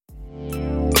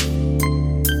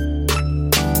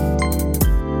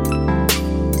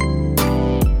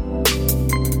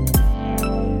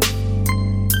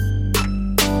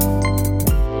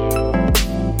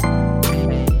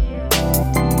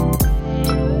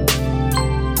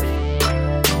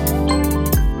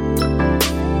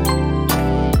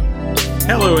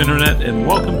Hello, Internet, and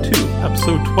welcome to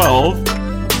episode 12 of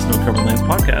the Snow Covered Lands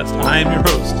podcast. I am your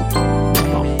host, Tom,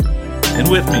 and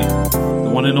with me,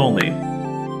 the one and only,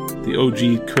 the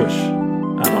OG Kush.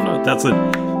 I don't know, that's a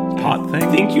pot thing?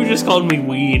 I think you just called me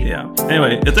weed. Yeah.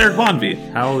 Anyway, it's Eric Bonvie.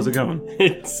 How is it going?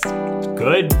 It's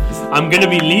good. I'm gonna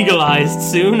be legalized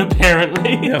soon,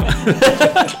 apparently. Yep.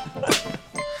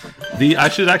 I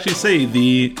should actually say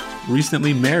the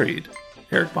recently married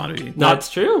Eric Bonvie.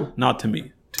 That's true. Not to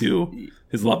me, to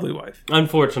his lovely wife.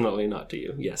 Unfortunately, not to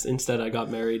you. Yes, instead I got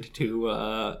married to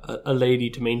a lady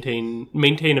to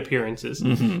maintain appearances.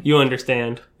 Mm-hmm. You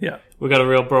understand. Yeah. We got a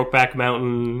real Brokeback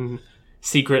Mountain,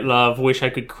 secret love, wish I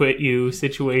could quit you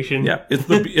situation. Yeah,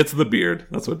 it's the beard.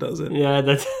 That's what does it. Yeah,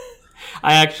 that's...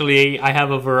 I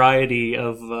have a variety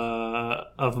of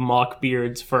mock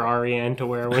beards for Ariane to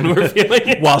wear when we're feeling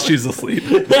it. While she's asleep.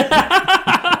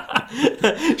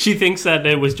 She thinks that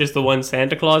it was just the one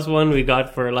Santa Claus one we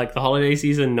got for like the holiday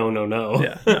season. No.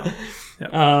 Yeah,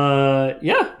 no.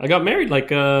 Yeah. I got married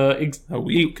like a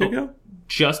week ago?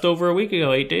 Just over a week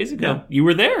ago, 8 days ago. Yeah. You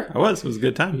were there. I was. It was a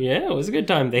good time. Yeah, it was a good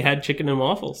time. They had chicken and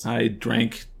waffles. I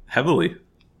drank heavily.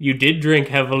 You did drink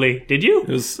heavily, did you? It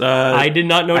was. I did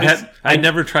not notice. I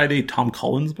never tried a Tom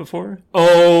Collins before.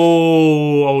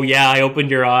 Oh, yeah! I opened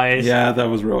your eyes. Yeah, that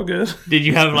was real good. Did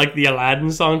you have like the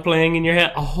Aladdin song playing in your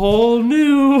head? A whole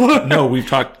new. No, we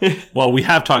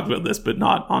have talked about this, but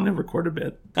not on a recorded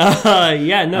bit.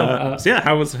 Yeah, no. So yeah,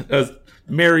 how was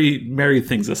merry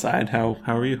things aside? How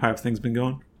are you? How have things been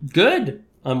going? Good.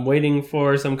 I'm waiting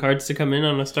for some cards to come in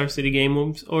on a Star City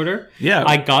Games order. Yeah,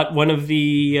 I got one of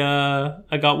the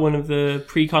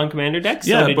pre-con commander decks.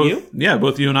 Yeah, so did you? Yeah,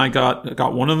 both you and I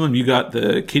got one of them. You got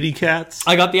the kitty cats.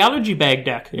 I got the allergy bag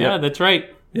deck. Yeah, that's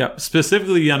right. Yeah,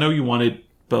 specifically, I know you wanted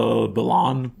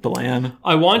Balan.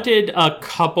 I wanted a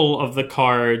couple of the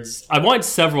cards. I wanted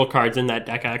several cards in that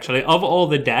deck, actually. Of all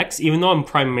the decks, even though I'm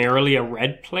primarily a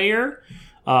red player,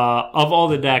 of all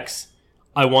the decks,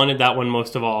 I wanted that one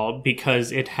most of all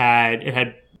because it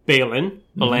had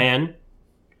Balan,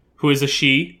 who is a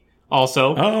she,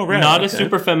 also. Oh, right. Not a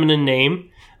super feminine name.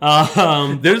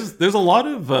 There's a lot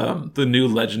of the new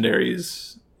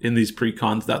legendaries in these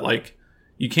pre-cons that like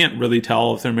you can't really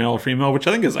tell if they're male or female, which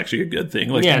I think is actually a good thing.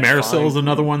 Like Marisol is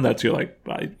another one that you're like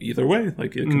either way.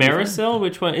 Like Marisol,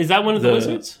 which one is that? One of the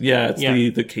wizards? Yeah,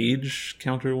 it's the cage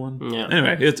counter one. Yeah.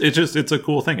 Anyway, it's a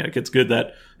cool thing. Like it's good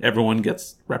that everyone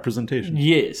gets representation.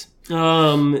 Yes.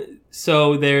 So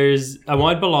I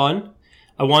wanted Balan.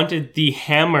 I wanted the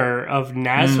Hammer of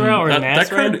Nazra That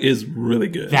card is really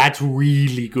good. That's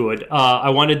really good. I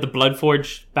wanted the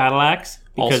Bloodforged Battle Axe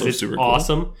because also it's super cool.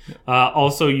 Awesome. Yeah.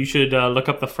 Also, you should look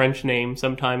up the French name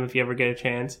sometime if you ever get a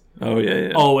chance. Oh,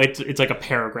 yeah. Oh, it's like a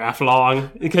paragraph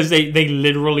long because they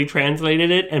literally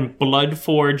translated it, and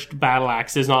Bloodforged Battle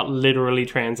Axe does not literally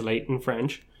translate in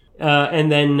French. And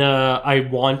then I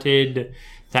wanted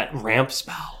that ramp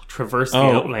spell, Traverse the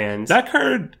Outlands. That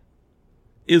card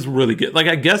is really good. Like,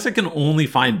 I guess it can only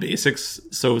find basics,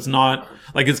 so it's not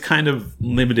like it's kind of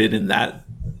limited in that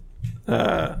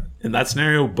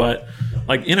scenario. But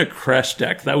like in a Kresh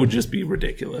deck, that would just be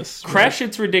ridiculous. Kresh, right?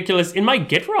 It's ridiculous. In my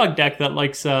Gitrog deck that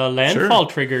likes landfall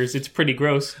triggers, it's pretty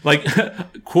gross. Like,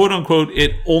 quote unquote,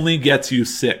 it only gets you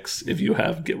 6 if you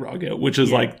have Gitrog out, which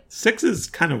is like 6 is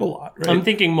kind of a lot, right? I'm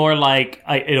thinking more like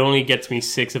it only gets me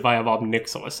 6 if I have Ob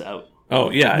Nixilis out. Oh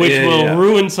yeah, which will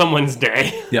ruin someone's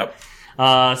day. Yep.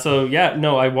 I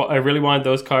really wanted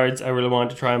those cards. I really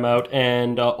wanted to try them out.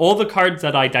 And all the cards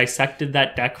that I dissected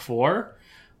that deck for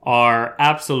are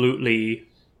absolutely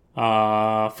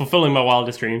fulfilling my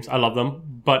wildest dreams. I love them.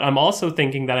 But I'm also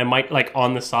thinking that I might, like,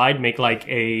 on the side, make, like,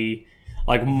 a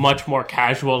much more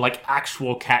casual, like,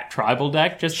 actual cat tribal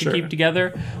deck just to keep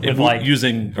together. With, like,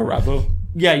 using Arabo?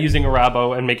 Yeah, using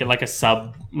Arabo and make it like a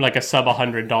sub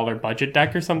 $100 budget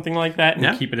deck or something like that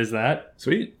and keep it as that.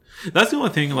 Sweet. That's the only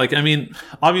thing, like, I mean,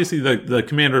 obviously the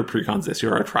commander precons this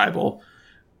year are tribal,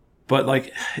 but,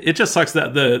 like, it just sucks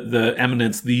that the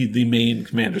Eminence, the main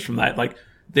commanders from that, like,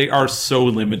 they are so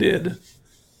limited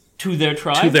to their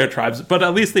tribes, but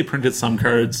at least they printed some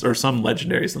cards or some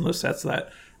legendaries in those sets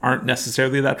that aren't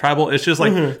necessarily that tribal. It's just,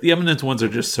 like, the Eminence ones are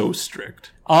just so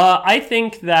strict. I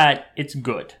think that it's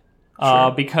good.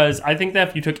 Because I think that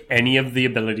if you took any of the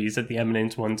abilities that the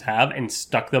Eminence ones have and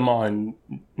stuck them on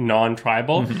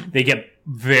non-tribal, they get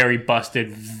very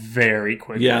busted very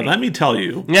quickly. Yeah, let me tell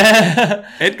you.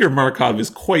 Edgar Markov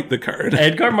is quite the card.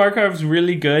 Edgar Markov's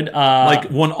really good. Like,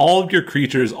 when all of your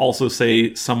creatures also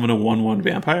say summon a 1/1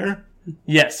 vampire.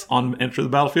 Yes. On enter the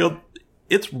battlefield.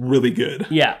 it's really good.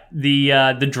 Yeah,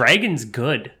 the dragon's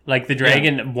good. Like the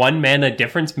dragon, 1 mana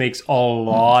difference makes a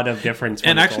lot of difference.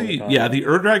 And actually, the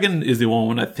Ur-Dragon is the only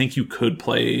one I think you could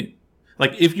play.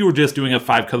 Like, if you were just doing a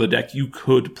 5-color deck, you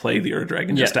could play the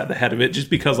Ur-Dragon just at the head of it, just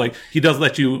because, like, he does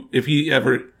let you, if he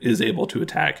ever is able to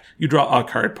attack, you draw a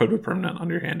card, put a permanent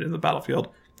on your hand in the battlefield.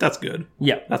 That's good.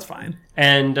 Yeah. That's fine.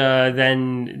 And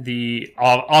then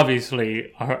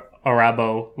obviously,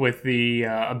 Arabo with the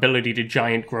ability to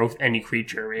giant growth any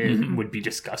creature would be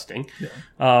disgusting.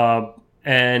 Yeah.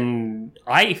 And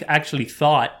I actually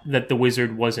thought that the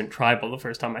wizard wasn't tribal the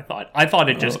first time I thought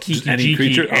it just kiki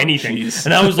anything.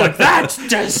 And I was like, that's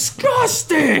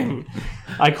disgusting!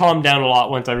 I calmed down a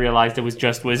lot once I realized it was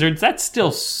just wizards. That's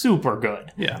still super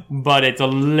good. Yeah. But it's a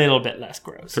little bit less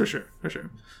gross. For sure.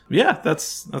 Yeah,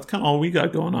 that's kind of all we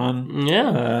got going on.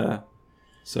 Yeah.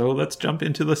 So let's jump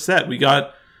into the set.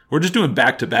 We're just doing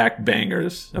back-to-back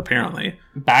bangers, apparently.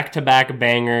 Back-to-back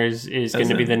bangers is going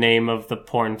to be the name of the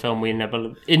porn film we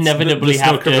inevitably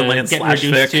have to get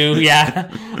reduced to.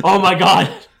 Yeah. Oh my god.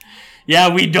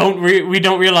 Yeah, we don't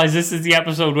realize this is the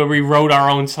episode where we wrote our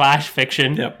own slash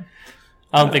fiction. Yep.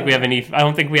 I don't think we have I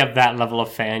don't think we have that level of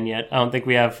fan yet. I don't think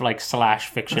we have like slash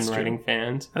fiction writing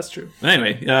fans. That's true.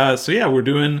 Anyway, we're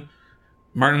doing.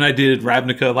 Martin and I did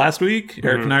Ravnica last week.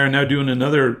 Eric and I are now doing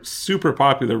another super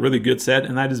popular, really good set,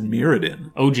 and that is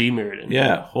Mirrodin. OG Mirrodin.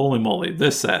 Yeah, holy moly,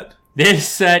 this set. This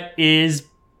set is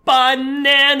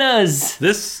bananas.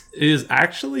 This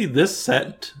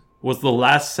set was the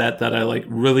last set that I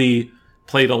really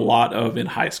played a lot of in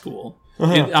high school.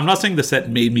 I'm not saying the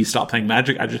set made me stop playing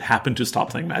Magic. I just happened to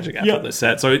stop playing Magic after this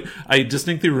set. So I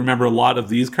distinctly remember a lot of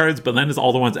these cards, but then it's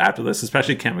all the ones after this,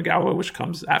 especially Kamigawa, which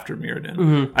comes after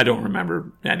Mirrodin. I don't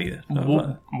remember any of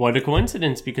What a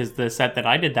coincidence, because the set that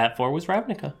I did that for was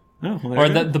Ravnica. Oh, well, or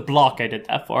the block I did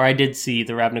that for. I did see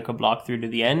the Ravnica block through to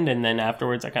the end, and then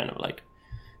afterwards I kind of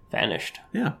vanished.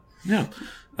 Yeah.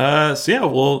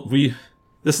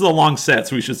 This is a long set,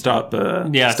 so we should stop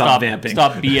vamping.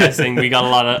 Stop BSing. We got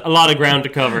a lot of ground to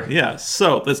cover. Yeah,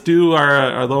 so let's do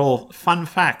our little fun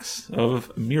facts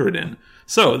of Mirrodin.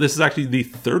 So this is actually the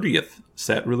 30th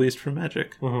set released for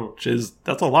Magic,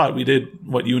 that's a lot. We did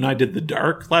you and I did the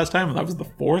Dark last time, and that was the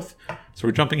 4th. So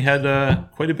we're jumping ahead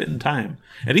quite a bit in time.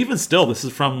 And even still, this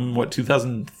is from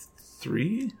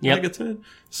 2003? Yep. I think it said.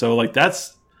 So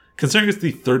that's considering it's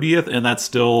the 30th, and that's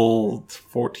still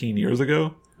 14 years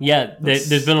ago. Yeah,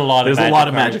 there's been a lot of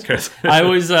Magic cards. I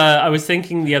was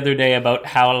thinking the other day about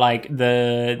how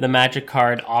the Magic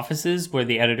card offices where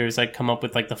the editors come up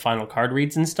with the final card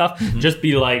reads and stuff just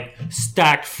be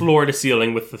stacked floor to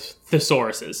ceiling with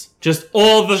thesauruses. Just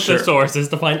all the thesauruses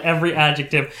to find every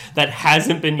adjective that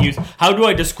hasn't been used. How do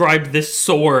I describe this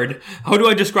sword? How do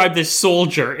I describe this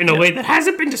soldier in a way that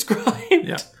hasn't been described?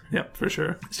 Yeah, for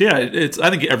sure. So I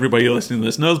think everybody listening to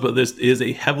this knows, but this is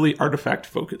a heavily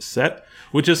artifact-focused set,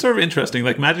 which is sort of interesting.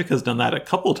 Magic has done that a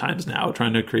couple times now,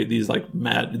 trying to create these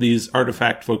these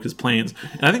artifact-focused planes.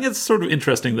 And I think it's sort of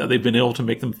interesting that they've been able to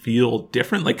make them feel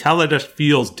different. Kaladesh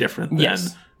feels different than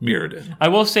Mirrodin. I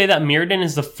will say that Mirrodin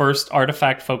is the first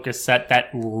artifact-focused set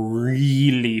that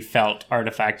really felt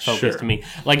artifact-focused to me.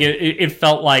 It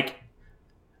felt like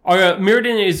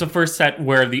Mirrodin is the first set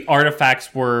where the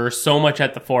artifacts were so much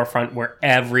at the forefront, where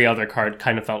every other card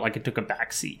kind of felt like it took a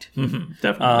back seat.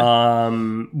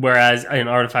 Definitely. Whereas in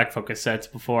artifact-focused sets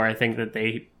before, I think that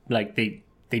they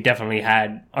definitely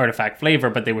had artifact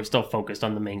flavor, but they were still focused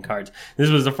on the main cards.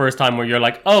 This was the first time where you're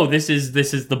this is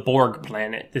the Borg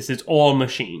planet. This is all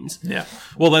machines. Yeah.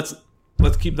 Well, let's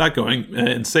keep that going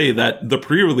and say that the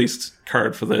pre-release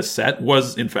card for this set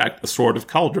was, in fact, a Sword of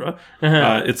Kaldra.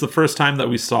 It's the first time that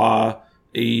we saw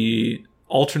a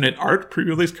alternate art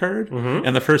pre-release card,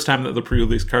 and the first time that the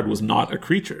pre-release card was not a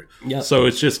creature. Yep. So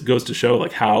it just goes to show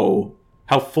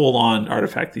how full-on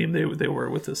artifact theme they were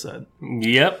with this set.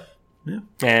 Yep. Yeah.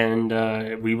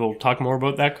 And we will talk more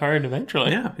about that card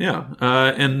eventually. Yeah.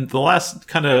 And the last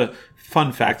kind of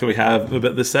fun fact that we have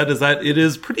about this set is that it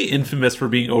is pretty infamous for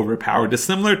being overpowered. It's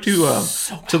similar to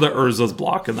the Urza's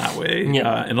block in that way.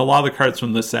 Yeah. And a lot of the cards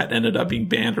from this set ended up being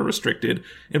banned or restricted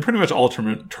in pretty much all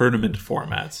tournament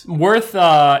formats.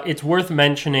 It's worth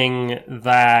mentioning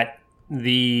that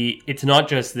it's not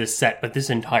just this set, but this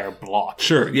entire block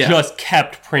just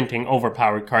kept printing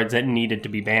overpowered cards that needed to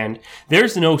be banned.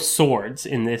 There's no swords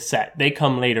in this set. They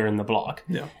come later in the block.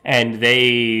 Yeah. And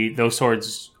those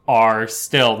swords are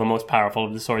still the most powerful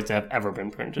of the swords that have ever been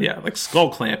printed. Yeah, Skull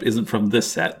Clamp isn't from this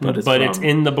set, but it's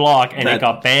in the block, and it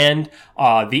got banned.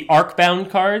 The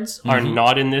Arcbound cards are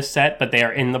not in this set, but they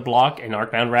are in the block, and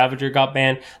Arcbound Ravager got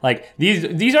banned.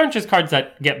 These aren't just cards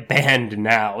that get banned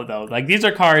now, though. These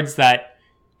are cards that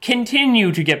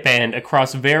continue to get banned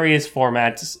across various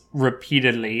formats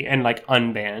repeatedly and like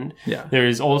unbanned. Yeah.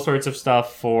 There's all sorts of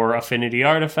stuff for affinity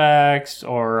artifacts,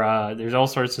 or there's all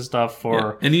sorts of stuff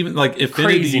for And even like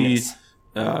Affinity craziness.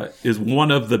 is one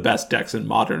of the best decks in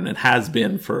Modern and has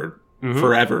been for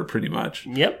forever, pretty much.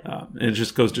 Yep. And it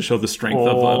just goes to show the strength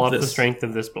All of of this. the strength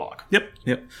of this block. Yep.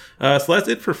 So that's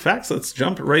it for facts. Let's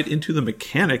jump right into the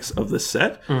mechanics of the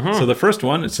set. So the first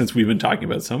one, since we've been talking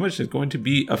about it so much, is going to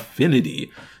be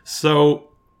Affinity. So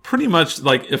pretty much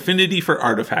like Affinity for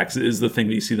artifacts is the thing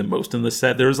that you see the most in the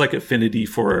set. There's like Affinity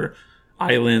for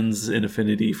islands and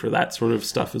Affinity for that sort of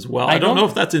stuff as well. I don't know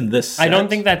if that's in this set. I don't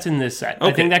think that's in this set.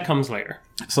 I think that comes later.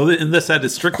 So in this set,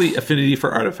 it's strictly Affinity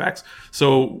for artifacts.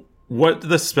 So what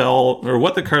the spell, or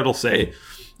what the card will say,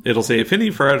 it'll say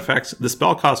Affinity for artifacts. The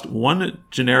spell costs 1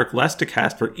 generic less to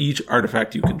cast for each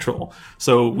artifact you control.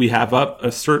 So we have up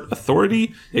Assert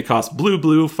Authority. It costs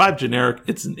blue, 5 generic.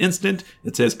 It's an instant.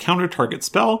 It says counter target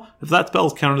spell. If that spell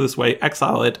is countered this way,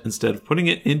 exile it instead of putting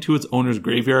it into its owner's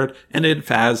graveyard, and it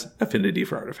has Affinity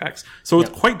for artifacts. So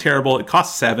it's quite terrible. It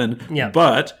costs 7.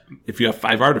 But if you have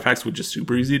 5 artifacts, which is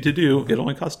super easy to do, it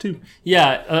only costs 2.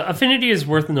 Yeah, Affinity is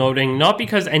worth noting, not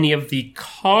because any of the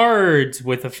cards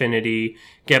with Affinity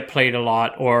get played a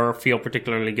lot or feel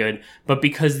particularly good, but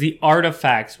because the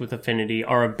artifacts with Affinity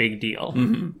are a big deal.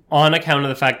 On account of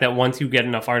the fact that once you get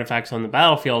enough artifacts on the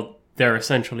battlefield, they're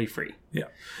essentially free. Yeah.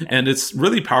 And it's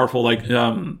really powerful. Like,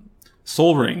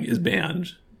 Soul Ring is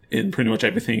banned in pretty much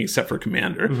everything except for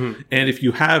Commander. And if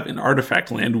you have an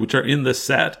artifact land, which are in this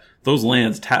set, those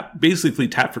lands basically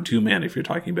tap for 2 mana if you're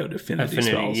talking about affinity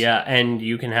spells. Yeah, and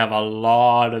you can have a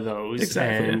lot of those.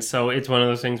 Exactly. And so it's one of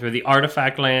those things where the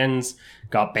artifact lands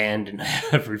got banned in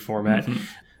every format,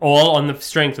 all on the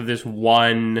strength of this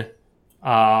one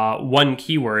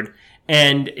keyword.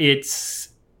 And it's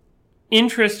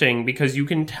interesting because you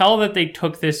can tell that they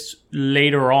took this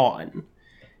later on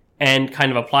and kind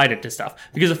of applied it to stuff.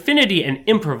 Because Affinity and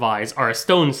Improvise are a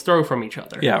stone's throw from each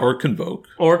other. Yeah, or Convoke.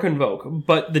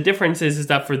 But the difference is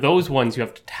that for those ones, you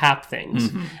have to tap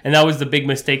things. And that was the big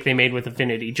mistake they made with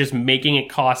Affinity. Just making it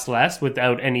cost less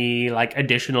without any like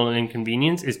additional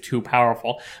inconvenience is too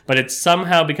powerful. But it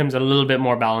somehow becomes a little bit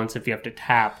more balanced if you have to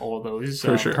tap all those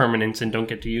permanents and don't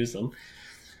get to use them.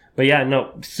 But yeah,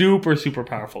 no, super, super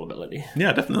powerful ability.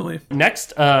 Yeah, definitely.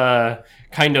 Next,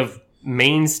 kind of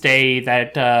mainstay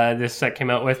that this set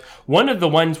came out with, one of the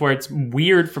ones where it's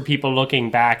weird for people looking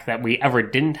back that we ever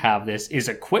didn't have this, is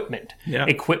Equipment. Yeah.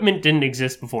 Equipment didn't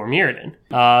exist before Mirrodin.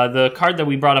 The card that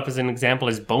we brought up as an example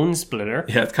is Bone Splitter.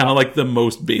 Yeah, it's kind of like the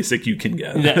most basic you can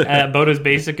get. About as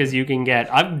basic as you can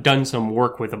get. I've done some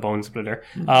work with a Bone Splitter.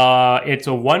 It's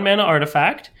a 1 mana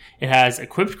artifact. It has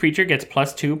Equipped Creature gets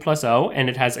 +2/+0, and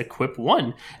it has Equip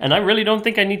 1. And I really don't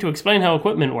think I need to explain how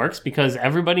Equipment works because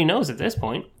everybody knows at this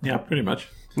point. Yeah, pretty much.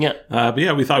 Yeah. But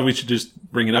yeah, we thought we should just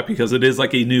bring it up because it is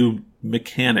like a new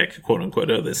mechanic, quote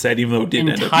unquote, of the set, even though it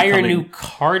didn't end up becoming... Entire new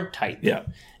card type. Yeah.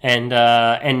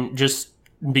 And just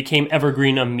became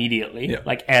evergreen immediately. Yeah.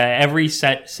 Like every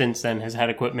set since then has had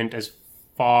Equipment as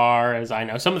far as I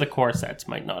know. Some of the core sets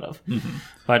might not have.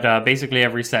 But basically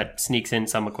every set sneaks in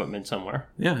some Equipment somewhere.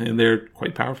 Yeah, and they're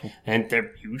quite powerful. And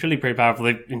they're usually pretty powerful.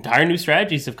 The entire new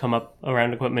strategies have come up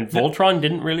around Equipment. Voltron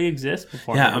didn't really exist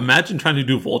before. Yeah, imagine trying to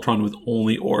do Voltron with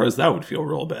only auras. That would feel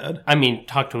real bad. I mean,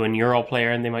 talk to a Neural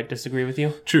player and they might disagree with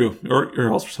you. True.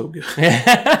 Neurals are so good.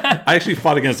 I actually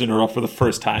fought against a Neural for the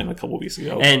first time a couple weeks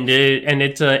ago. And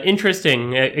it's an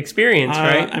interesting experience,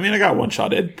 right? I mean, I got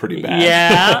one-shotted pretty bad.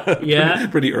 Yeah.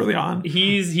 Pretty early on.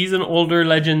 He's an older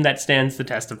legend that stands the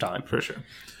test of time. For sure.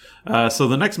 So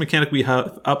the next mechanic we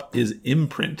have up is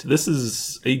Imprint. This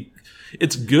is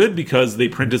it's good because they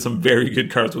printed some very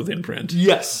good cards with Imprint.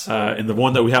 Yes. And the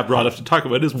one that we have brought up to talk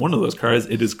about is one of those cards.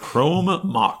 It is Chrome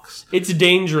Mox. It's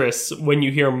dangerous when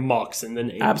you hear Mox in the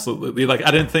name. Absolutely. Like,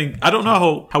 I don't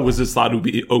know how Wizards thought it would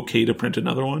be okay to print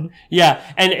another one. Yeah.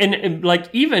 And like,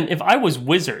 even if I was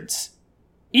Wizards,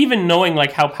 even knowing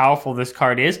like how powerful this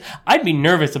card is, I'd be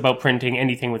nervous about printing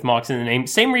anything with Mox in the name.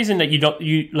 Same reason that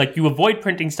you avoid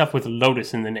printing stuff with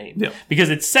Lotus in the name. Yeah. Because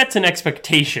it sets an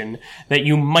expectation that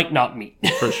you might not meet.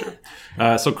 For sure.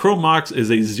 So Chrome Mox is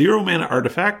a 0-mana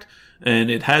artifact,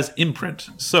 and it has Imprint.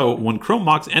 So when Chrome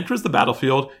Mox enters the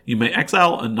battlefield, you may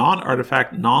exile a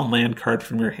non-artifact, non-land card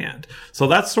from your hand. So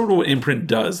that's sort of what Imprint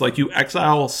does. Like, you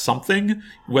exile something,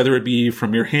 whether it be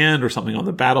from your hand or something on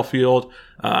the battlefield,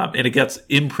 and it gets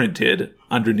imprinted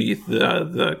underneath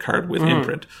the card with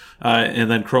Imprint.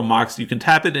 And then Chrome Mox, you can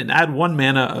tap it and add 1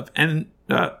 mana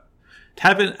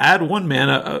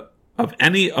of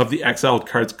any of the exiled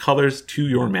card's colors to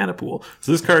your mana pool.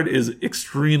 So this card is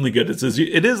extremely good.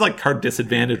 It is like card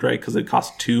disadvantage, right? Because it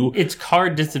costs 2. It's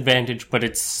card disadvantage, but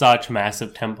it's such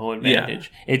massive tempo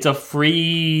advantage. Yeah. It's a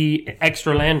free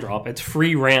extra land drop. It's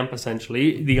free ramp,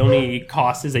 essentially. The only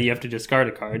cost is that you have to discard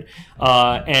a card.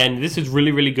 And this is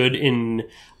really, really good in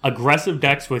aggressive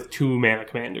decks with 2 mana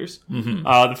commanders. Mm-hmm.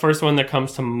 The first one that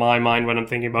comes to my mind when I'm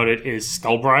thinking about it is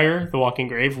Skullbriar, the Walking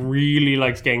Grave. Really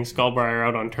likes getting Skullbriar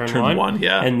out on turn 1.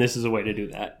 Yeah. And this is a way to do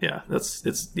that. Yeah,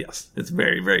 it's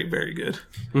very, very, very good.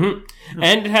 Mm-hmm.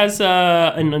 And it has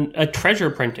a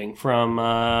treasure printing from,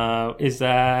 is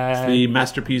that... It's the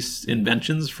Masterpiece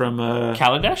Inventions from...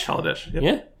 Kaladesh? Kaladesh, yep.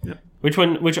 Yeah. Yep.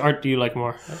 Which art do you like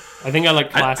more? I think I like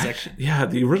classic.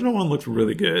 The original one looks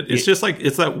really good. It's just like,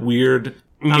 it's that weird...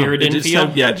 Mirrodin feel?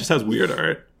 It just has weird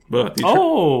art. But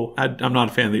I'm not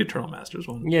a fan of the Eternal Masters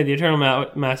one. Yeah, the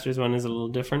Eternal Masters one is a little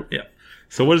different. Yeah.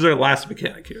 So what is our last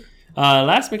mechanic here?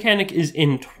 Last mechanic is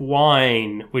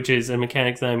Entwine, which is a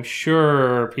mechanic that I'm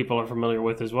sure people are familiar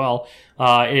with as well.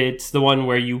 It's the one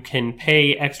where you can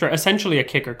pay extra, essentially a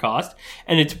kicker cost,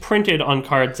 and it's printed on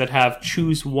cards that have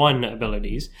choose one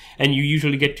abilities, and you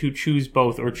usually get to choose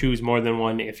both or choose more than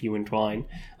one if you entwine.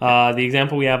 The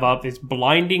example we have up is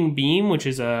Blinding Beam, which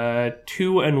is a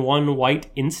 2/1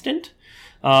 white instant.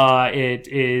 It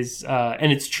is,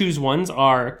 and its choose ones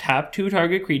are tap 2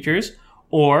 target creatures,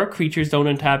 or creatures don't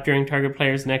untap during target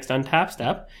player's next untap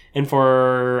step, and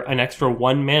for an extra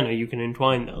 1 mana, you can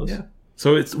entwine those. Yeah.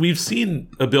 So we've seen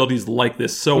abilities like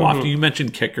this so often. You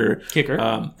mentioned Kicker.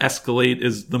 Escalate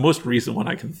is the most recent one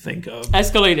I can think of.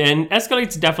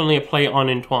 Escalate's definitely a play on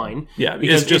Entwine. Yeah,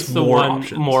 because it's just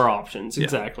more options,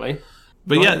 exactly.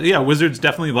 But Wizards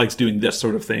definitely likes doing this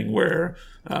sort of thing where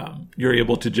you're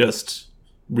able to just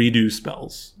redo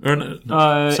spells. Or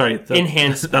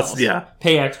enhance spells.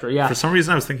 Pay extra, For some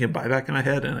reason I was thinking of buyback in my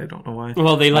head, and I don't know why.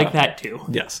 Well, they like that too.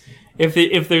 Yes.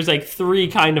 If there's like 3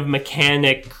 kind of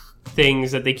mechanic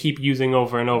things that they keep using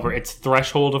over and over, it's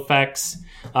threshold effects,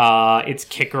 it's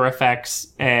kicker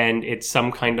effects, and it's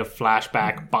some kind of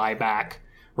flashback, buyback,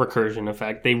 recursion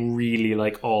effect. They really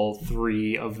like all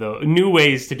 3 of those. New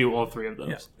ways to do all 3 of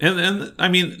those. Yeah. And I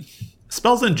mean,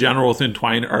 spells in general with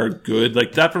Entwine are good.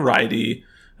 Like that variety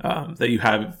that you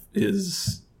have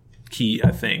is key,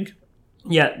 I think.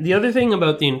 Yeah, the other thing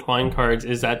about the Entwine cards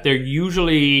is that they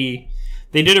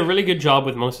did a really good job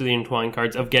with most of the Entwine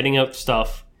cards of getting out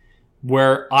stuff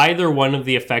where either one of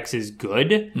the effects is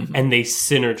good and they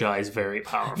synergize very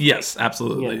powerfully. Yes,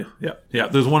 absolutely. Yeah.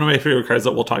 There's one of my favorite cards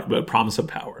that we'll talk about, Promise of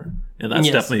Power. And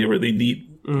that's definitely a really neat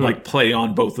like play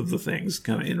on both of the things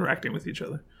kind of interacting with each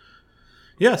other.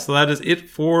 Yeah, so that is it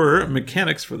for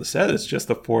mechanics for the set. It's just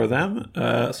the 4 of them.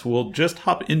 So we'll just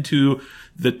hop into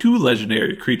the 2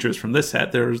 legendary creatures from this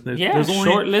set. There's only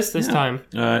short list this time.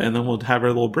 And then we'll have our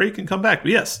little break and come back.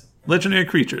 But yes, legendary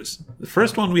creatures. The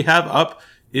first one we have up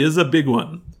is a big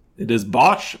one. It is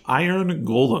Bosch Iron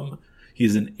Golem.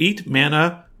 He's an 8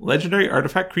 mana legendary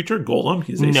artifact creature golem.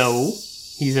 He's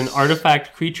an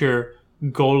artifact creature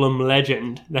Golem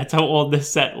Legend. That's how old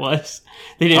this set was.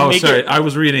 They didn't I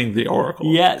was reading the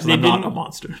Oracle. Yeah, I'm not a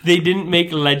monster. They didn't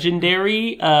make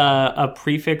legendary a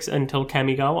prefix until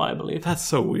Kamigawa, I believe. That's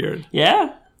so weird.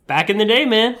 Yeah, back in the day,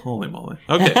 man. Holy moly.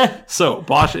 Okay, so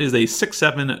Bosch is a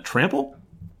 6/7 trample,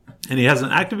 and he has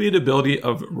an activated ability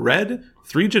of red,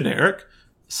 3 generic,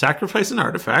 sacrifice an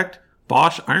artifact.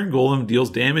 Bosch Iron Golem deals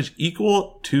damage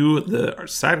equal to the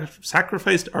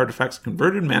sacrificed artifact's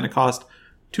converted mana cost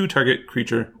to target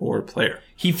creature or player.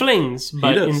 He flings,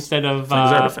 but instead of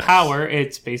power,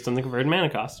 it's based on the converted mana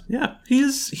cost. Yeah,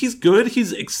 he's good.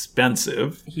 He's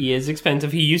expensive. He is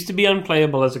expensive. He used to be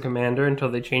unplayable as a commander until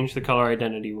they changed the color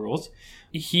identity rules.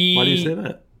 Why do you say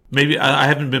that? Maybe I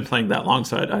haven't been playing that long,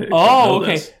 so I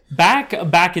okay. This.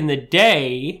 Back in the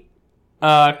day,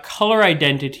 color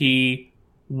identity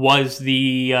was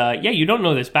the you don't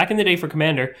know this. Back in the day for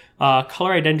Commander,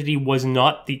 color identity was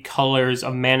not the colors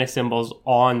of mana symbols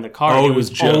on the card. It was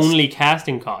just only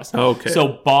casting cost. Okay.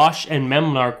 So Bosch and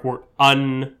Memlark were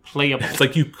unplayable. It's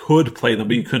like you could play them,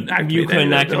 but you couldn't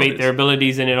activate their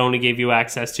abilities, and it only gave you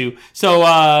access to. So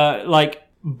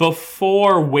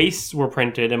before wastes were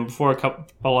printed and before a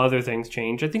couple other things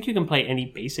changed, I think you can play any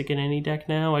basic in any deck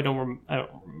now. I don't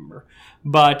remember,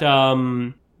 but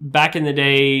back in the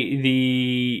day,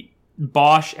 the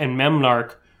Bosch and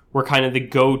Memlark were kind of the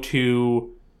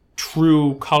go-to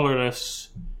true colorless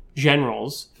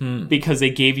generals because they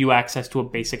gave you access to a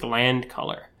basic land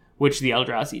color, which the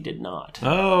Eldrazi did not.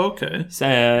 Oh, okay.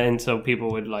 And so people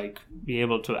would be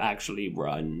able to actually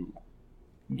run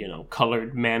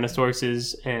colored mana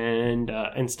sources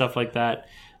and stuff like that.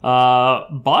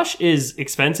 Bosch is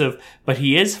expensive, but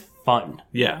he is fun.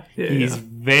 Yeah. He's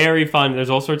very fun. There's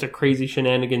all sorts of crazy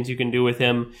shenanigans you can do with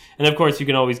him. And of course, you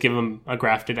can always give him a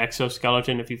grafted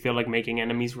exoskeleton if you feel like making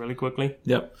enemies really quickly.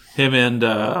 Yep. Him and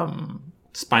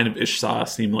Spine of Ishsa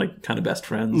seem like kind of best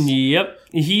friends. Yep.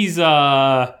 He's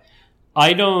as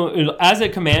a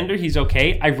commander, he's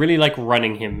okay. I really like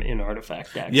running him in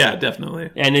artifact decks. Yeah,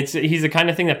 definitely. And he's the kind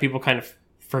of thing that people kind of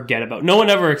forget about. No one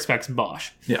ever expects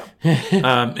Bosch. Yeah.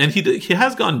 And he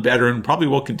has gotten better and probably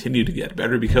will continue to get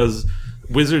better because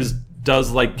Wizards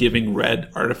does like giving red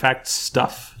artifact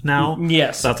stuff now.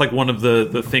 Yes. That's like one of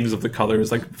the things of the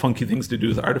colors, like funky things to do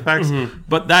with artifacts. Mm-hmm.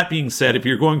 But that being said, if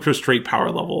you're going for straight power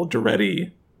level,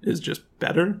 Daretti is just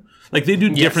better. Like, they do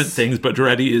different things, but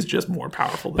Daretti is just more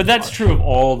powerful. But that's true of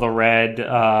all the red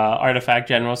artifact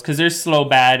generals, because there's Slow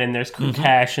Bad and there's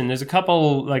Kukash, and there's a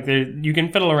couple, like, you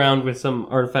can fiddle around with some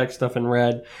artifact stuff in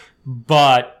red,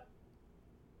 but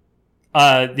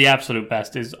the absolute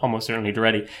best is almost certainly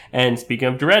Daretti. And speaking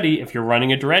of Daretti, if you're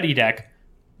running a Daretti deck,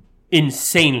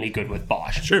 insanely good with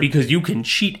Bosch. Sure. Because you can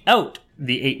cheat out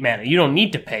the 8 mana. You don't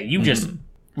need to pay. You just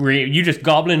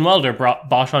Goblin Welder brought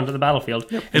Bosch onto the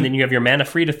battlefield, and then you have your mana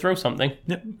free to throw something.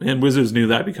 Yep. And Wizards knew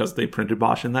that because they printed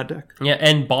Bosch in that deck. Yeah,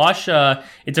 and Bosch,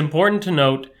 it's important to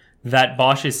note that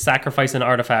Bosch is sacrifice an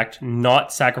artifact,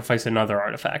 not sacrifice another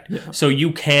artifact. Yeah. So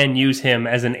you can use him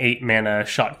as an 8 mana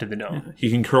shot to the dome. Yeah. He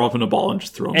can curl up in a ball and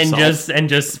just throw himself. And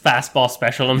just fastball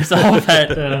special himself at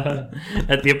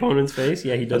the opponent's face.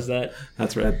 Yeah, he does that.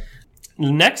 That's red.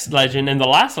 Next legend, and the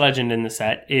last legend in the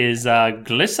set, is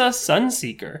Glissa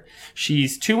Sunseeker.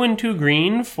 She's 2/2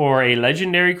 green for a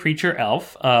legendary creature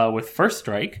elf with first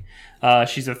strike.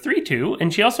 She's a 3/2,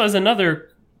 and she also has another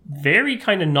very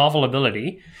kind of novel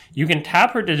ability. You can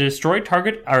tap her to destroy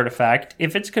target artifact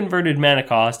if its converted mana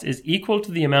cost is equal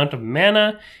to the amount of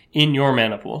mana in your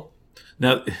mana pool.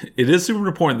 Now, it is super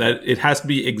important that it has to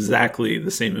be exactly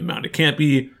the same amount. It can't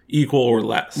be equal or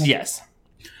less. Yes.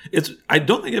 I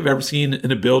don't think I've ever seen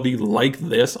an ability like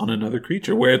this on another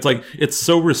creature where it's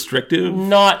so restrictive.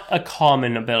 Not a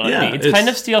common ability. Yeah, it's kind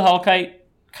of Steel Hellkite,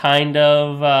 kind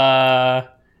of,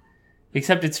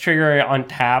 except it's trigger on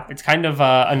tap. It's kind of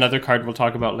another card we'll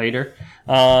talk about later.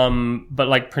 But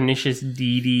like Pernicious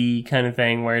Deity kind of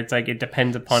thing where it's like it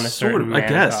depends upon a certain mana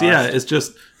guess, cost. Yeah. It's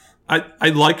just, I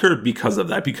like her because of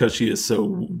that, because she is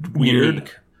so weird.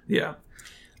 Unique. Yeah.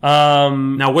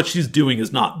 Now, what she's doing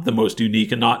is not the most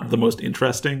unique and not the most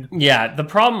interesting. Yeah, the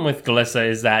problem with Glissa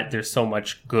is that there's so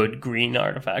much good green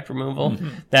artifact removal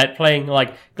that playing,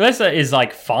 like, Glissa is,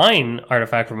 like, fine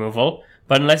artifact removal,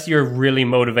 but unless you're really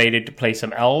motivated to play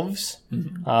some elves,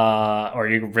 or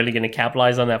you're really going to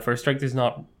capitalize on that first strike, there's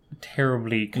not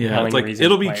terribly compelling it's reason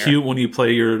it'll to be play her. cute when you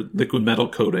play your liquid metal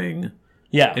coating.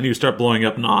 Yeah. And you start blowing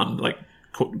up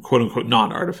quote unquote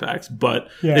non-artifacts, but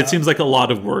it seems like a lot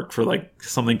of work for like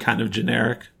something kind of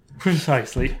generic.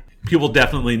 Precisely. People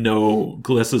definitely know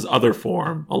Glissa's other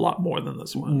form a lot more than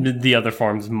this one. The other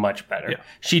form's much better. Yeah.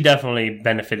 She definitely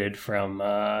benefited from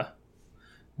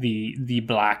the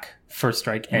black first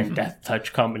strike and death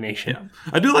touch combination.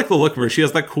 Yeah. I do like the look of her. She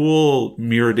has that cool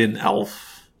Mirrodin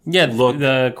elf look.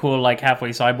 The cool like halfway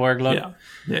cyborg look.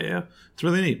 Yeah. It's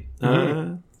really neat.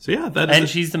 So yeah, that is and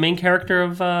she's the main character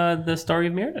of the story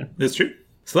of Mirrodin. That's true.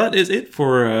 So that is it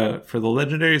for the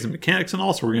legendaries and mechanics and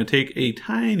all. So we're going to take a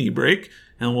tiny break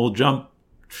and we'll jump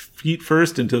feet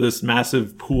first into this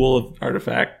massive pool of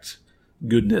artifact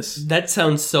goodness. That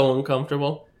sounds so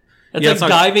uncomfortable. It's like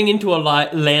diving into a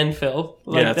landfill.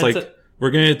 Like, it's like we're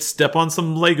going to step on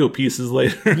some Lego pieces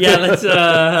later. Yeah, let's.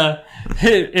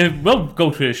 We'll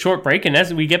go to a short break, and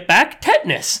as we get back,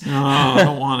 tetanus. Oh, I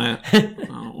don't want it. I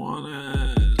don't want it.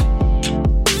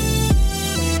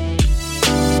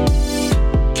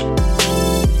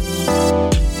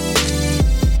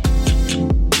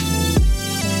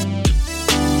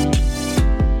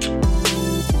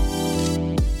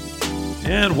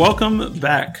 And welcome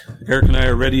back. Eric and I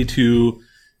are ready to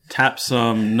tap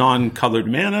some non-colored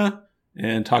mana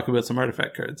and talk about some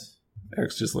artifact cards.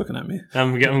 Eric's just looking at me.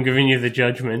 I'm giving you the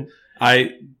judgment.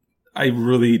 I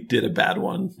really did a bad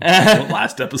one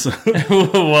last episode.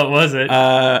 What was it?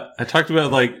 I talked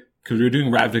about because we were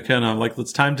doing Ravnica, and I'm like,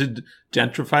 it's time to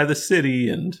gentrify the city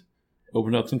and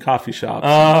open up some coffee shops.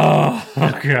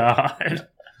 Oh God.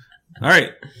 All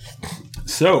right.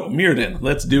 So, Mirrodin,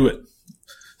 let's do it.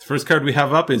 The first card we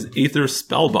have up is Aether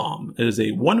Spellbomb. It is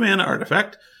a 1-mana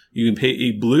artifact. You can pay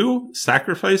a blue,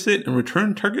 sacrifice it, and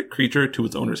return target creature to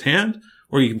its owner's hand,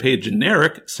 or you can pay a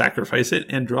generic, sacrifice it,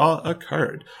 and draw a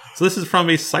card. So this is from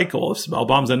a cycle of spell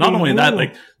bombs, and not only that,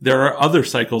 like there are other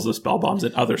cycles of spell bombs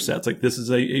in other sets. Like this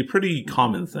is a pretty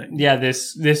common thing. Yeah,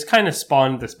 this kind of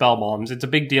spawned the spell bombs. It's a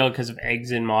big deal because of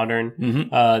eggs in Modern.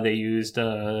 Mm-hmm. They used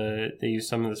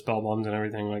some of the spell bombs and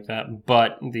everything like that.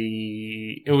 But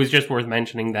it was just worth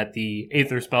mentioning that the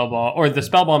Aether spell bomb or the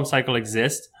spell bomb cycle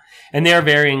exists, and there are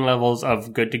varying levels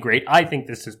of good to great. I think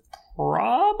this is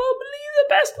probably the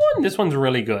best one. This one's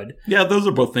really good. Yeah, those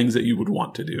are both things that you would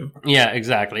want to do. Yeah,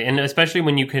 exactly. And especially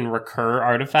when you can recur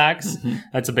artifacts,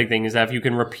 that's a big thing, is that if you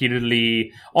can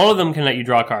repeatedly, all of them can let you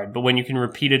draw a card, but when you can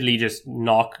repeatedly just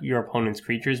knock your opponent's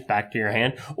creatures back to your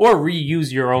hand or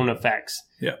reuse your own effects,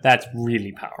 that's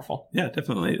really powerful. Yeah,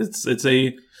 definitely. It's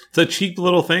a cheap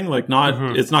little thing, like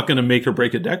it's not going to make or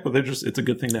break a deck, but it's a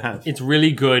good thing to have. It's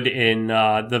really good in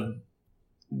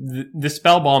the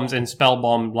spell bombs and spell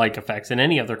bomb like effects and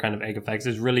any other kind of egg effects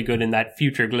is really good in that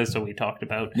future Glissa we talked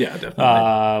about. Yeah,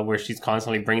 definitely. Where she's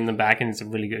constantly bringing them back, and it's a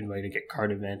really good way to get card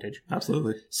advantage.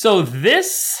 Absolutely. So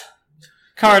this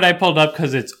card I pulled up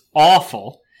because it's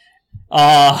awful.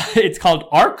 It's called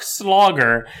Arc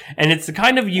Slogger, and it's the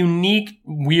kind of unique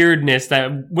weirdness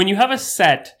that when you have a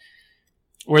set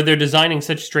where they're designing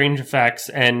such strange effects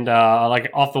and like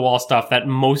off the wall stuff that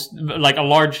a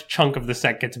large chunk of the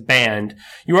set gets banned,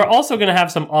 you are also going to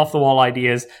have some off the wall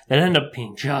ideas that end up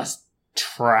being just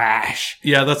trash.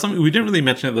 Yeah, that's something we didn't really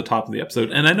mention at the top of the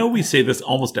episode, and I know we say this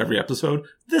almost every episode.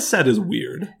 This set is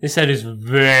weird. This set is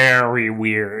very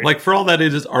weird. Like, for all that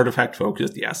it is artifact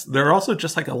focused, yes, there are also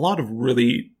just like a lot of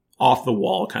really off the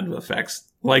wall kind of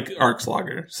effects, like Arc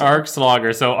Slogger. Arc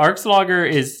Slogger. So Arc Slogger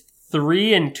is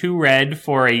 3 and 2 red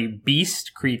for a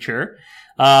beast creature.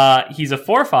 He's a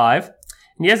 4/5,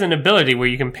 and he has an ability where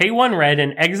you can pay 1 red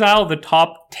and exile the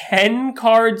top 10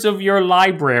 cards of your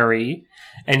library,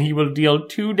 and he will deal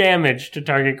 2 damage to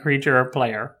target creature or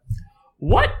player.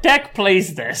 What deck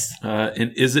plays this?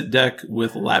 An Izzet deck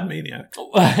with Lab Maniac.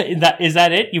 Is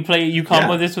that it? You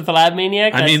combo this with the Lab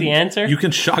Maniac? That's the answer? You can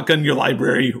shotgun your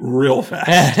library real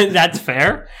fast. That's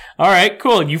fair. All right,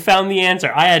 cool. You found the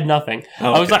answer. I had nothing.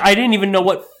 Oh, I was like, I didn't even know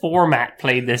what format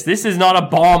played this. This is not a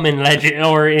bomb in Legend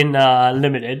or in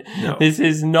Limited. No. This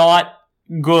is not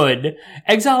good.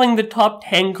 Exiling the top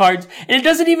 10 cards, and it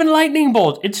doesn't even Lightning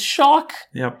Bolt. It's Shock.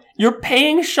 Yep. You're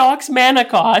paying Shock's mana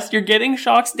cost, you're getting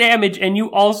Shock's damage, and you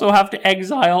also have to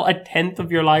exile a 10th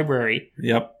of your library.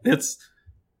 Yep. This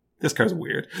card's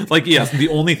weird. Like, yes, the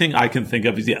only thing I can think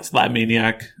of is, yes, Lab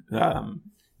Maniac.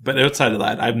 But outside of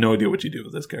that, I have no idea what you do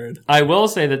with this card. I will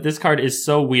say that this card is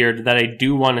so weird that I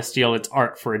do want to steal its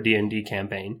art for a D&D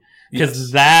campaign.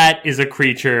 Because that is a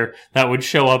creature that would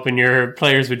show up and your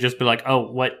players would just be like,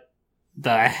 oh, what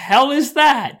the hell is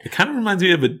that? It kind of reminds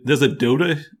me of there's a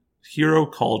Dota hero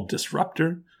called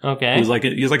Disruptor. Okay. He's like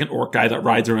an orc guy that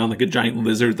rides around like a giant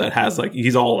lizard that has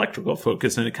he's all electrical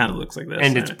focus, and it kind of looks like this.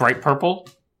 And it's bright purple?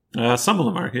 Some of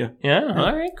them are, yeah. Yeah,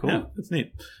 all right, cool. Yeah, it's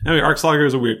neat. Anyway, Arc Slogger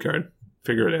is a weird card.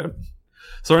 Figure it out.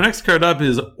 So our next card up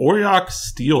is Auriok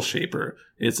Steel Shaper.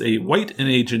 It's a white and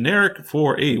a generic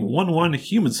for a 1/1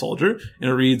 human soldier, and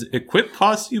it reads, equip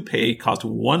costs you pay cost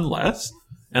 1 less,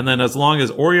 and then as long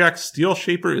as Auriok Steel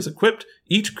Shaper is equipped,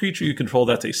 each creature you control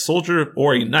that's a soldier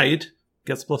or a knight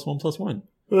gets +1/+1.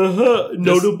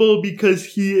 Notable because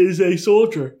he is a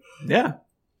soldier. Yeah.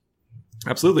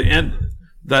 Absolutely. And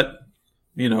that,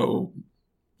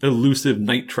 elusive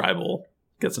knight tribal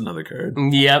gets another card.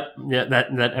 Yep. Yeah,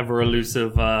 that ever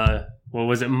elusive, what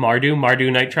was it, Mardu?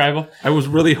 Mardu Knight Tribal? I was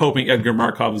really hoping Edgar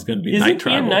Markov was going to be Knight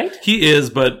Tribal. Isn't he a knight? He is,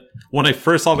 but when I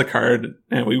first saw the card,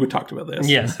 and we talked about this.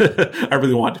 Yes. I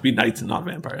really want it to be knights and not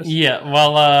vampires. Yeah,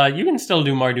 well, you can still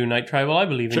do Mardu Knight Tribal. I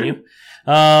believe in you.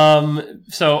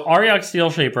 So Auriok Steel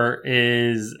Shaper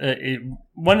is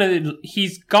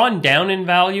he's gone down in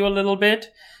value a little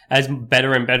bit as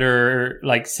better and better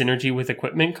synergy with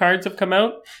equipment cards have come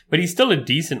out, but he's still a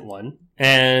decent one,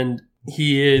 and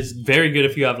he is very good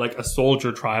if you have a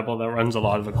soldier tribal that runs a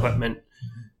lot of equipment.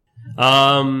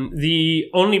 The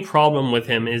only problem with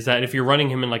him is that if you're running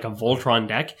him in a Voltron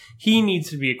deck, he needs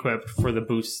to be equipped for the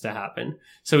boosts to happen.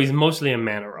 So he's mostly a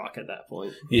mana rock at that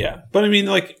point. Yeah, but I mean,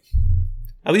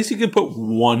 at least you can put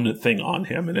one thing on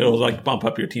him and it'll bump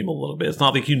up your team a little bit. It's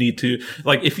not like you need to,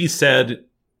 if he said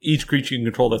each creature you can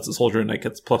control that's a soldier and knight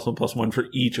gets +1/+1 for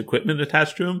each equipment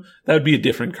attached to him, that would be a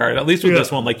different card. At least with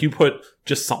this one, you put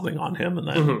just something on him and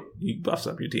then he buffs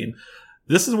up your team.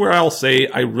 This is where I'll say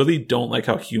I really don't like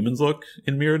how humans look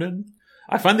in Mirrodin.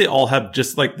 I find they all have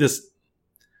just this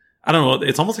I don't know.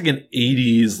 It's almost like an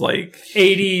 80s, like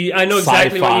 80. I know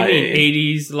exactly what you mean.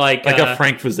 80s, like a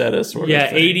Frank Frazetta sort of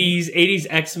thing. 80s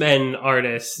X-Men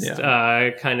artist,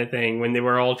 kind of thing, when they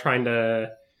were all trying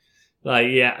to, like,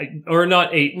 or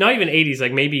not even 80s,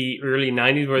 like maybe early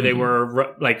 90s, where they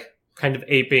were like kind of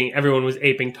aping. Everyone was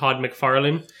aping Todd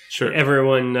McFarlane. Sure.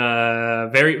 Everyone,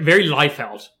 very, very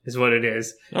Liefeld is what it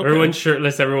is. Okay. Everyone's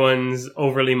shirtless. Everyone's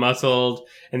overly muscled,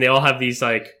 and they all have these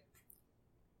like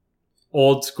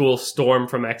old school Storm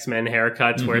from X-Men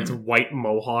haircuts where it's white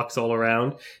mohawks all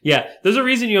around. Yeah, there's a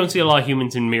reason you don't see a lot of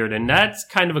humans in Mirrodin. That's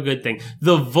kind of a good thing.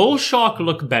 The Volshock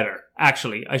look better,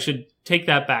 actually. I should take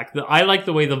that back. I like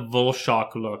the way the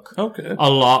Volshock look a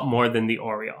lot more than the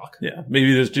Auriok. Yeah,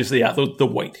 maybe there's just the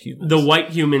white humans. The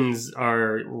white humans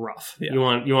are rough. Yeah. You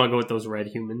want to go with those red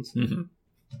humans. Mm-hmm.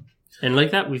 And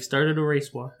like that, we've started a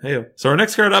race war. Hey, so our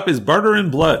next card up is Barter in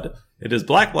Blood. It is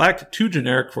black, 2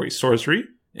 generic for a sorcery.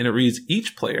 And it reads,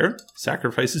 each player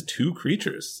sacrifices 2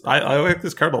 creatures. I like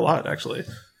this card a lot, actually.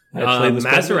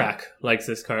 Mazarak likes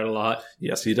this card a lot.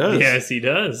 Yes, he does. Yes, he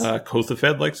does.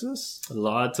 Kothafed likes this.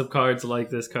 Lots of cards like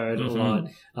this card a lot.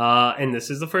 And this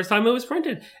is the first time it was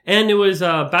printed. And it was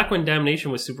back when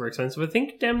Damnation was super expensive. I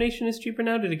think Damnation is cheaper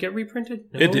now. Did it get reprinted?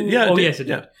 No? It did, yeah. Yes, it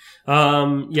did.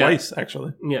 Twice,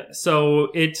 actually. Yeah, so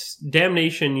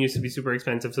Damnation used to be super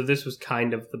expensive, so this was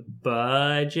kind of the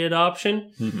budget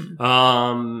option.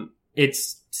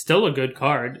 It's still a good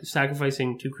card.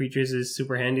 Sacrificing 2 creatures is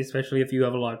super handy, especially if you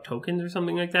have a lot of tokens or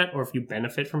something like that, or if you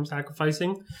benefit from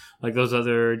sacrificing, like those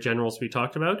other generals we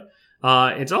talked about.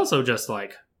 It's also just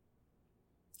like,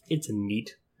 it's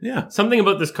neat. Yeah. Something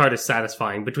about this card is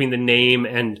satisfying between the name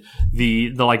and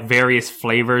the like various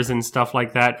flavors and stuff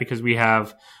like that, because we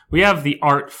have the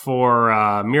art for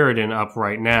Mirrodin up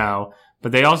right now,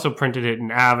 but they also printed it in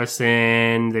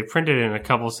Avacyn. They printed it in a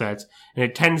couple sets, and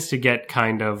it tends to get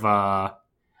kind of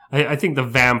I think the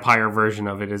vampire version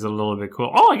of it is a little bit cool.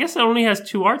 Oh, I guess it only has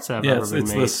 2 arts that have ever been made.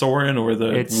 It's the Sorin or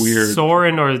the weird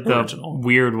Sorin or the original.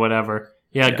 Weird whatever.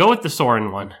 Yeah, go with the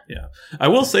Sorin one. Yeah. I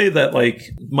will say that, like,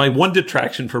 my one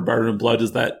detraction for Barter in Blood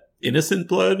is that Innocent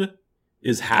Blood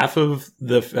is half of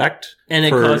the effect. And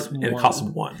it costs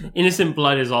 1. Innocent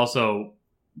Blood is also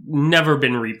never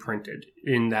been reprinted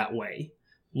in that way.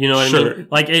 You know what I mean?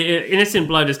 Like, Innocent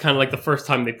Blood is kind of like the first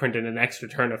time they printed an extra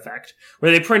turn effect,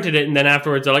 where they printed it and then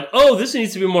afterwards they're like, oh, this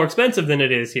needs to be more expensive than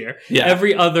it is here. Yeah.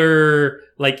 Every other,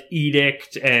 like,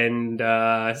 edict and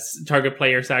target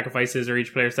player sacrifices or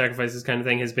each player sacrifices kind of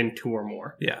thing has been 2 or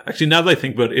more. Yeah. Actually, now that I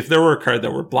think about it, if there were a card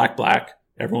that were black,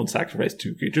 everyone sacrificed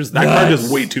 2 creatures, that card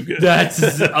is way too good.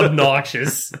 That's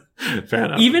obnoxious. Fair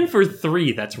enough. Even for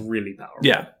 3, that's really powerful.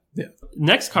 Yeah.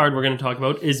 Next card we're going to talk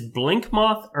about is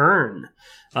Blinkmoth Urn.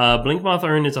 Blinkmoth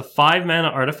Urn is a 5-mana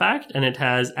artifact, and it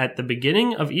has, at the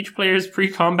beginning of each player's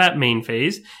pre-combat main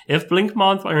phase, if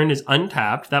Blinkmoth Urn is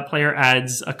untapped, that player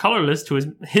adds a colorless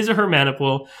to his or her mana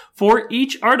pool for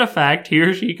each artifact he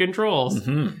or she controls.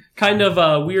 Kind of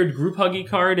a weird group huggy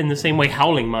card in the same way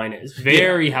Howling Mine is.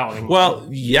 Very Howling Mine. Well,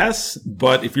 yes,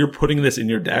 but if you're putting this in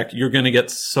your deck, you're going to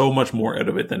get so much more out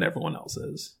of it than everyone else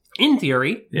is. In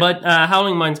theory, but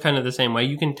Howling Mine's kind of the same way.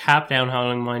 You can tap down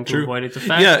Howling Mine to avoid its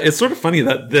effect. Yeah, it's sort of funny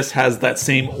that this has that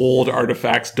same old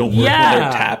artifacts don't work when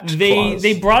they're tapped.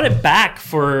 They brought it back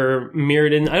for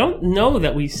Mirrodin. I don't know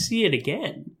that we see it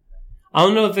again. I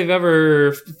don't know if they've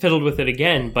ever fiddled with it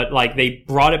again, but like they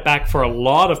brought it back for a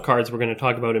lot of cards we're going to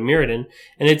talk about in Mirrodin,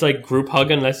 and it's like group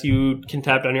hug unless you can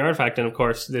tap down your artifact. And of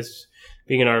course, this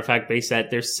being an artifact base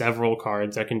set, there's several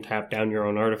cards that can tap down your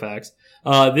own artifacts.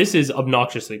 This is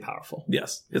obnoxiously powerful.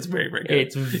 Yes, it's very, very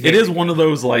good. It is one of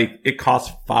those, like, it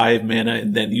costs 5 mana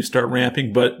and then you start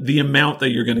ramping, but the amount that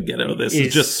you're going to get out of this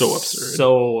is just so absurd.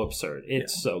 So absurd.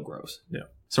 It's so gross. Yeah.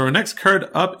 So our next card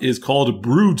up is called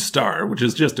Broodstar, which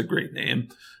is just a great name.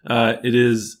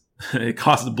 It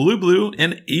costs blue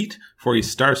and 8 for a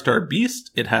star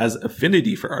beast. It has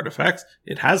affinity for artifacts.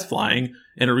 It has flying,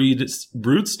 and it reads,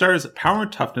 Broodstar's power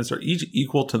and toughness are each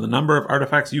equal to the number of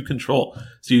artifacts you control.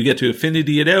 So you get to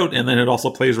affinity it out, and then it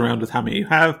also plays around with how many you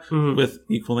have, with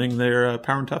equaling their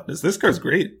power and toughness. This card's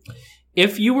great.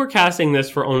 If you were casting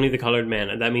this for only the colored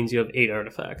mana, that means you have 8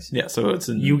 artifacts. Yeah, so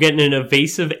you get an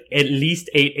evasive at least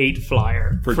 8/8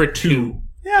 flyer for 2.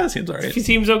 Yeah, that seems alright.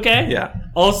 Seems okay? Yeah.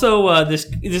 Also, this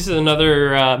is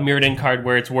another Mirrodin card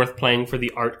where it's worth playing for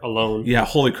the art alone. Yeah,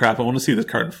 holy crap, I want to see this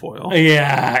card in foil.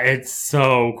 Yeah, it's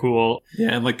so cool.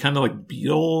 Yeah, and like kind of like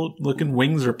beetle-looking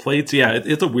wings or plates. Yeah,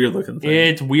 it's a weird-looking thing.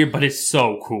 It's weird, but it's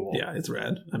so cool. Yeah, it's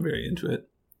rad. I'm very into it.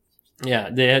 Yeah,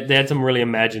 they had some really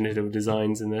imaginative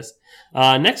designs in this.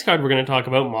 Next card we're going to talk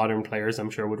about, modern players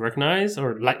I'm sure would recognize,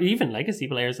 or even legacy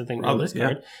players I think know this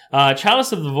card.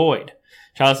 Chalice of the Void.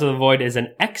 Chalice of the Void is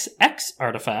an XX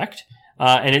artifact.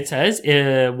 And it says,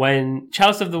 when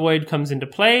Chalice of the Void comes into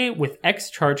play with X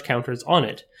charge counters on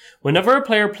it. Whenever a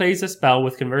player plays a spell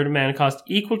with converted mana cost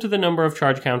equal to the number of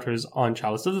charge counters on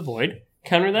Chalice of the Void,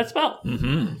 counter that spell.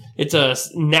 Mm-hmm. It's a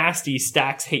nasty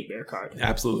stacks hate bear card.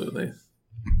 Absolutely.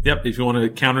 Yep. If you want to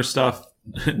counter stuff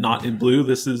not in blue,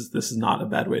 this is not a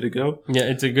bad way to go. Yeah,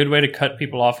 it's a good way to cut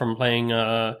people off from playing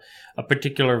a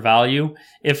particular value.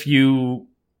 If you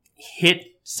hit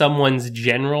someone's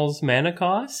general's mana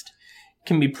cost, it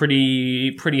can be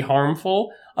pretty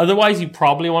harmful. Otherwise, you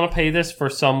probably want to pay this for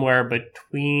somewhere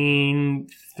between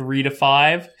 3 to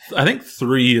 5. I think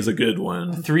 3 is a good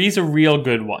one. 3 is a real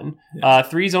good one. Yeah.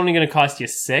 3 is only going to cost you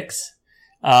 6.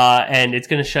 And it's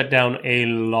going to shut down a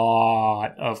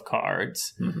lot of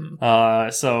cards. Mm-hmm.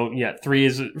 So yeah, 3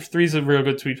 is a real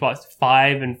good sweet spot.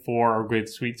 5 and 4 are good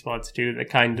sweet spots too. That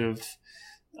kind of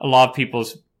a lot of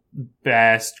people's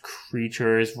best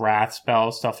creatures, wrath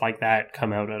spells, stuff like that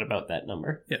come out at about that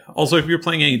number. Yeah. Also, if you're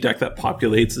playing any deck that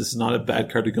populates, this is not a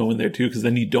bad card to go in there too, because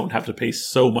then you don't have to pay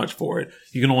so much for it.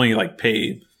 You can only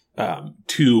pay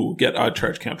to get a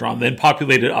charge counter on, then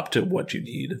populate it up to what you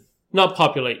need. Not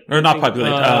populate. Or not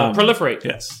populate. Proliferate.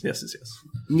 Yes.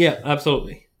 Yeah,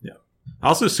 absolutely. Yeah. I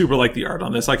also super like the art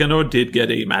on this. I know it did get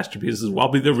a masterpiece as well,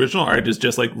 but the original art is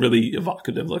just really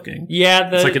evocative looking. Yeah.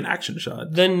 It's like an action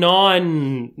shot. The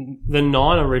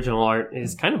non-original art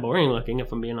is kind of boring looking,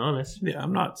 if I'm being honest. Yeah,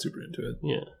 I'm not super into it.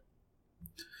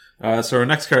 Yeah. So our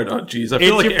next card, I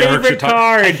feel like your Eric should favorite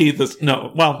card. I hate this.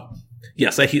 No, well,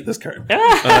 yes, I hate this card.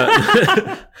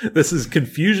 This is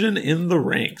Confusion in the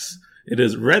Ranks. It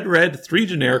is red, 3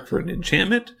 generic for an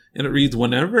enchantment, and it reads,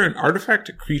 whenever an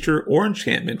artifact, creature, or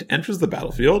enchantment enters the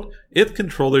battlefield, its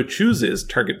controller chooses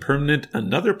target permanent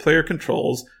another player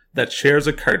controls that shares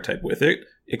a card type with it,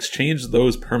 exchange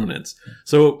those permanents.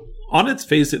 So on its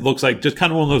face, it looks like just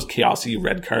kind of one of those chaosy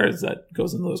red cards that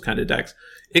goes in those kind of decks.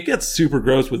 It gets super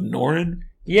gross with Norrin,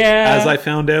 as I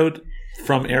found out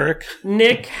from Eric.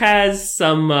 Nick has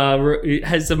some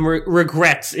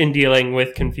regrets in dealing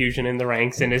with Confusion in the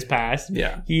Ranks in his past.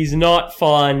 Yeah. He's not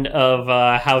fond of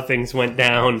how things went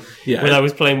down when I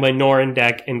was playing my Norrin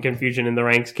deck and Confusion in the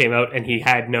Ranks came out and he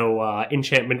had no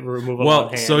enchantment removal on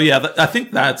hand. So yeah, I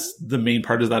think that's the main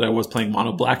part, is that I was playing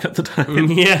mono black at the time.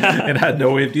 Yeah. And had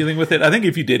no way of dealing with it. I think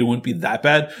if you did, it wouldn't be that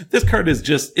bad. This card is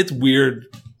just, it's weird.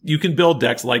 You can build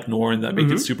decks like Norrin that make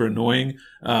it super annoying,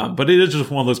 but it is just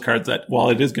one of those cards that,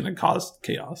 while it is going to cause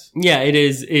chaos. Yeah, it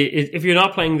is. If you're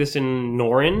not playing this in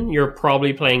Norrin, you're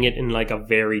probably playing it in a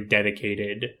very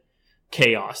dedicated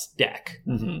chaos deck.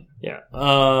 Mm-hmm. Yeah.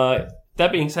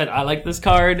 That being said, I like this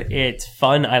card. It's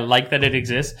fun. I like that it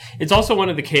exists. It's also one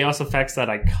of the chaos effects that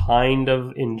I kind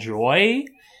of enjoy.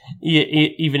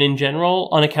 Even in general,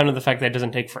 on account of the fact that it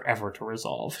doesn't take forever to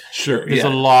resolve. Sure, There's a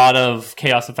lot of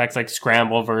chaos effects like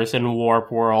Scrambleverse and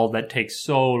Warp World that take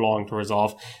so long to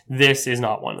resolve. This is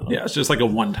not one of them. Yeah, it's just like a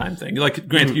one-time thing.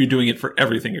 Granted, you're doing it for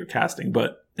everything you're casting,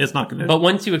 but it's not going to... But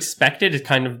once you expect it, it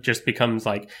kind of just becomes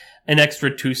an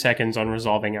extra 2 seconds on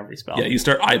resolving every spell. Yeah, you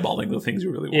start eyeballing the things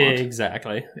you really want.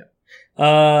 Exactly.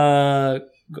 Yeah.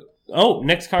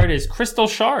 Next card is Crystal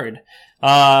Shard.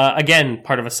 Again,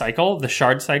 part of a cycle, the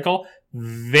Shard cycle.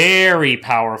 Very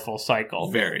powerful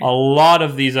cycle. Very. A lot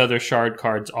of these other Shard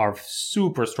cards are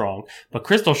super strong, but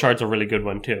Crystal Shard's a really good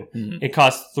one too. Mm-hmm. It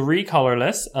costs 3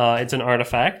 colorless. It's an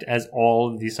artifact, as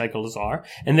all of these cycles are,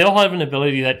 and they'll have an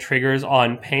ability that triggers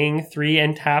on paying 3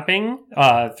 and tapping,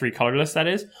 3 colorless that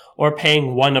is, or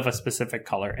paying 1 of a specific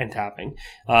color and tapping.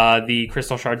 The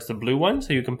Crystal Shard's the blue one,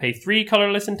 so you can pay 3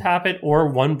 colorless and tap it, or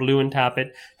 1 blue and tap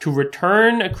it, to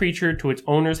return a creature to its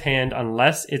owner's hand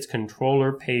unless its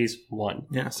controller pays 1.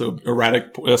 Yeah, so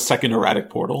a second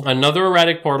erratic portal. Another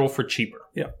erratic portal for cheaper.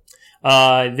 Yeah.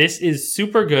 This is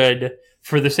super good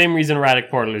for the same reason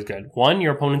erratic portal is good. 1,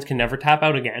 your opponents can never tap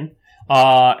out again.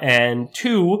 And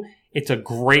 2, it's a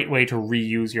great way to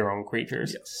reuse your own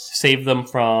creatures. Yes. Save them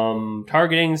from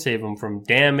targeting, save them from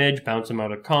damage, bounce them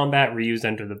out of combat, reuse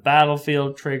enter the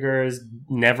battlefield triggers,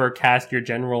 never cast your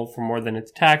general for more than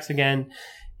its attacks again.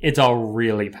 It's a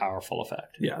really powerful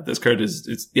effect. Yeah, this card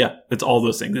it's all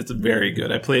those things. It's very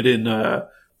good. I played in,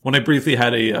 when I briefly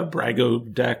had a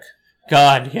Brago deck.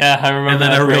 God, yeah, I remember. And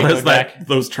then I realized that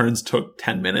those turns took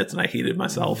 10 minutes and I hated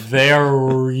myself. They're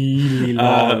really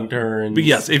long turns. But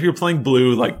yes, if you're playing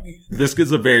blue, this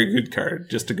is a very good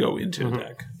card just to go into a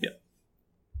deck. Yeah.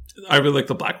 I really like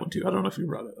the black one too. I don't know if you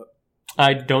brought it up.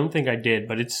 I don't think I did,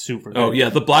 but it's super good. Oh, yeah.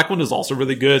 The black one is also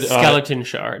really good. Skeleton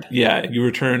Shard. Yeah. You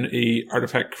return a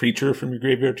artifact creature from your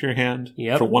graveyard to your hand.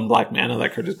 Yep. For 1 black mana.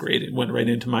 That card is great. It went right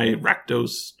into my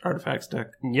Rakdos artifacts deck.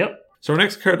 Yep. So our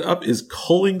next card up is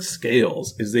Culling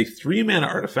Scales. It is a 3-mana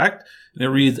artifact, and it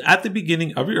reads, at the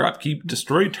beginning of your upkeep,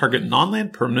 destroy target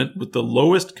non-land permanent with the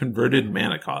lowest converted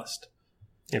mana cost.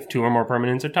 If 2 or more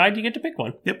permanents are tied, you get to pick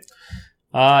one. Yep.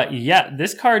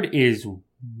 This card is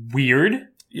weird.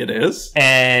 It is.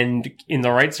 And in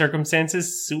the right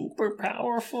circumstances, super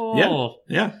powerful.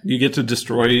 Yeah. You get to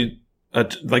destroy, you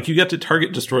get to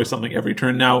target destroy something every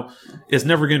turn. Now, it's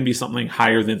never going to be something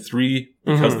higher than 3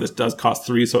 because this does cost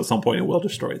 3, so at some point it will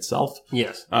destroy itself.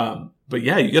 Yes. But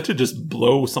yeah, you get to just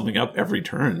blow something up every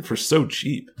turn for so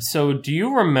cheap. So do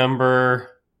you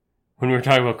remember when we were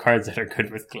talking about cards that are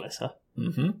good with Glissa?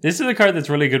 Mm-hmm. This is a card that's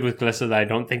really good with Glissa that I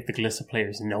don't think the Glissa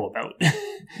players know about.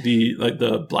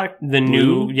 the black, the blue,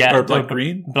 new, yeah, or black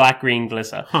green,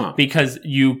 Glissa. Huh? Because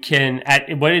you can.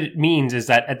 What it means is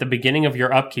that at the beginning of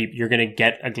your upkeep, you're going to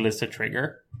get a Glissa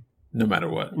trigger, no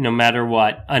matter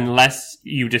what. Unless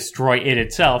you destroy it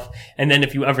itself, and then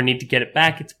if you ever need to get it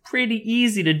back, it's pretty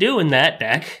easy to do in that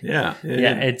deck. Yeah,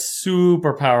 it's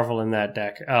super powerful in that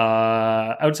deck.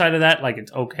 Outside of that,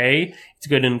 it's okay. It's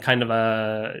good in kind of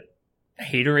a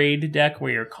haterade deck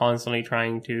where you're constantly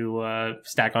trying to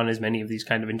stack on as many of these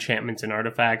kind of enchantments and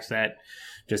artifacts that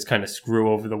just kind of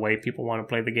screw over the way people want to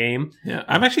play the game. Yeah,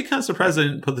 I'm actually kind of surprised I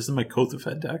didn't put this in my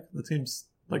Kothafed deck. That seems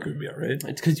like it would be alright.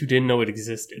 It's because you didn't know it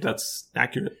existed. That's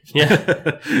accurate. Yeah.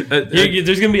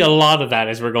 There's going to be a lot of that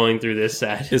as we're going through this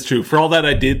set. It's true. For all that,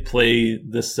 I did play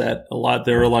this set a lot.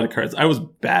 There were a lot of cards. I was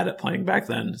bad at playing back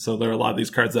then, so there are a lot of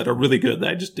these cards that are really good that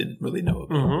I just didn't really know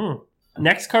about. Mm-hmm.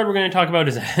 Next card we're going to talk about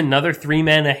is another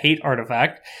 3-mana hate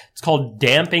artifact. It's called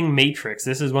Damping Matrix.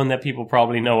 This is one that people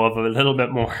probably know of a little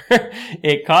bit more.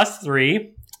 It costs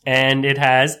 3, and it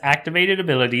has activated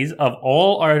abilities of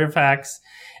all artifacts,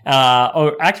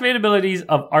 or activated abilities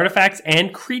of artifacts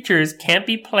and creatures can't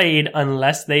be played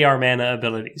unless they are mana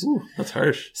abilities. Ooh, that's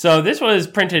harsh. So this was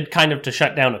printed kind of to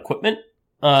shut down equipment.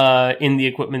 In the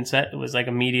equipment set, it was like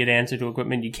immediate answer to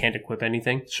equipment. You can't equip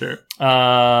anything. Sure.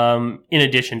 In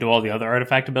addition to all the other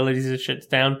artifact abilities it shuts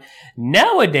down.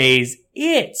 Nowadays,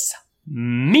 it's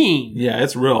mean. Yeah,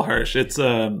 it's real harsh. It's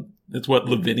what,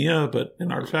 Lavinia, but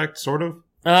an artifact, sort of?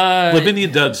 Lavinia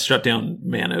does shut down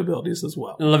mana abilities as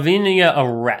well. Lavinia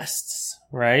arrests,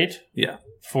 right? Yeah.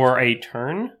 For a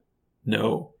turn?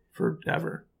 No,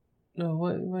 forever. No,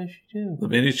 what does she do?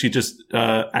 Lavinia, she just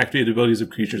activated abilities of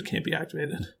creatures can't be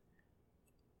activated.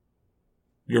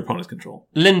 Your opponent's control.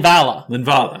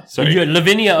 Linvala. Sorry.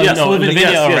 Lavinia. Yes, no,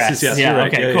 Lavinia arrests. Yes, yeah,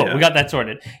 right. okay, Yeah, cool. yeah. We got that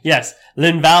sorted. Yes,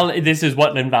 Linvala. This is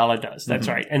what Linvala does. That's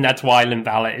right, and that's why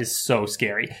Linvala is so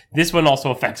scary. This one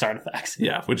also affects artifacts.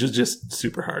 Yeah, which is just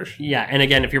super harsh. Yeah, and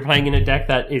again, if you're playing in a deck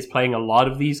that is playing a lot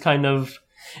of these kind of,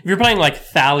 if you're playing like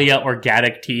Thalia or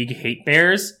Gaddock Teague Hate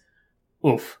Bears,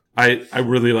 oof. I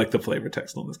really like the flavor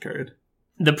text on this card.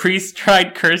 The priests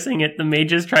tried cursing it. The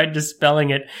mages tried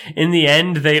dispelling it. In the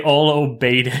end, they all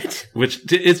obeyed it.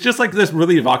 Which, it's just like this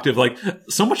really evocative,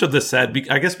 so much of this set,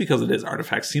 I guess because it is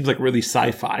artifacts, seems like really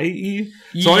sci-fi-y.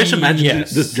 So I just imagine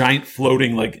this giant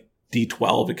floating,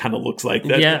 D12, it kind of looks like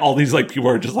that. Yeah. All these, people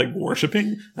are just,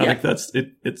 worshipping. I think that's,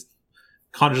 it's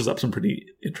conjures up some pretty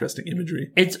interesting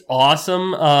imagery. It's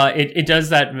awesome. It does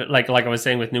that, like I was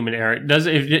saying with Numenera. It does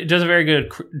a very good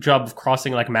job of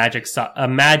crossing a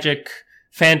magic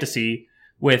fantasy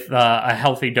with a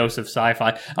healthy dose of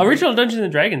sci-fi. Original Dungeons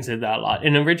and Dragons did that a lot.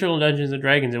 In original Dungeons and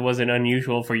Dragons, it wasn't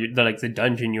unusual for the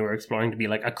dungeon you were exploring to be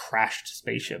a crashed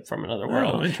spaceship from another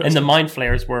world. And the Mind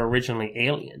Flayers were originally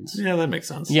aliens. Yeah, that makes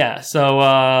sense. Yeah,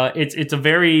 so it's a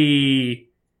very.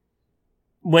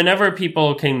 Whenever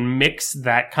people can mix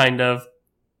that kind of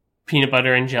peanut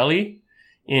butter and jelly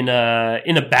when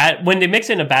they mix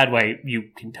it in a bad way, you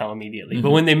can tell immediately. Mm-hmm. But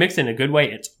when they mix it in a good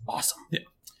way, it's awesome. Yeah.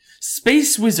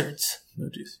 Space Wizards. Oh,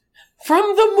 jeez.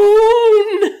 From the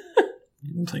moon!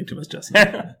 I'm playing too much Jesse.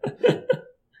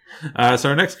 So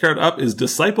our next card up is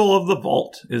Disciple of the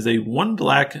Vault. It is a 1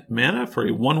 black mana for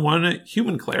a 1/1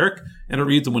 human cleric, and it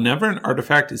reads, whenever an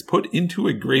artifact is put into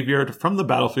a graveyard from the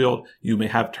battlefield, you may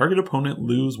have target opponent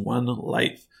lose 1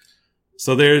 life.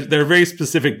 So there are very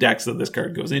specific decks that this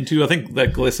card goes into. I think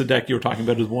that Glissa deck you were talking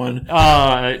about is one.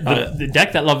 The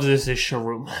deck that loves this is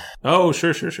Sharum. Oh,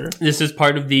 sure. This is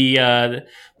part of the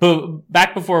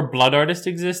back before Blood Artist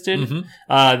existed.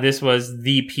 Mm-hmm. This was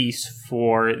the piece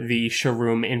for the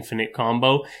Sharum Infinite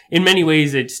combo. In many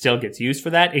ways, it still gets used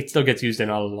for that. It still gets used in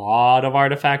a lot of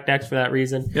artifact decks for that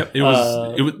reason. Yep, it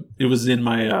was in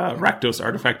my Rakdos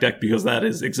artifact deck because that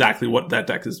is exactly what that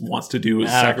deck wants to do: is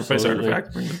sacrifice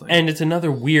artifact. And it's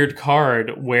another weird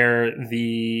card where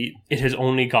it has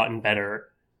only gotten better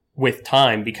with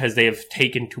time because they have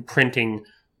taken to printing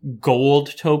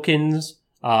gold tokens,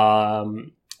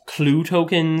 clue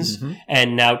tokens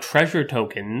and now treasure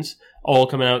tokens all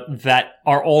coming out that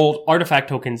are all artifact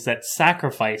tokens that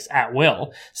sacrifice at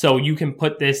will. So you can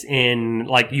put this in,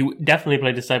 like, you definitely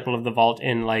play Disciple of the Vault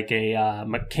in like a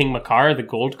King Makar, the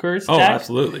Gold Curse deck. Oh,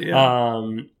 absolutely, yeah.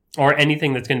 Or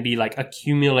anything that's going to be like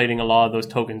accumulating a lot of those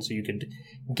tokens so you could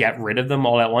get rid of them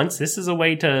all at once. This is a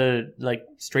way to like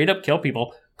straight up kill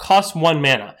people. Costs 1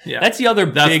 mana. Yeah. That's the other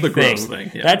big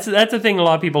thing. Yeah. That's the thing a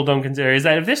lot of people don't consider, is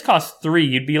that if this costs 3,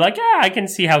 you'd be like, yeah, I can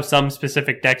see how some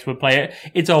specific decks would play it.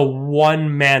 It's a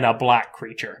 1 mana black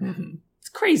creature. It's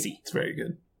crazy. It's very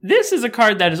good. This is a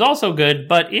card that is also good,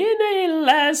 but in a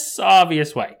less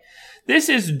obvious way. This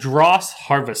is Dross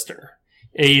Harvester.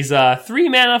 He's a 3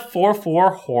 mana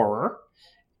 4/4 horror.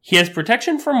 He has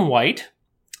protection from white.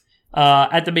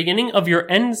 At the beginning of your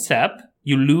end step,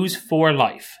 you lose 4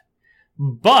 life.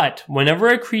 But whenever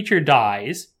a creature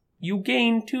dies, you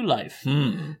gain 2 life.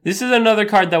 This is another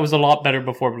card that was a lot better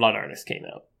before Blood Artist came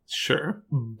out. Sure.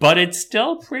 But it's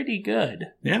still pretty good.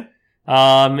 Yeah.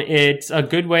 It's a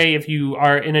good way if you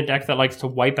are in a deck that likes to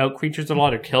wipe out creatures a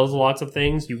lot or kills lots of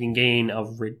things. You can gain a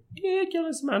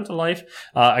ridiculous amount of life.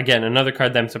 Again, another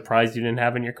card that I'm surprised you didn't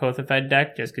have in your Kothafed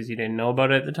deck just because you didn't know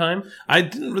about it at the time. I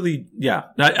didn't really, yeah.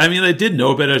 I mean, I did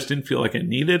know about it. I just didn't feel like I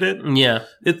needed it. Yeah.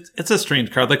 It's a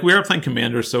strange card. Like, we are playing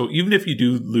Commander, so even if you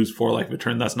do lose 4 life a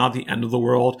turn, that's not the end of the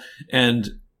world. And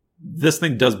this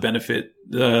thing does benefit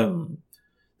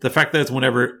the fact that it's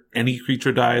whenever any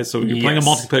creature dies, so you're playing a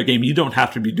multiplayer game, you don't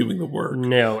have to be doing the work.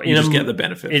 No. You just get the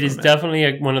benefit. It is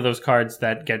definitely one of those cards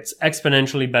that gets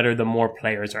exponentially better the more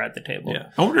players are at the table. Yeah.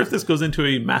 I wonder if this goes into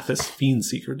a Mathis Fiend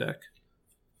Seeker deck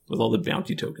with all the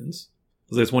bounty tokens.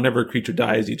 Because whenever a creature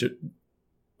dies, each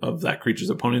of that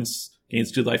creature's opponents gains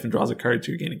 2 life and draws a card,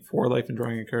 so you're gaining 4 life and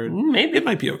drawing a card. Maybe. It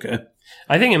might be okay.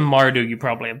 I think in Mardu, you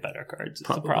probably have better cards. It's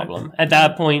a problem. At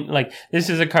that point, like, this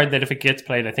is a card that if it gets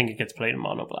played, I think it gets played in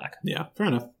mono black. Yeah, fair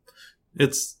enough.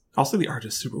 It's also, the art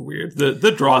is super weird.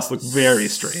 The draws look very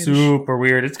strange. Super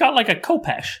weird. It's got like a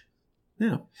Kopesh.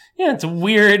 Yeah. Yeah, it's a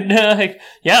weird,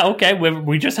 okay,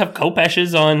 we just have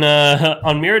Kopeshes on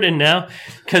Mirrodin now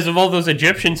because of all those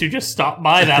Egyptians who just stopped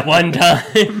by that one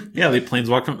time. Yeah, they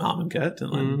planeswalked from Amonkhet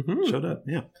and then showed up,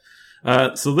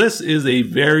 yeah. So this is a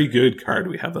very good card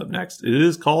we have up next. It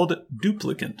is called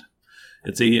Duplicant.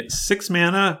 It's a 6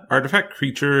 mana artifact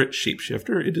creature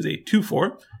shapeshifter. It is a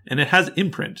 2/4, and it has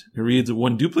imprint. It reads,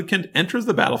 when Duplicant enters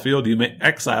the battlefield, you may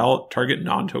exile target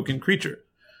non-token creature.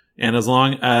 And as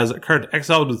long as a card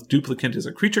exiled with Duplicant is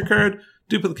a creature card,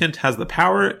 Duplicant has the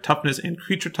power, toughness, and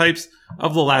creature types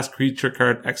of the last creature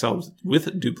card exiled with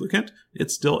Duplicant.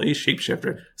 It's still a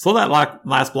shapeshifter. So that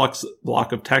last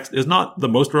block of text is not the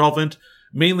most relevant.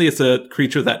 Mainly it's a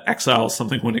creature that exiles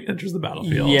something when it enters the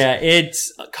battlefield. Yeah,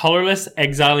 it's colorless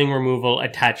exiling removal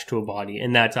attached to a body,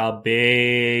 and that's a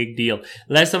big deal.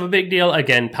 Less of a big deal,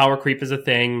 again, power creep is a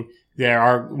thing. There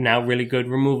are now really good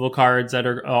removal cards that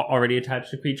are already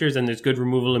attached to creatures, and there's good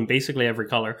removal in basically every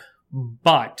color.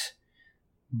 But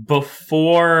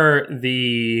before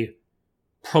the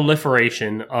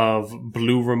proliferation of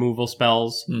blue removal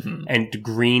spells and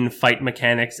green fight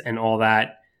mechanics and all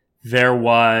that, there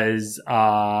was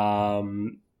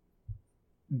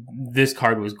this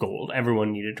card was gold.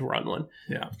 Everyone needed to run one.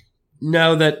 Yeah.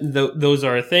 Now that those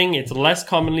are a thing, it's less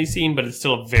commonly seen, but it's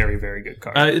still a very, very good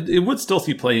card. It would still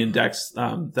see play in decks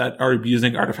that are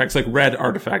using artifacts, like red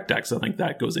artifact decks. I think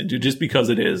that goes into, just because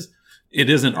it is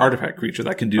an artifact creature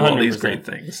that can do 100%. All these great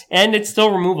things. And it's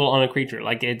still removal on a creature.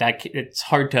 Like, it's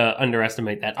hard to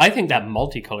underestimate that. I think that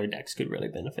multicolored decks could really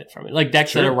benefit from it. Like,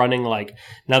 decks that are running, like,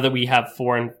 now that we have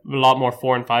a lot more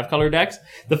 4 and 5 color decks,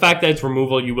 the fact that it's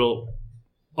removal, you will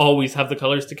always have the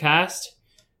colors to cast.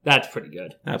 That's pretty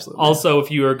good. Absolutely. Also, if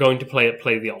you are going to play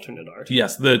the alternate art.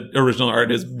 Yes, the original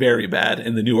art is very bad,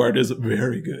 and the new art is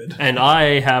very good. And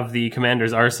I have the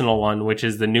Commander's Arsenal one, which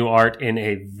is the new art in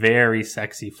a very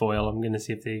sexy foil. I'm going to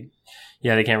see if they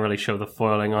can't really show the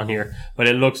foiling on here, but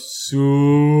it looks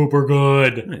super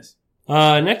good. Nice.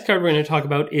 Next card we're going to talk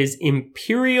about is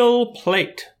Imperial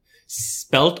Plate.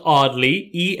 Spelt oddly,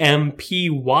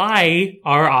 EMPYRIAL.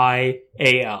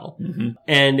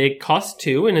 And it costs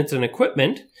 2, and it's an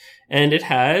equipment. And it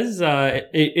has, it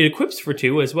equips for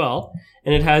 2 as well.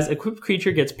 And it has equipped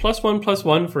creature gets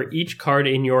 +1/+1 for each card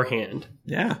in your hand.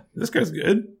 Yeah, this guy's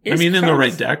good. In the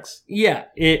right decks. Yeah.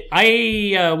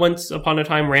 I once upon a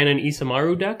time ran an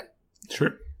Isamaru deck.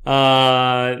 Sure.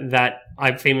 That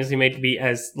I famously made to be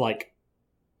as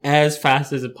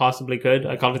fast as it possibly could.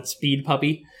 I called it Speed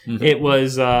Puppy. It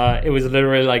was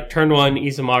literally like turn 1,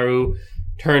 Isamaru,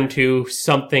 turn 2,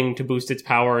 something to boost its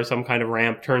power or some kind of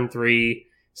ramp, turn 3,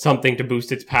 something to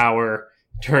boost its power,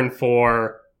 turn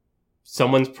 4,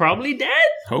 someone's probably dead.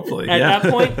 Hopefully, At yeah.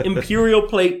 that point, Imperial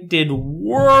Plate did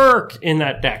work in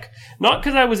that deck. Not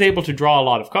because I was able to draw a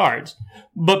lot of cards,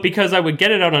 but because I would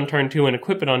get it out on turn 2 and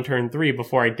equip it on turn 3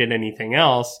 before I did anything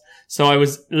else. So I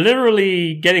was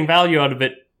literally getting value out of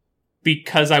it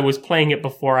because I was playing it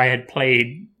before I had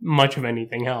played much of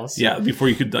anything else. Yeah, before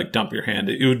you could like dump your hand,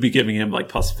 it would be giving him like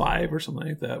 +5 or something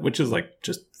like that, which is like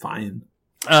just fine.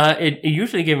 It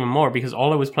usually gave him more because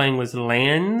all I was playing was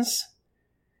lands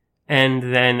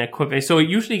and then equipping. So it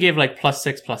usually gave like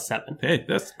 +6, +7. Hey,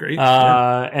 that's great.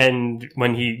 And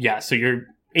when so your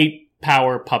 8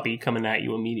 power puppy coming at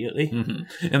you immediately.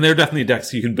 Mm-hmm. And there are definitely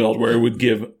decks you can build where it would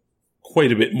give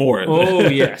quite a bit more. Oh,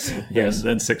 yes. Yes.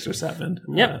 Than 6 or 7.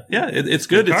 Yep. It's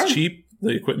good. Good It's card. cheap.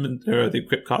 The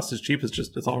equip cost is cheap.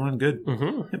 It's all run good.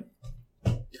 Mm-hmm.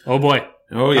 Yep. Oh, boy.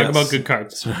 Oh, Talk yes. about good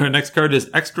cards. So our next card is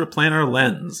Extraplanar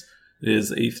Lens. It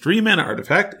is a 3-mana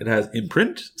artifact. It has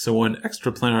Imprint, so when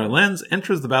Extraplanar Lens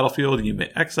enters the battlefield, you may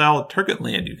exile a target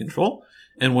land you control,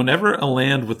 and whenever a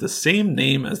land with the same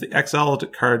name as the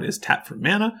exiled card is tapped for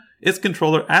mana, its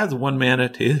controller adds 1 mana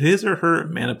to his or her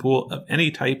mana pool of any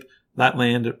type that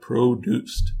land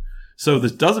produced. So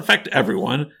this does affect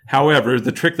everyone. However,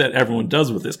 the trick that everyone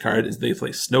does with this card is they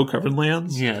play snow-covered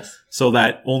lands. Yes. So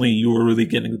that only you are really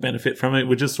getting the benefit from it,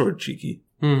 which is sort of cheeky.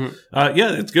 Mm-hmm.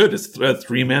 It's good. It's a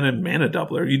 3-mana mana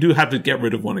doubler. You do have to get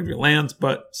rid of one of your lands,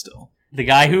 but still. The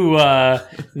guy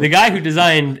who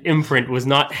designed Imprint was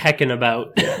not heckin'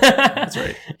 about. That's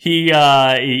right.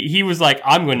 He was like,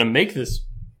 I'm going to make this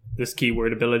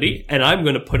keyword ability, and I'm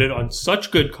going to put it on such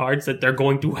good cards that they're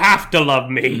going to have to love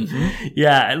me. Mm-hmm.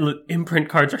 Yeah, Imprint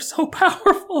cards are so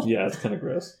powerful. Yeah, it's kind of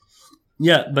gross.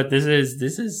 Yeah, but this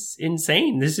is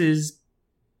insane. This is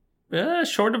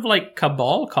short of like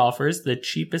Cabal Coffers, the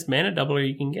cheapest mana doubler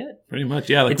you can get. Pretty much,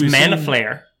 yeah. Like it's Mana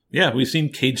Flare. Yeah, we've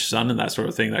seen Cage Sun and that sort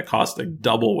of thing that cost like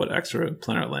double what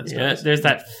Extraplanar Lens does. Yeah, there's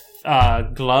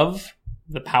that glove,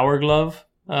 the Power Glove,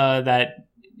 that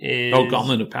is... Oh,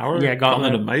 Gauntlet of Power? Yeah,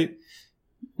 Gauntlet of Might?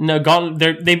 No,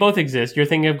 they both exist. You're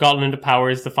thinking of Gauntlet of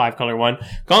Power is the 5-color one.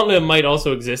 Gauntlet of Might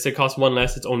also exists. It costs 1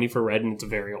 less. It's only for red, and it's a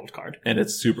very old card. And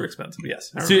it's super expensive,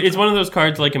 yes. So it's one of those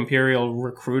cards like Imperial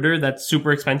Recruiter that's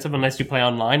super expensive unless you play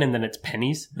online, and then it's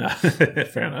pennies.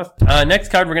 Fair enough. Next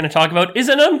card we're going to talk about is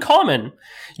an uncommon.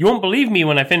 You won't believe me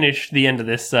when I finish the end of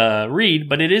this read,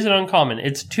 but it is an uncommon.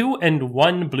 It's 2 and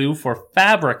 1 blue for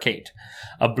Fabricate.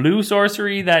 A blue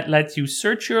sorcery that lets you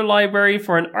search your library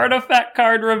for an artifact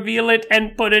card, reveal it,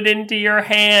 and put it into your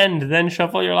hand. Then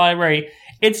shuffle your library.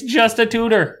 It's just a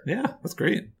tutor. Yeah, that's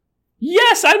great.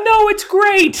 Yes, I know, it's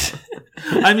great.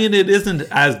 I mean, it isn't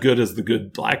as good as the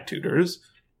good black tutors,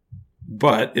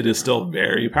 but it is still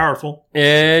very powerful.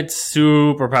 It's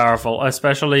super powerful,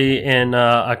 especially in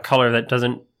a color that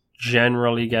doesn't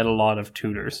generally get a lot of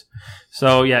tutors.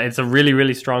 So yeah, it's a really,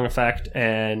 really strong effect,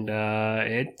 and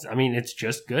it's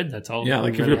just good. That's all. Yeah,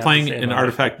 like if you're playing an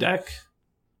artifact deck,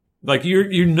 like you're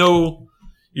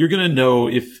gonna know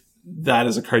if that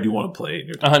is a card you want to play.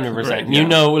 100%. Right, you yeah.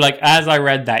 know, like as I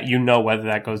read that, you know whether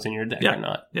that goes in your deck or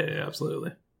not. Yeah,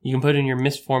 absolutely. You can put in your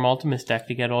Mistform Ultimus deck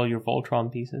to get all your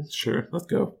Voltron pieces. Sure, let's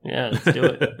go. Yeah, let's do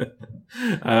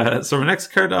it. So our next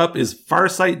card up is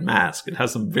Farsight Mask. It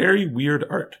has some very weird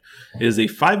art. It is a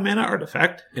 5-mana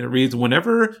artifact, and it reads,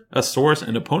 whenever a source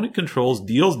an opponent controls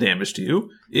deals damage to you,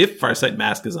 if Farsight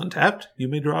Mask is untapped, you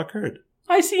may draw a card.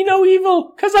 I see no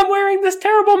evil, because I'm wearing this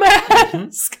terrible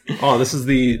mask. Oh, this is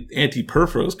the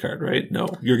anti-Perfroze card, right? No,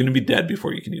 you're going to be dead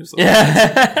before you can use those.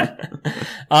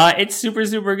 It's super,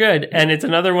 super good. And it's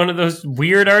another one of those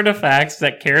weird artifacts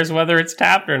that cares whether it's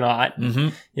tapped or not.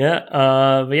 Mm-hmm. Yeah.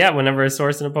 But yeah, whenever a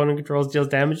source an opponent controls deals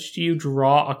damage to you,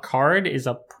 draw a card is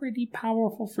a pretty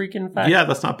powerful freaking effect. Yeah,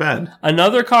 that's not bad.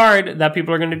 Another card that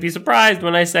people are going to be surprised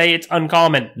when I say it's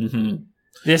uncommon. Mm-hmm.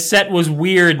 This set was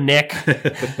weird, Nick.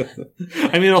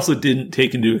 I mean, it also didn't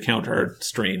take into account our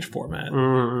strange format.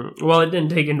 Well, it didn't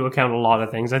take into account a lot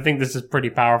of things. I think this is pretty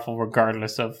powerful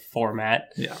regardless of format.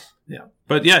 Yeah.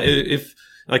 But yeah, if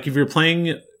you're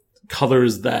playing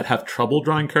colors that have trouble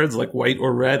drawing cards like white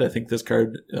or red, I think this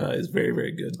card is very,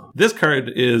 very good. This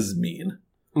card is mean.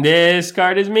 This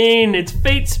card is mean. It's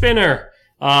Fate Spinner.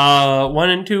 1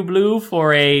 and 2 blue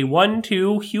for a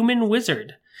 1/2 human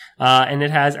wizard. And it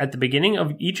has, at the beginning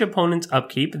of each opponent's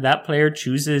upkeep, that player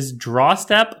chooses draw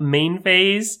step, main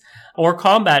phase, or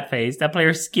combat phase. That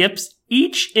player skips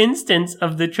each instance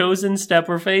of the chosen step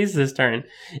or phase this turn.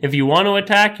 If you want to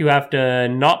attack, you have to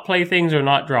not play things or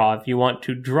not draw. If you want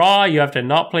to draw, you have to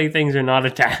not play things or not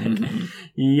attack. Mm-hmm.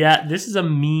 Yeah, this is a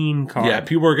mean card. Yeah,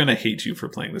 people are going to hate you for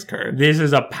playing this card. This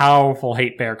is a powerful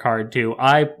hate bear card too.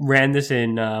 I ran this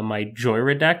in my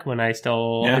Joyra deck when I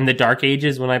still in the Dark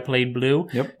Ages when I played blue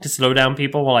to slow down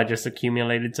people while I just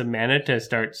accumulated some mana to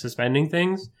start suspending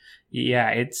things. Yeah,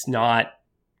 it's not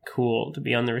cool to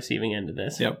be on the receiving end of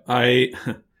this. Yep, I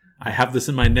have this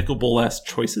in my Nicol Bolas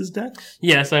Choices deck.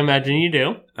 Yes, I imagine you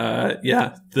do.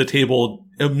 Yeah, the table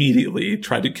immediately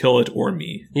tried to kill it or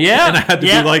me. Yeah. And I had to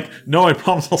be like, no, I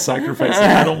promise I'll sacrifice it.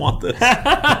 I don't want this. No,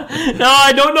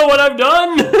 I don't know what I've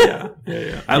done.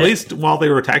 Yeah. At least while they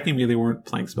were attacking me, they weren't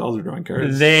playing spells or drawing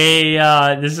cards.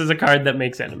 This is a card that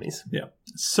makes enemies. Yeah.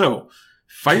 So,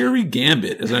 Fiery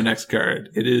Gambit is our next card.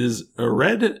 It is a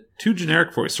red, 2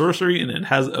 generic for a sorcery, and it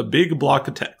has a big block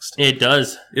of text. It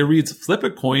does. It reads, flip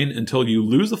a coin until you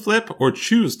lose a flip or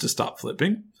choose to stop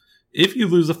flipping. If you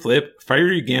lose a flip,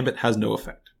 Fiery Gambit has no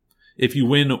effect. If you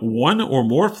win 1 or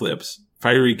more flips,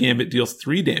 Fiery Gambit deals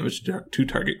 3 damage to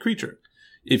target creature.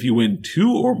 If you win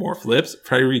 2 or more flips,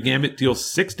 Fiery Gambit deals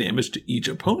 6 damage to each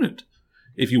opponent.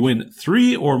 If you win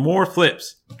 3 or more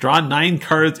flips, draw 9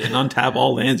 cards and untap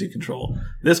all lands you control.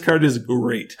 This card is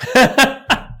great.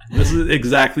 This is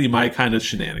exactly my kind of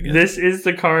shenanigans. This is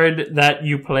the card that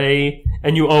you play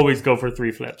and you always go for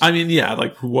 3 flips. I mean, yeah,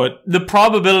 like what? The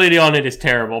probability on it is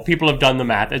terrible. People have done the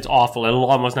math. It's awful. It'll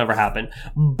almost never happen.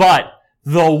 But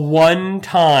the one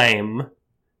time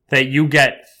that you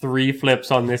get 3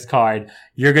 flips on this card,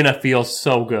 you're going to feel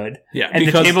so good. Yeah. And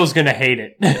the table's going to hate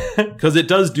it. Because it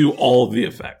does do all of the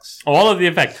effects. All of the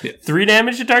effects. Yeah. 3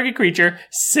 damage to target creature,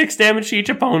 6 damage to each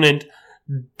opponent,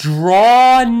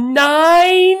 draw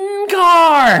 9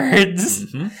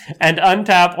 cards, and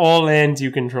untap all lands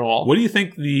you control. What do you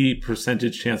think the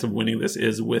percentage chance of winning this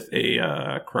is with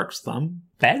a Crux Thumb?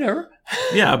 Better.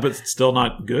 Yeah, but still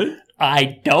not good?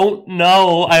 I don't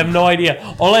know. I have no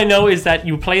idea. All I know is that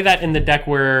you play that in the deck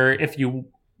where if you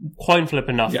coin flip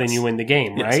enough, then you win the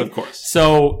game, right? Yes, of course.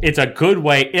 So it's a good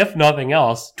way, if nothing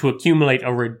else, to accumulate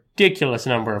a ridiculous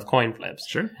number of coin flips.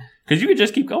 Sure. Because you could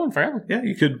just keep going forever. Yeah,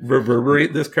 you could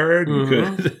reverberate this card. You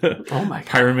could oh my God.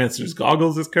 Pyromancer's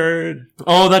Goggles this card.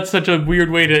 Oh, that's such a weird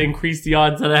way to increase the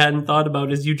odds that I hadn't thought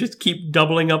about, is you just keep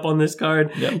doubling up on this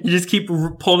card. Yep. You just keep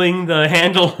pulling the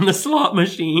handle on the slot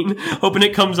machine, hoping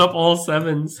it comes up all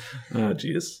 7s. Oh,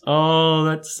 jeez. Oh,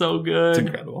 that's so good. It's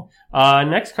incredible.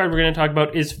 Next card we're going to talk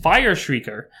about is Fire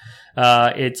Shrieker.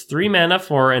 It's 3 mana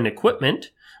for an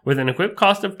equipment with an equip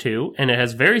cost of 2, and it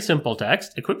has very simple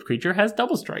text. Equipped creature has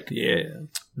double strike. Yeah.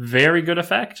 Very good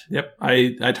effect. Yep.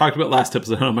 I talked about last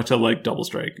episode how much I like double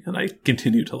strike, and I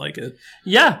continue to like it.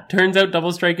 Yeah. Turns out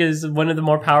double strike is one of the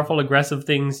more powerful, aggressive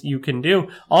things you can do.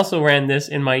 Also ran this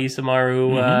in my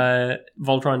Isamaru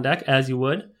Voltron deck, as you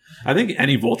would. I think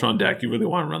any Voltron deck you really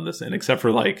want to run this in, except for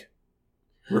like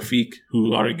Rafik,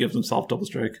 who already gives himself double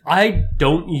strike. I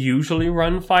don't usually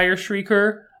run Fire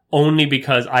Shrieker, only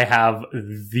because I have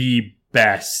the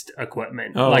best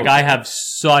equipment. I have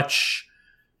such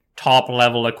top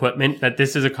level equipment that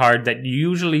this is a card that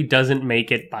usually doesn't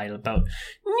make it by about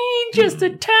just the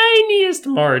tiniest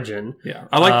margin. Yeah,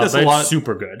 I like this a lot. It's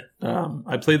super good.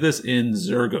 I played this in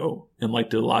Zergo and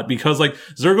liked it a lot because like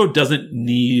Zergo doesn't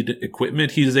need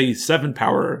equipment. He's a 7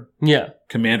 power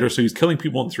commander, so he's killing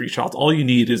people in 3 shots. All you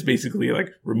need is basically like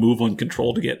removal and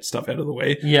control to get stuff out of the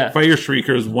way. Yeah. Fire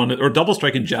Shrieker is or double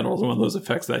strike in general is one of those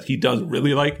effects that he does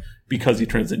really like because he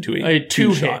turns into a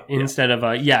 2-shot instead of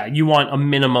you want a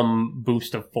minimum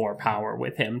boost of 4 power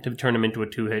with him to turn him into a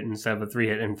 2-hit instead of a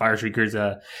 3-hit, and Fire Shrieker's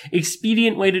a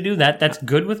expedient way to do that. That's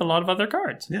good with a lot of other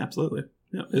cards. Yeah, absolutely.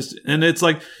 Yeah, it's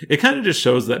like it kind of just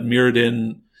shows that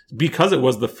Mirrodin, because it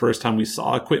was the first time we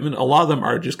saw equipment, a lot of them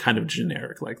are just kind of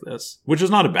generic like this, which is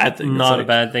not a bad thing. Not a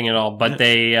bad thing at all, but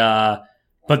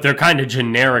they're kind of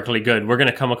generically good. We're going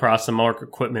to come across some more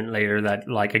equipment later that,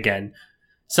 like, again,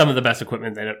 some of the best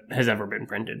equipment that has ever been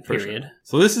printed, period. Sure.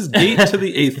 So this is Gate to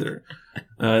the Aether.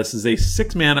 This is a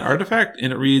 6-mana artifact,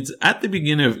 and it reads, at the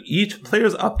beginning of each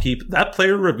player's upkeep, that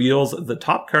player reveals the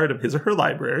top card of his or her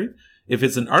library. If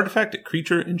it's an artifact,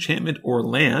 creature, enchantment, or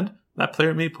land, that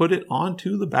player may put it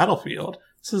onto the battlefield.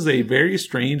 This is a very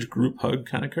strange group hug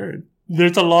kind of card.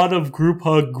 There's a lot of group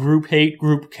hug, group hate,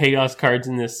 group chaos cards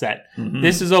in this set. Mm-hmm.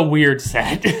 This is a weird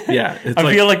set. Yeah.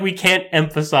 I feel like we can't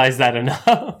emphasize that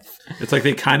enough. It's like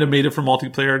they kind of made it for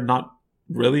multiplayer, not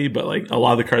really, but like a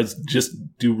lot of the cards just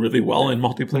do really well in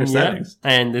multiplayer settings.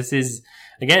 And this is,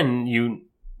 again, you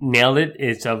nailed it.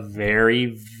 It's a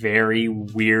very, very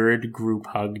weird group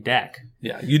hug deck.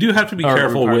 Yeah, you do have to be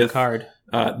careful with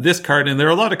this card, and there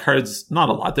are a lot of cards, not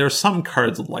a lot, there are some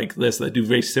cards like this that do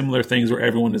very similar things where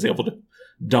everyone is able to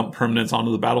dump permanents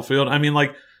onto the battlefield. I mean,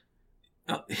 like,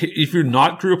 if you're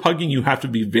not group hugging, you have to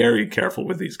be very careful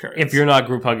with these cards. If you're not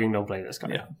group hugging, don't play this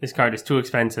card. Yeah. This card is too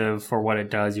expensive for what it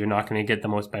does. You're not going to get the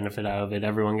most benefit out of it.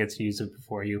 Everyone gets to use it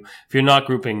before you. If you're not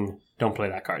grouping, don't play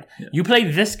that card. Yeah. You play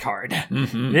this card.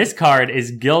 Mm-hmm. This card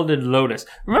is Gilded Lotus.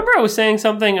 Remember I was saying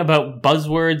something about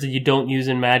buzzwords that you don't use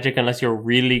in Magic unless you're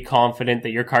really confident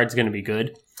that your card's going to be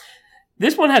good?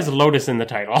 This one has Lotus in the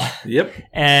title. Yep.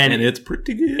 And it's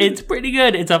pretty good. It's pretty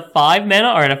good. It's a 5 mana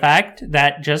artifact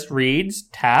that just reads,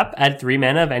 tap, add 3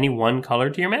 mana of any one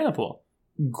color to your mana pool.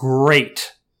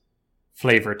 Great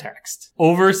flavor text.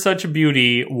 Over such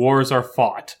beauty, wars are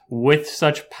fought. With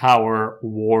such power,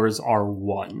 wars are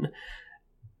won.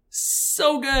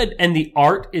 So good. And the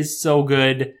art is so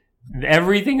good.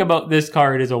 Everything about this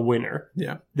card is a winner.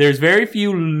 Yeah. There's very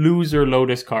few loser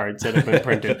Lotus cards that have been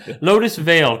printed. Lotus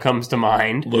Veil comes to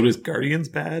mind. Lotus Guardian's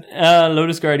bad?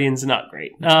 Lotus Guardian's not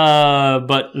great.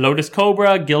 But Lotus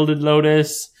Cobra, Gilded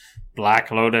Lotus, Black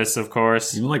Lotus, of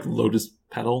course. Even like Lotus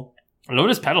Petal?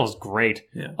 Lotus Petal is great.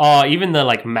 Yeah. Even the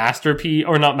like Masterpiece,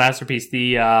 or not Masterpiece,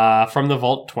 the From the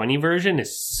Vault 20 version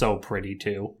is so pretty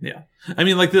too. Yeah. I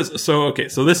mean, like this. So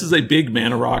this is a big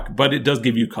mana rock, but it does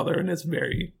give you color, and it's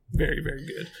very, very, very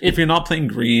good. If you're not playing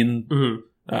green,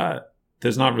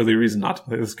 there's not really a reason not to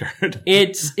play this card.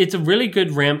 It's a really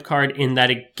good ramp card in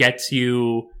that it gets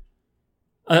you...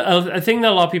 A thing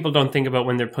that a lot of people don't think about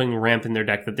when they're putting ramp in their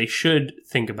deck that they should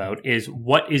think about is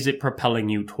what is it propelling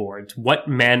you towards? What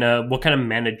kind of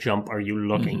mana jump are you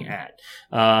looking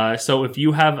at? So if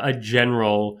you have a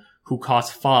general who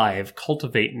costs 5,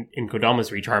 Cultivate and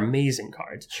Kodama's Reach are amazing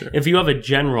cards. Sure. If you have a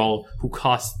general who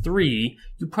costs 3,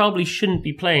 you probably shouldn't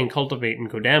be playing Cultivate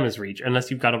and Kodama's Reach unless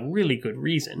you've got a really good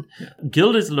reason. Yeah.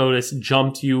 Gilded Lotus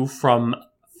jumps you from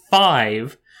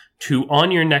 5 to, on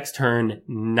your next turn,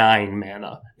 9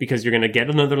 mana. Because you're going to get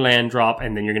another land drop,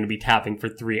 and then you're going to be tapping for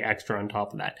 3 extra on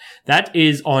top of that. That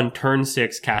is on turn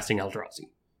 6 casting Eldrazi.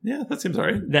 Yeah, that seems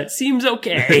alright. That seems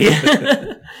okay.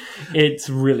 It's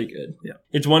really good. Yeah.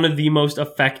 It's one of the most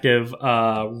effective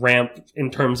ramp in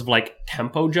terms of like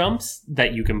tempo jumps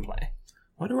that you can play.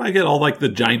 Why do I get all like the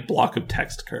giant block of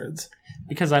text cards?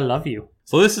 Because I love you.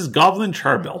 So this is Goblin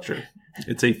Charbelcher.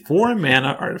 It's a 4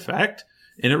 mana artifact.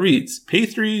 And it reads, pay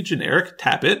 3 generic,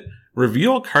 tap it,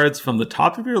 reveal cards from the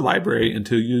top of your library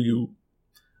until you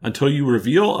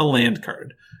reveal a land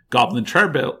card. Goblin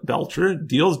Charbelcher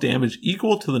deals damage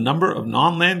equal to the number of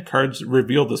non-land cards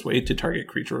revealed this way to target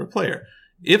creature or player.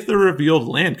 If the revealed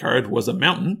land card was a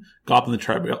mountain, Goblin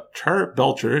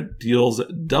Charbelcher deals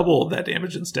double that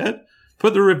damage instead.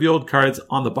 Put the revealed cards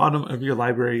on the bottom of your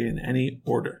library in any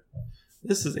order.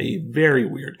 This is a very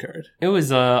weird card. It was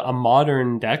a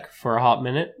modern deck for a hot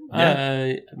minute. Yeah.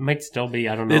 It might still be.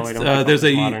 I don't know.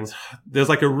 There's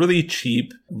like a really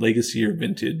cheap legacy or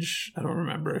vintage, I don't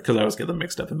remember, because I always get them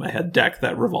mixed up in my head, deck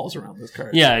that revolves around this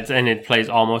card. Yeah, and it plays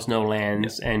almost no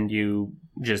lands, and you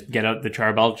just get out the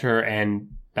Charbelcher and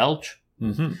belch.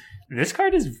 Mm-hmm. This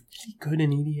card is really good in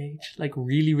EDH. Like,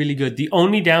 really, really good. The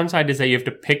only downside is that you have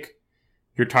to pick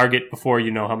your target before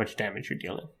you know how much damage you're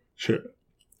dealing. Sure.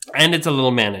 And it's a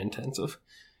little mana intensive.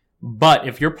 But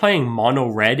if you're playing mono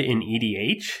red in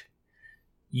EDH,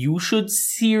 you should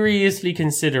seriously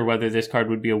consider whether this card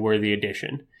would be a worthy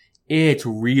addition. It's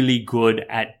really good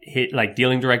at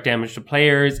dealing direct damage to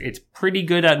players. It's pretty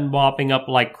good at mopping up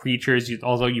like creatures,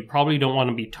 although you probably don't want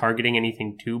to be targeting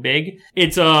anything too big.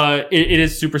 It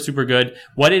is super, super good.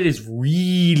 What it is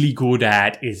really good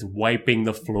at is wiping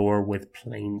the floor with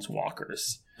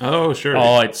planeswalkers. Oh, sure.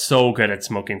 Oh, it's so good at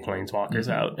smoking planeswalkers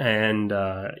out. And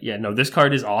this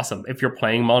card is awesome. If you're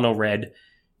playing mono red,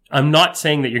 I'm not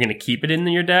saying that you're going to keep it in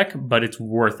your deck, but it's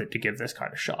worth it to give this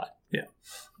card a shot. Yeah.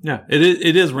 Yeah.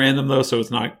 It is random though, so it's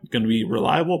not going to be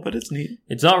reliable, but it's neat.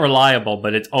 It's not reliable,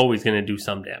 but it's always going to do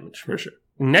some damage. For sure.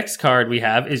 Next card we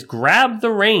have is Grab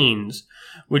the Reins,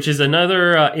 which is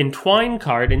another Entwine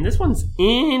card, and this one's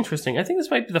interesting. I think this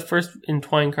might be the first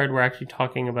Entwine card we're actually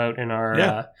talking about in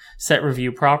our set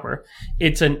review proper.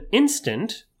 It's an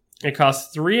instant. It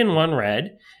costs 3 and 1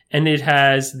 red, and it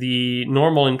has the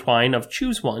normal Entwine of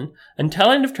choose one. Until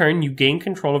end of turn, you gain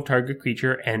control of target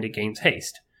creature, and it gains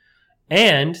haste.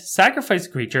 And sacrifice a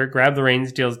creature, Grab the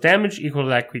Reins deals damage equal to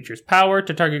that creature's power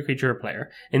to target creature or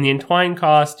player. And the Entwine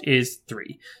cost is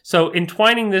 3. So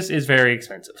entwining this is very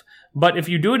expensive. But if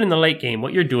you do it in the late game,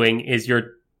 what you're doing is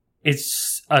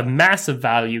it's a massive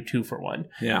value 2-for-1.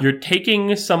 Yeah. You're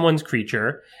taking someone's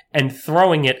creature and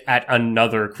throwing it at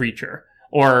another creature.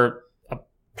 Or a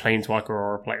planeswalker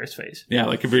or a player's face. Yeah,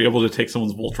 like if you're able to take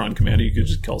someone's Voltron commander, you could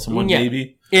just kill someone,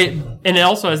 maybe. And it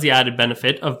also has the added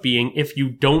benefit of being, if you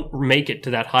don't make it to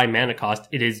that high mana cost,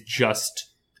 it is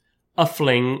just a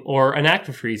Fling or an Act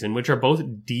of Treason, which are both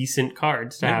decent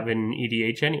cards to have in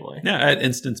EDH anyway. Yeah, at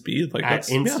instant speed. Like At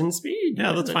instant speed.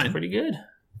 Yeah, that's fine. Pretty good.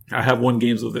 I have won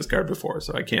games with this card before,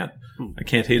 so I can't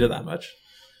hate it that much.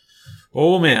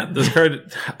 Oh man, this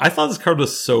card, I thought this card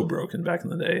was so broken back in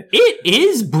the day. It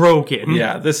is broken.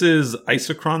 Yeah, this is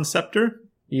Isochron Scepter.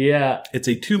 Yeah. It's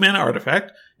a 2-mana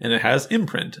artifact, and it has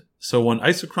imprint. So when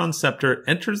Isochron Scepter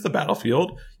enters the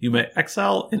battlefield, you may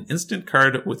exile an instant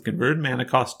card with converted mana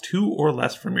cost 2 or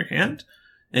less from your hand,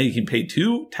 and you can pay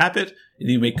 2, tap it, and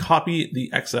you may copy the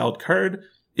exiled card.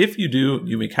 If you do,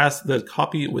 you may cast the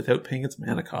copy without paying its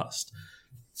mana cost.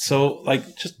 So,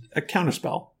 like, just a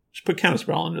counterspell. Just put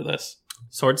counterspell into this.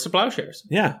 Swords to Plowshares.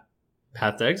 Yeah.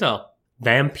 Path to Exile.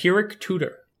 Vampiric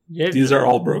Tutor. Yeah, These are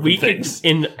all broken things.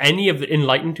 In any of the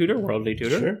Enlightened Tutor, Worldly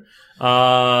Tutor.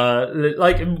 Sure.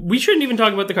 Like, we shouldn't even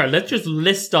talk about the card. Let's just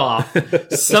list off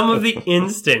some of the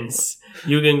instants.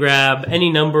 You can grab any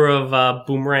number of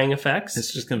boomerang effects.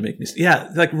 It's just going to make me... Yeah,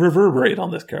 like, reverberate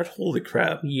on this card. Holy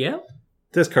crap. Yep.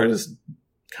 This card is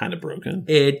kind of broken.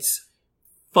 It's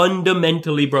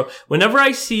fundamentally broken. Whenever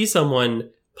I see someone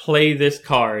play this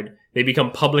card, they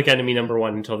become public enemy number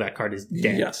 1 until that card is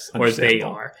dead. Yes, or they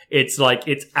are. It's like,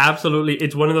 it's absolutely,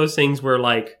 it's one of those things where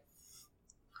like...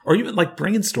 Or even like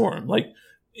Brainstorm. Like,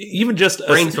 even just...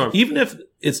 Brainstorm. Even if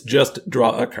it's just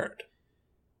draw a card.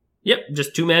 Yep,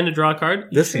 just 2 mana to draw a card.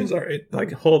 This seems alright. Like,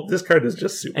 this card is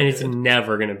just super And it's good.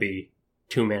 never going to be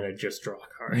 2 mana just draw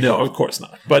a card. No, of course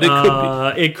not. But it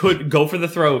could be. It could go for the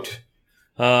throat.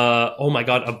 Oh my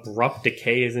god, Abrupt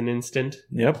Decay is an instant.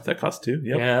 Yep, that costs 2.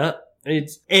 Yep. Yeah.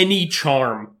 It's any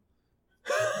charm.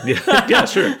 Yeah,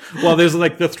 sure. Well, there's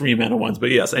like the 3 mana ones,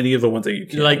 but yes, any of the ones that you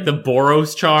can. Like the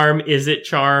Boros charm, Is It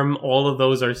charm, all of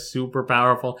those are super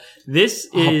powerful. This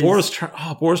is...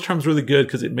 Boros Charm's really good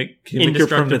because it can make your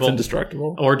permanents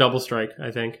indestructible. Or Double Strike,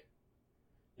 I think.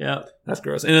 Yeah. That's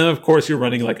gross. And then, of course, you're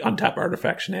running like untap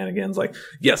artifact shenanigans. Like,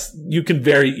 yes, you can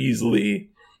very easily...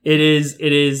 It is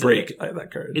break that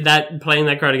card. Playing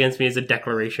that card against me is a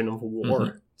declaration of war.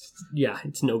 Mm-hmm. Yeah,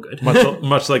 it's no good.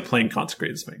 much like playing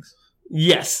Consecrated Sphinx.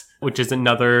 Yes, which is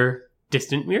another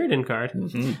distant Mirrodin card.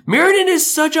 Mm-hmm. Mirrodin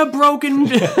is such a broken...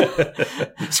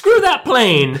 Screw that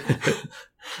plane!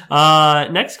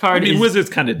 Next card is... Wizards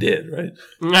kind of did, right?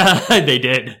 They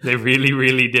did. They really,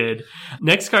 really did.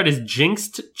 Next card is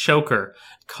Jinxed Choker.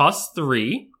 Costs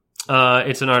 3.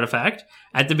 It's an artifact.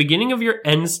 At the beginning of your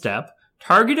end step,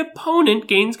 target opponent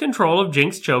gains control of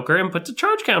Jinxed Choker and puts a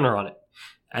charge counter on it.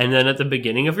 And then at the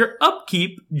beginning of your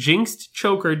upkeep, Jinxed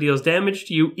Choker deals damage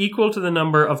to you equal to the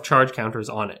number of charge counters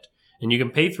on it. And you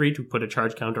can pay 3 to put a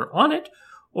charge counter on it,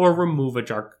 or remove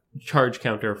a charge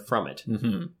counter from it.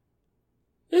 Mm-hmm.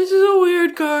 This is a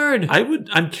weird card.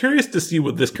 I'm curious to see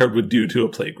what this card would do to a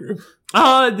play group.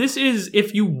 This is,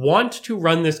 if you want to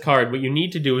run this card, what you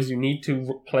need to do is you need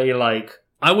to play like,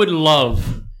 I would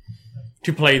love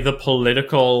to play the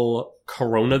political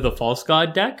Corona the False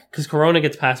God deck, because Corona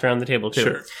gets passed around the table too.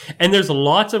 Sure. And there's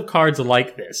lots of cards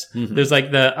like this. Mm-hmm. There's like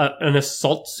an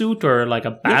assault suit or like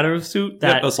a batter suit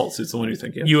that assault suit's the one you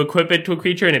think. Yeah. You equip it to a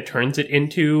creature and it turns it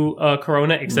into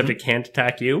Corona, except it can't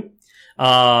attack you.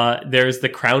 There's the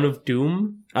Crown of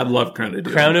Doom. I love Crown of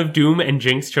Doom. Crown of Doom and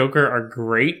Jinx Choker are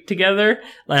great together.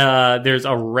 There's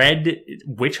a red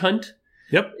Witch Hunt.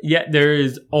 Yep. Yeah,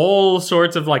 there's all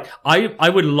sorts of like, I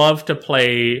would love to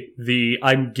play the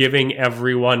I'm giving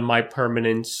everyone my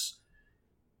permanence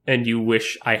and you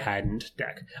wish I hadn't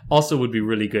deck. Also would be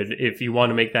really good if you want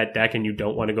to make that deck and you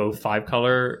don't want to go 5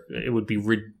 color. It would be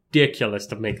ridiculous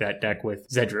to make that deck with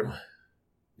Zedruu.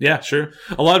 Yeah, sure.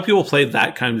 A lot of people play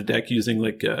that kind of deck using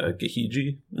like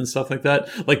Gahiji and stuff like that.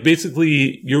 Like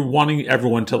basically you're wanting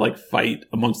everyone to like fight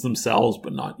amongst themselves,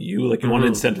 but not you. Like you want to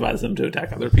incentivize them to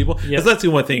attack other people. Because that's the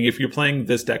one thing. If you're playing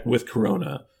this deck with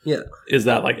Corona, is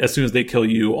that like as soon as they kill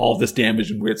you, all this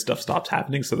damage and weird stuff stops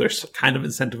happening. So they're kind of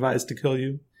incentivized to kill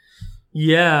you.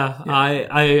 Yeah.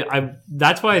 I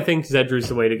that's why I think Zedruu's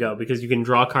the way to go, because you can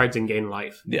draw cards and gain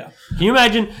life. Yeah. Can you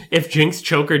imagine if Jinx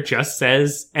Choker just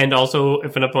says, and also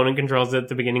if an opponent controls it at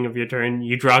the beginning of your turn,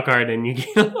 you draw a card and you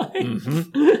gain life?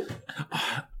 Mm-hmm. You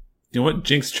know what?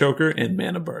 Jinx Choker and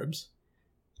Mana Barbs.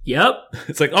 Yep.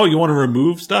 It's like, oh, you want to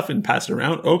remove stuff and pass it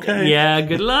around? Okay. Yeah,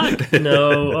 good luck.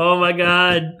 No. Oh my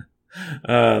god.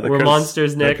 We're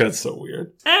monsters, Nick. That card's so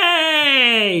weird.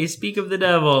 Hey! Speak of the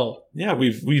devil. Yeah,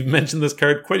 we've mentioned this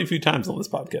card quite a few times on this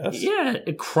podcast. Yeah,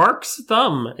 Krark's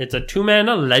Thumb. It's a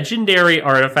 2-mana legendary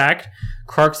artifact.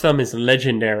 Krark's Thumb is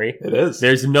legendary. It is.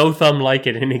 There's no thumb like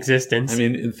it in existence. I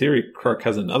mean, in theory, Krark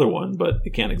has another one, but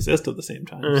it can't exist at the same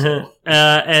time. So.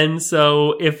 And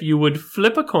so if you would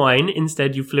flip a coin,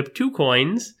 instead you flip 2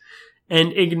 coins,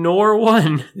 and ignore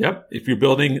 1. Yep. If you're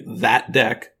building that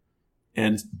deck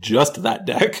and just that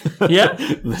deck, Yeah.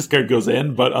 this card goes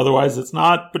in, but otherwise it's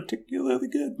not particularly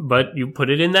good. But you put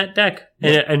it in that deck.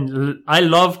 And I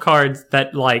love cards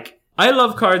that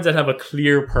have a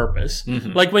clear purpose.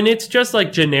 Mhm. Like when it's just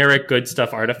like generic good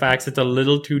stuff artifacts, it's a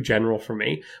little too general for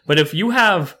me. But if you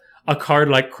have a card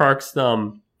like Krark's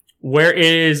Thumb, where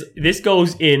this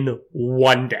goes in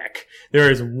one deck.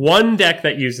 There is one deck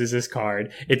that uses this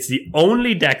card. It's the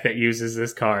only deck that uses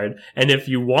this card. And if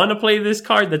you want to play this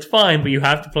card, that's fine, but you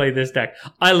have to play this deck.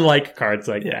 I like cards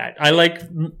like that. I like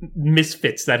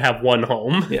misfits that have one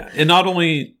home. Yeah. And not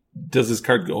only does this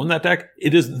card go in that deck,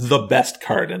 it is the best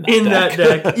card in that deck.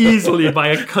 That deck, easily by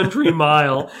a country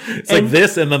mile. It's like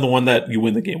this and then the one that you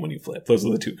win the game when you flip. Those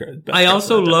are the two cards. I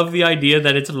also love the idea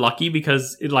that it's lucky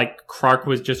because Krark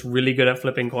was just really good at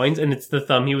flipping coins, and it's the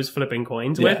thumb he was flipping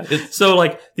coins with. So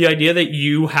like the idea that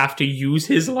you have to use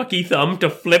his lucky thumb to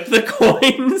flip the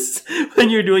coins when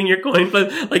you're doing your coin flip,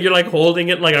 like you're like holding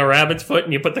it like a rabbit's foot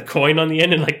and you put the coin on the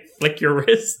end and like flick your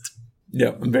wrist.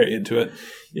 Yeah, I'm very into it.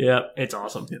 Yeah, it's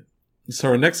awesome. Yeah. So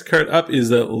our next card up is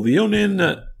Leonin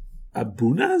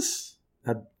Abunas?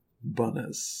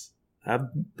 Abunas.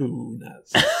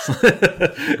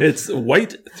 It's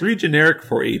white, 3 generic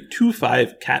for a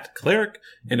 2/5 cat cleric,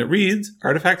 and it reads,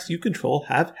 artifacts you control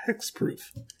have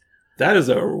hexproof. Those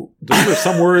are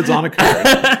some words on a card.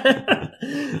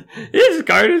 This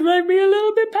card might be a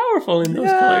little bit powerful in those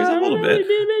colors. A little bit.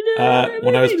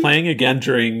 When I was playing again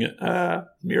during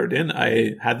Mirrodin,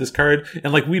 I had this card,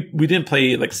 and like we didn't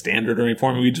play like standard or any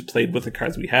form. We just played with the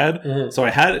cards we had. Mm-hmm. So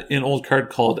I had an old card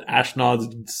called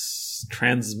Ashnod's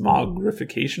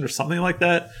Transmogrification or something like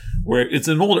that, where it's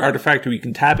an old artifact where you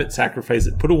can tap it, sacrifice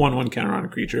it, put a 1/1 counter on a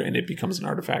creature, and it becomes an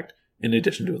artifact in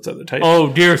addition to its other type.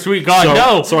 Oh, dear sweet God,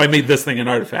 no! So I made this thing an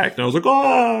artifact, and I was like,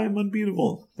 oh, I'm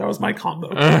unbeatable. That was my combo.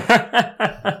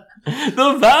 The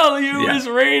value is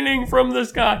raining from the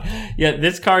sky. Yeah,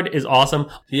 this card is awesome.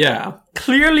 Yeah.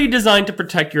 Clearly designed to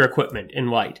protect your equipment in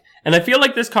white. And I feel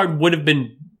like this card would have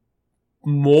been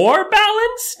more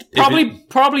balanced?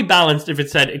 Probably balanced if it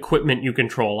said equipment you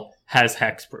control has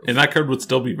hexproof. And that card would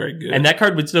still be very good.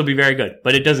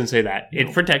 But it doesn't say that. No.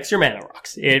 It protects your mana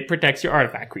rocks. It protects your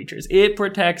artifact creatures. It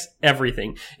protects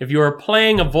everything. If you are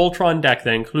playing a Voltron deck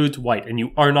that includes white and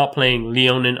you are not playing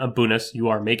Leonin Abunas, you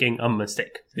are making a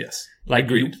mistake. Yes.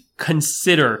 Agreed.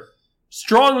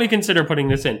 Strongly consider putting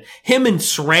this in. Him and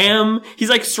SRAM, he's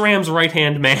like SRAM's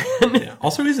right-hand man. Yeah.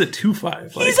 Also, he's a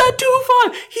 2/5. He's a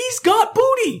 2/5. He's got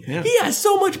booty. Yeah. He has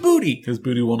so much booty. His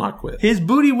booty will not quit.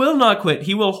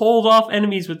 He will hold off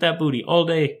enemies with that booty all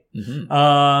day.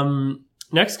 Mm-hmm.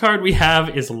 Next card we have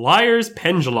is Liar's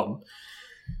Pendulum.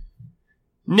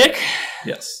 Nick?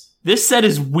 Yes. This set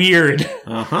is weird.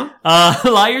 Uh-huh.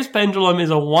 Liar's Pendulum is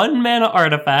a 1-mana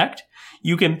artifact.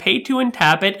 You can pay to and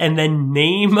tap it and then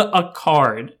name a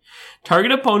card.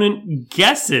 Target opponent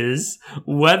guesses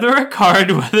whether a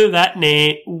card with that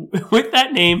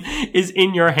name is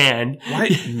in your hand.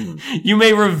 What? You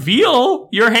may reveal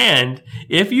your hand.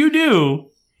 If you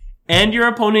do, and your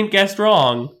opponent guessed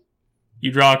wrong,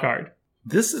 you draw a card.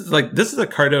 This is a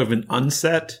card out of an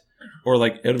unset or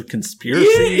like out of conspiracy.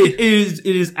 It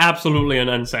is absolutely an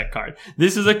unset card.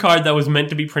 This is a card that was meant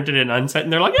to be printed in unset,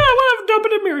 and they're like, yeah, whatever, dump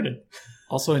it in Mirrodin.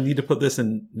 Also, I need to put this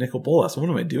in Nicol Bolas. What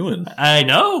am I doing? I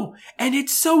know. And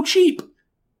it's so cheap.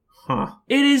 Huh.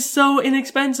 It is so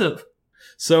inexpensive.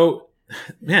 So,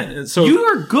 man. So you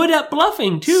are good at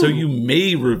bluffing, too. So you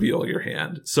may reveal your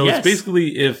hand. So It's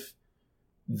basically if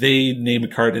they name a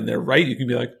card in there right, you can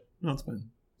be like, no, it's fine.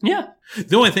 Yeah.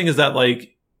 The only thing is that,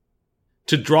 like,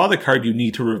 to draw the card, you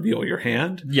need to reveal your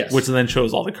hand. Yes. Which then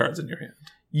shows all the cards in your hand.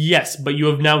 Yes, but you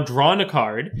have now drawn a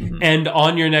card, and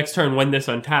on your next turn, when this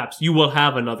untaps, you will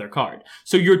have another card.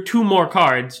 So you're 2 more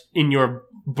cards in your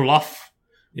bluff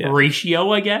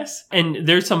ratio, I guess. And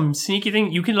there's some sneaky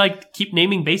thing. You can, like, keep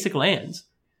naming basic lands.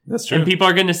 That's true. And people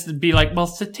are going to be like, well,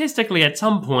 statistically, at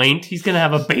some point, he's going to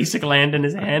have a basic land in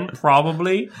his hand,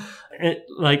 probably.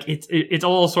 It's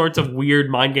all sorts of weird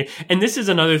mind games. And this is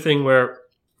another thing where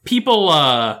people,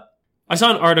 I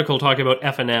saw an article talking about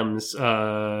FNMs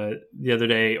the other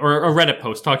day, or a Reddit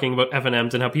post talking about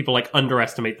FNMs and how people like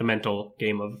underestimate the mental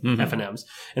game of FNMs.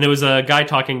 And it was a guy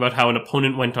talking about how an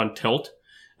opponent went on tilt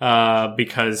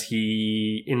because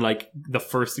he, in like the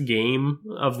first game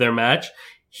of their match,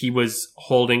 he was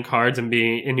holding cards and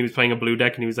he was playing a blue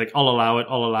deck, and he was like, I'll allow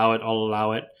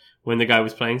it when the guy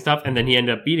was playing stuff, and then he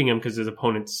ended up beating him because his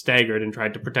opponent staggered and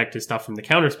tried to protect his stuff from the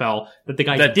counterspell that the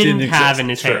guy didn't have in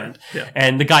his hand. Yeah.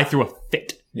 And the guy threw a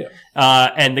fit. Yeah.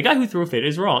 And the guy who threw a fit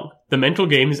is wrong. The mental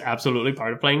game is absolutely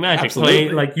part of playing Magic. Absolutely.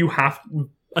 Like, you have,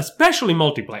 especially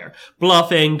multiplayer.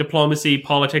 Bluffing, diplomacy,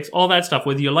 politics, all that stuff.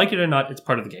 Whether you like it or not, it's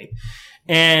part of the game.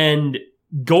 And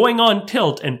going on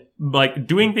tilt and like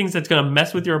doing things that's going to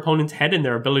mess with your opponent's head and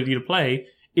their ability to play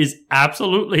is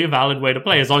absolutely a valid way to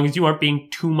play, as long as you aren't being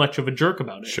too much of a jerk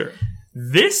about it. Sure.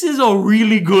 This is a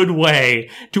really good way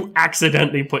to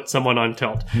accidentally put someone on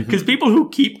tilt. Because people who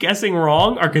keep guessing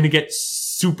wrong are going to get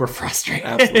super frustrated.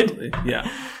 Absolutely. Yeah.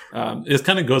 It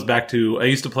kind of goes back to, I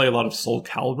used to play a lot of Soul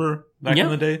Calibur back in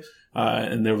the day.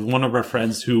 And there was one of our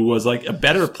friends who was like a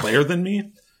better player than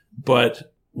me,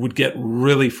 but would get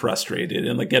really frustrated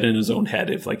and like get in his own head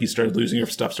if like he started losing or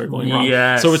stuff started going wrong.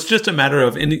 Yes. So it's just a matter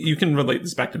of, and you can relate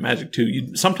this back to Magic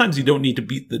too. Sometimes you don't need to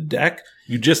beat the deck.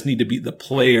 You just need to beat the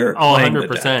player. Oh, playing 100%.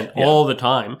 The deck. All the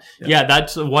time. Yeah,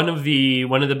 that's one of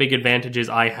the big advantages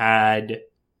I had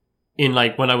in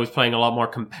like when I was playing a lot more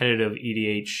competitive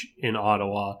EDH in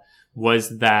Ottawa,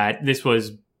 was that this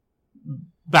was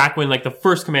back when like the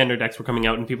first Commander decks were coming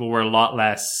out and people were a lot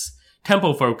less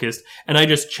tempo focused, and I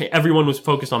just everyone was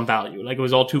focused on value. Like it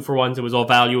was all 2-for-1s, it was all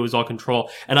value, it was all control,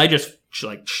 and I just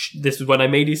like this is when I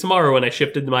made Isamaru and I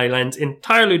shifted my lens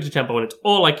entirely to tempo, and it's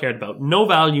all I cared about. No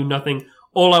value, nothing.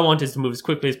 All I want is to move as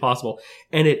quickly as possible,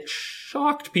 and it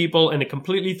shocked people, and it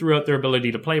completely threw out their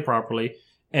ability to play properly.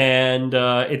 And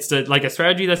it's like a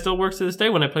strategy that still works to this day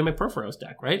when I play my Purphoros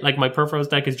deck, right? Like my Purphoros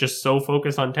deck is just so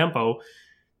focused on tempo.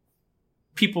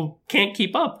 People can't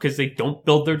keep up because they don't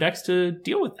build their decks to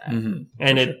deal with that.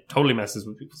 And it totally messes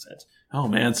with people's heads. Oh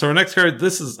man. So our next card,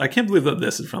 I can't believe that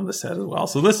this is from the set as well.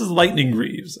 So this is Lightning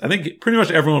Greaves. I think pretty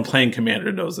much everyone playing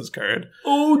Commander knows this card.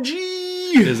 OG!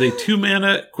 It is a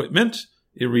 2-mana equipment.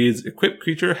 It reads, equipped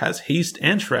creature has haste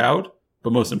and shroud,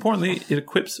 but most importantly, it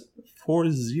equips for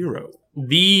 0.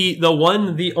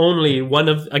 The only one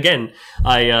of, again,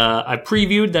 I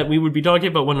previewed that we would be talking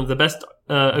about one of the best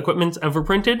equipments ever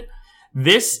printed.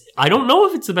 This, I don't know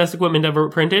if it's the best equipment ever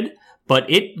printed,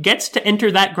 but it gets to enter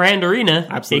that grand arena.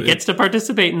 Absolutely. It gets to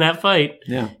participate in that fight.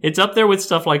 Yeah. It's up there with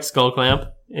stuff like Skull Clamp.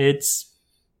 It's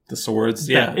the swords.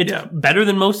 It's better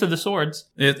than most of the swords.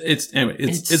 It's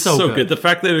so good. The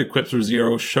fact that it equips for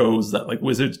 0 shows that like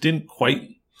Wizards didn't quite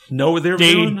know what they were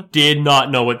doing. They did not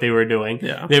know what they were doing.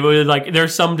 Yeah. They were like,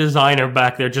 there's some designer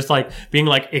back there just like being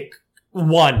like,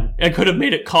 1. I could have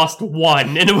made it cost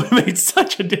 1 and it would have made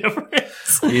such a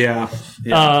difference. Yeah.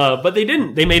 But they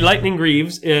didn't. They made Lightning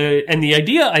Greaves. And the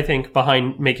idea, I think,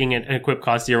 behind making it an equip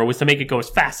cost 0 was to make it go as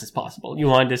fast as possible. You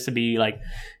wanted this to be like,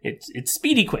 it's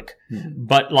speedy quick.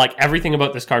 But like everything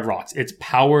about this card rocks. Its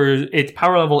power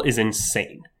level is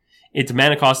insane. Its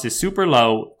mana cost is super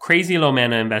low, crazy low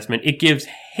mana investment. It gives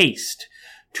haste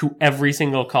to every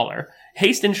single color.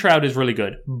 Haste and Shroud is really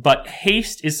good, but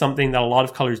haste is something that a lot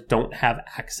of colors don't have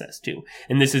access to.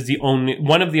 And this is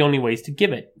one of the only ways to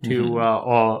give it to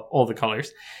all the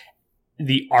colors.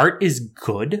 The art is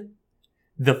good.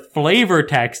 The flavor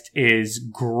text is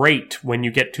great when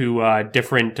you get to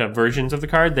different versions of the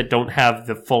card that don't have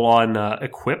the full-on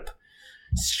equip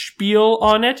spiel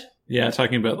on it. Yeah,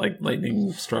 talking about like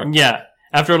lightning struck. Yeah.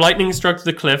 After lightning struck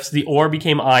the cliffs, the ore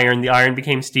became iron, the iron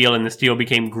became steel, and the steel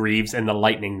became Greaves, and the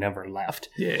lightning never left.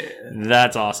 Yeah.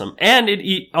 That's awesome. And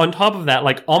on top of that,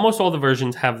 like almost all the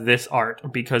versions have this art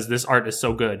because this art is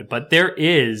so good. But there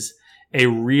is a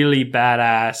really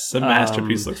badass... The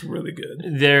Masterpiece looks really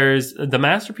good. There's the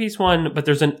Masterpiece one, but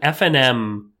there's an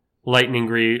FNM Lightning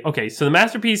Greave. Okay, so the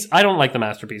Masterpiece, I don't like the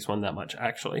Masterpiece one that much,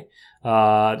 actually.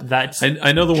 That's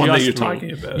I know the one that you're me.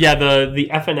 talking about. Yeah, the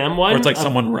FNM one. Where it's like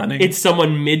someone running. It's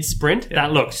someone mid-sprint. Yeah.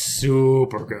 That looks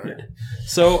super good. Yeah.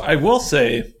 So I will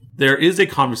say there is a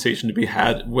conversation to be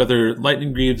had whether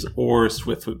Lightning Greaves or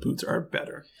Swiftfoot Boots are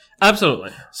better.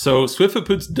 Absolutely. So Swiftfoot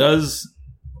Boots does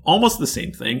almost the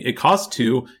same thing. It costs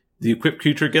 2. The equipped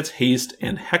creature gets haste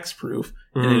and hexproof,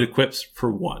 and it equips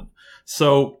for 1.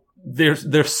 So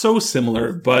they're so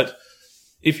similar, but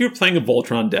if you're playing a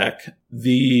Voltron deck,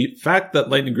 the fact that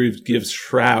Lightning Greaves gives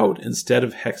Shroud instead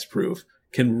of hexproof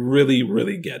can really,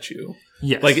 really get you.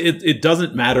 Yes. Like it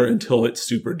doesn't matter until it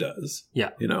super does.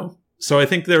 Yeah. You know? So I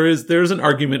think there's an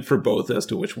argument for both as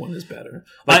to which one is better.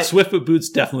 Like Swiftfoot Boots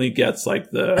definitely gets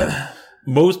like the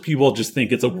most people just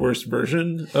think it's a worse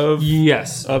version of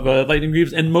Lightning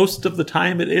Greaves, and most of the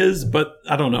time it is, but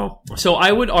I don't know. So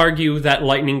I would argue that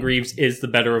Lightning Greaves is the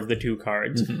better of the 2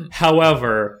 cards.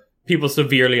 However, people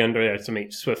severely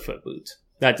underestimate Swiftfoot Boots.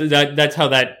 That's how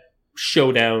that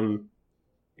showdown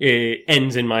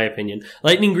ends, in my opinion.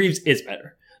 Lightning Greaves is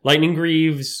better. Lightning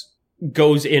Greaves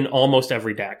goes in almost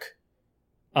every deck.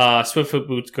 Swiftfoot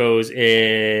Boots goes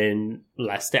in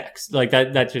less decks. Like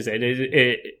that's just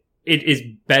it. It is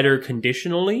better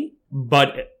conditionally,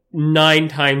 but 9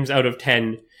 times out of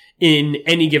 10, in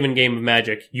any given game of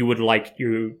Magic, you would like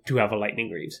you to have a Lightning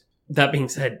Greaves. That being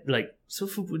said, like,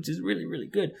 Swiftfoot Boots is really, really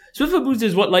good. Swiftfoot Boots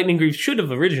is what Lightning Greaves should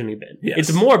have originally been. Yes.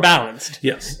 It's more balanced.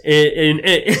 Yes.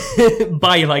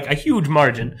 By, like, a huge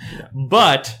margin. Yeah.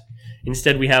 But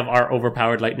instead we have our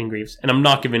overpowered Lightning Greaves. And I'm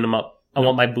not giving them up. I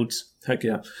want my boots. Heck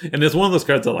yeah. And it's one of those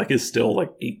cards that like is still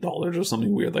like $8 or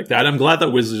something weird like that. I'm glad that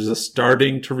Wizards is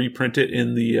starting to reprint it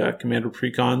in the Commander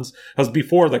Precons. Because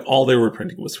before, like, all they were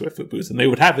printing was Swiftfoot Boots, and they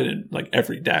would have it in like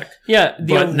every deck. Yeah.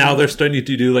 But now they're starting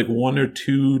to do like 1 or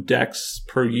 2 decks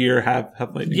per year have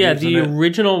Lightning Greaves the in it.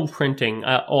 original printing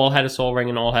all had a Soul Ring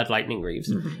and all had Lightning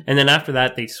Greaves. Mm-hmm. And then after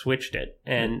that, they switched it.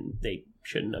 And they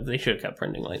shouldn't have. They should have kept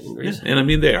printing Lightning Greaves. Yeah, and I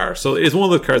mean, they are. So it's one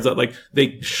of those cards that like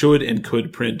they should and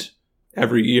could print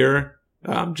every year,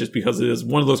 just because it is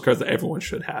one of those cards that everyone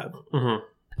should have.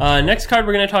 Mm-hmm. Next card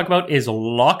we're going to talk about is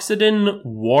Loxodon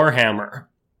Warhammer.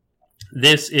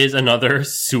 This is another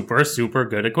super, super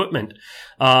good equipment.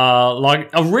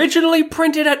 Originally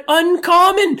printed at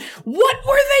Uncommon. What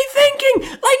were they thinking?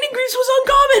 Lightning Greaves was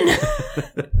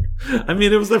Uncommon. I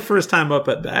mean, it was their first time up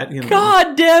at bat. You know?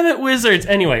 God damn it, Wizards.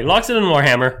 Anyway, Loxodon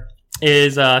Warhammer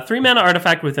is a 3-mana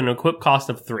artifact with an equip cost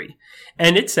of 3.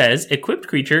 And it says, equipped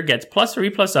creature gets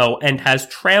 +3/+0 and has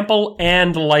trample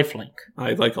and lifelink.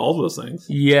 I like all those things.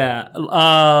 Yeah.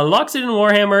 Loxodon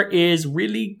Warhammer is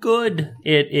really good.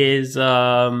 It is,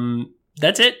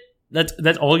 that's it.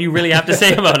 That's all you really have to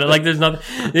say about it. Like, there's nothing.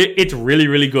 It's really,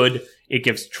 really good. It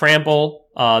gives trample.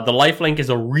 The lifelink is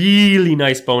a really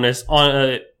nice bonus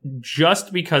on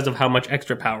just because of how much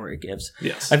extra power it gives.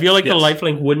 Yes. I feel like the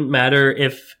lifelink wouldn't matter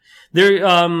if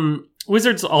there,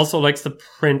 Wizards also likes to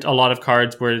print a lot of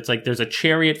cards where it's like there's a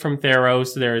Chariot from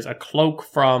Theros, there's a Cloak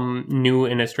from New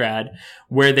Innistrad,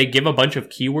 where they give a bunch of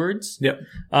keywords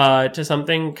to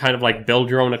something, kind of like build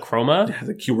your own Acroma. Yeah,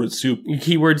 the keyword soup.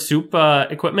 Keyword soup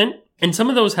equipment. And some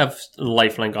of those have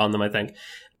lifelink on them, I think.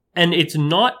 And it's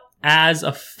not as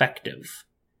effective.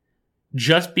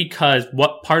 Just because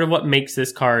part of what makes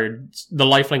this card, the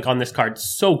lifelink on this card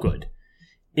so good,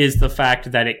 is the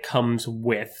fact that it comes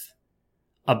with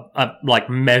a like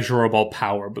measurable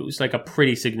power boost, like a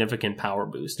pretty significant power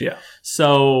boost. Yeah.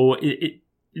 So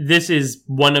this is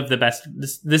one of the best,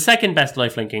 the second best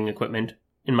lifelinking equipment,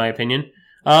 in my opinion.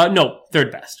 No,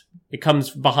 third best. It comes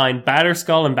behind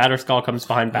Batterskull, and Batterskull comes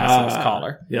behind Basilisk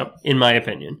Collar. Yep. In my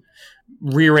opinion.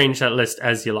 Rearrange that list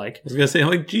as you like. I was going to say,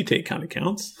 like, G-Take kind of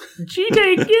counts.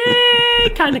 G-Take, yeah,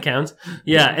 kind of counts.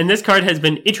 Yeah, and this card has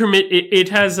been it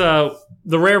has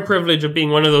the rare privilege of being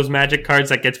one of those Magic cards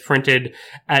that gets printed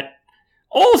at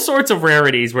all sorts of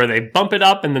rarities where they bump it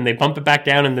up and then they bump it back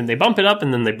down and then they bump it up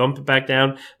and then they bump it back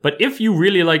down. But if you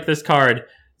really like this card,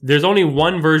 there's only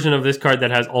one version of this card that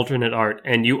has alternate art,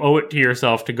 and you owe it to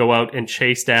yourself to go out and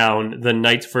chase down the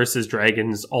Knights vs.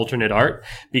 Dragons alternate art,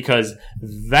 because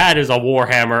that is a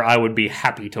Warhammer I would be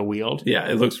happy to wield. Yeah,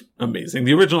 it looks amazing.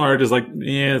 The original art is like,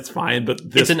 yeah, it's fine,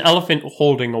 but this... It's an elephant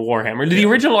holding a Warhammer. The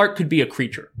original art could be a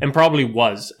creature, and probably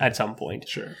was at some point.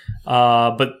 Sure.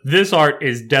 But this art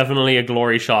is definitely a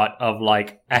glory shot of,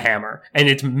 like, a hammer. And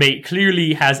it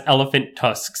clearly has elephant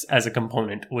tusks as a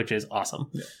component, which is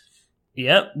awesome. Yeah.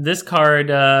 Yep, this card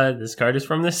is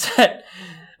from this set.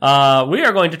 We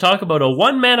are going to talk about a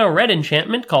 1-mana red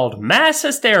enchantment called Mass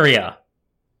Hysteria.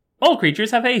 All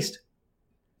creatures have haste.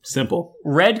 Simple.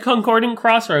 Red Concordant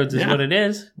Crossroads is what it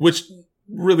is. Which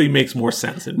really makes more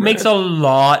sense in red. Makes a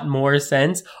lot more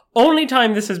sense. Only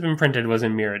time this has been printed was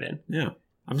in Mirrodin. Yeah.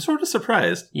 I'm sort of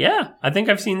surprised. Yeah, I think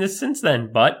I've seen this since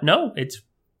then, but no, it's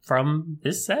from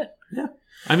this set. Yeah.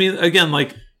 I mean, again,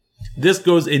 like... This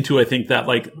goes into, I think,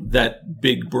 that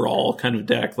big brawl kind of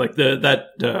deck, like that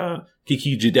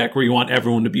Kikiji deck where you want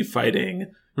everyone to be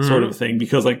fighting sort of thing,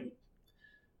 because, like,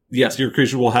 yes, your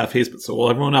creature will have haste, but so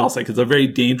will everyone else. Like, it's a very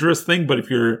dangerous thing, but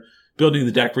if you're building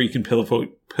the deck where you can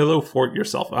pillow fort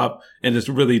yourself up and it's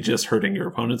really just hurting your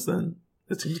opponents, then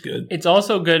it seems good. It's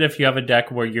also good if you have a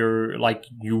deck where you're, like,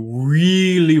 you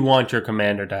really want your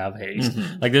commander to have haste.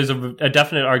 Mm-hmm. Like, there's a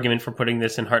definite argument for putting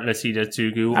this in Heartless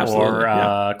Hidetsugu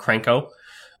or Krenko.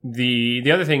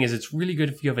 The other thing is it's really good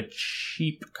if you have a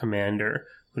cheap commander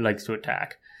who likes to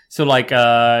attack. So, like,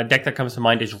 a deck that comes to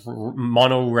mind is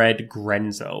Mono-Red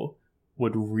Grenzo.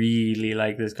 Would really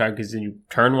like this card because you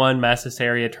turn 1 Mass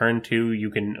Hysteria, turn 2 you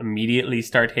can immediately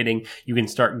start hitting, you can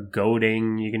start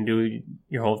goading, you can do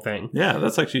your whole thing. Yeah,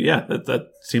 that's actually that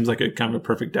seems like a kind of a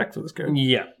perfect deck for this card.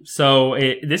 Yeah, so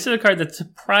this is a card that's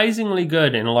surprisingly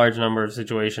good in a large number of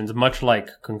situations, much like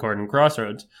Concordant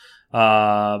Crossroads,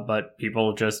 but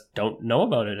people just don't know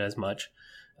about it as much.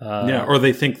 Or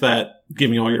they think that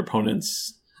giving all your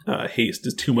opponents haste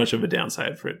is too much of a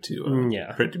downside for it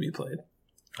to be played.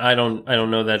 I don't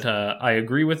know that I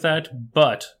agree with that,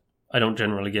 but I don't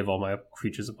generally give all my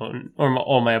creatures opponent or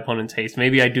all my opponents haste.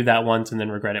 Maybe I do that once and then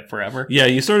regret it forever. Yeah,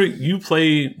 you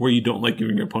play where you don't like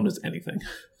giving your opponents anything.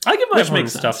 I give my Which opponents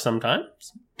makes stuff sense. sometimes.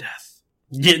 Death.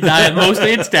 Yeah,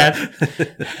 mostly it's death.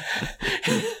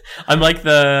 I'm like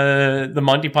the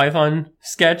Monty Python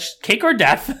sketch, Cake or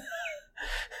Death.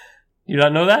 You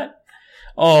don't know that?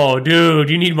 Oh, dude,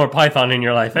 you need more Python in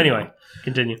your life. Anyway,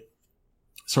 continue.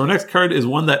 So our next card is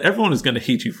one that everyone is going to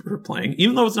hate you for playing,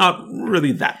 even though it's not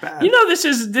really that bad. You know, this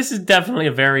is definitely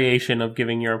a variation of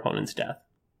giving your opponent's death.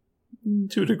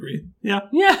 To a degree. Yeah.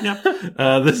 Yeah.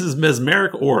 This is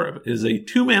Mesmeric Orb. It is a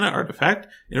 2-mana artifact,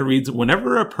 and it reads,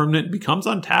 whenever a permanent becomes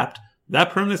untapped,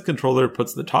 that permanent's controller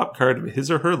puts the top card of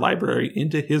his or her library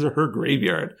into his or her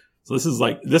graveyard. So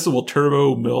this will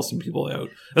turbo mill some people out,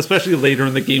 especially later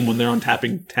in the game when they're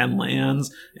untapping 10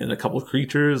 lands and a couple of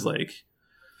creatures.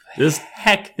 This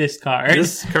card.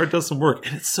 This card does some work,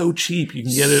 and it's so cheap. You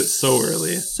can get it so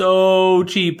early. So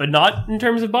cheap, but not in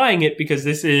terms of buying it, because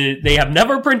they have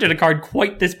never printed a card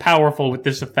quite this powerful with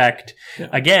this effect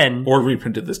again. Or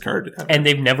reprinted this card ever. And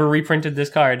they've never reprinted this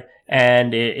card.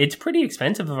 And it's pretty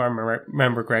expensive if I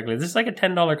remember correctly. This is like a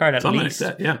 $10 card at Something least.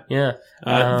 like that, yeah.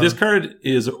 This card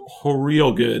is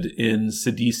real good in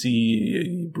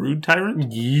Sidisi Brood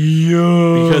Tyrant.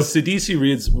 Yeah. Because Sidisi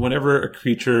reads, whenever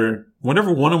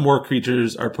one or more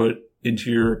creatures are put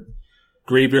into your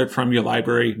graveyard from your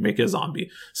library, make a zombie.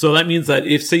 So that means that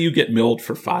if, say, you get milled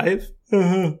for 5,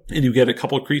 and you get a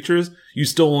couple of creatures, you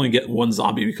still only get 1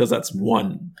 zombie because that's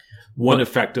one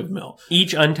effective mill.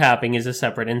 Each untapping is a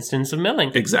separate instance of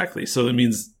milling. Exactly. So it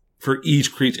means for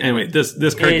each creature. Anyway, this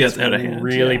card gets out of hand.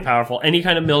 Really powerful. Any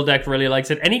kind of mill deck really likes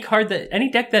it. Any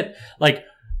deck that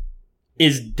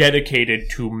is dedicated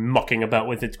to mucking about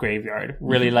with its graveyard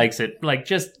really likes it. Like,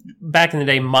 just back in the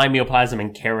day, My Mealplasm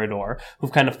and Carador,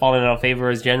 who've kind of fallen out of favor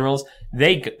as generals,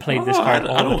 they played this card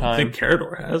all the time. I don't think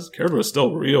Carador has. Carador is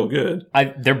still real good.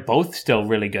 They're both still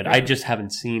really good. I just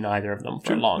haven't seen either of them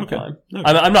for a long time. Okay.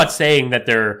 I'm not saying that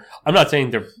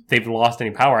they've lost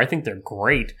any power. I think they're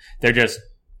great. They're just,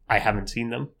 I haven't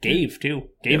seen them. Gave too.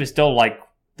 Gave is still like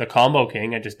the combo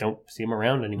king. I just don't see him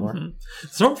around anymore. Mm-hmm.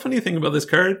 So, funny thing about this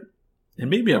card, and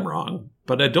maybe I'm wrong,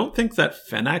 but I don't think that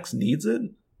Phenax needs it.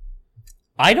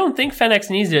 I don't think Phenax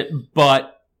needs it,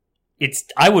 but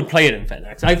I would play it in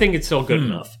Phenax. I think it's still good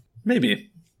enough. Maybe.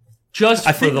 Just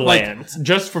for the lands.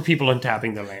 Just for people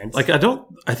untapping the lands.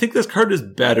 I think this card is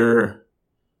better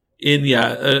in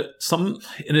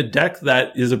a deck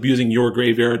that is abusing your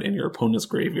graveyard and your opponent's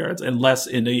graveyards, and less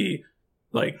in a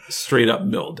straight up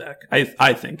mill deck.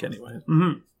 I think anyway.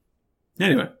 Mm-hmm.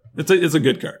 Anyway, it's a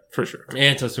good card for sure.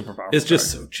 It's a super powerful. It's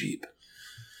just so cheap.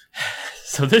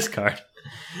 So this card.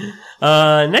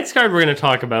 Next card we're going to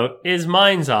talk about is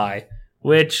Mind's Eye,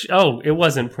 which, it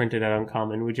wasn't printed at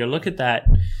Uncommon. Would you look at that?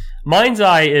 Mind's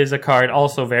Eye is a card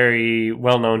also very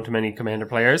well known to many Commander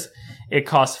players. It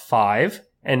costs 5,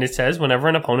 and it says whenever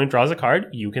an opponent draws a card,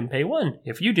 you can pay 1.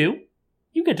 If you do,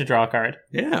 you get to draw a card.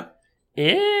 Yeah.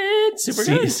 It's super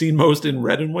good. Seen most in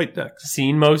red and white decks.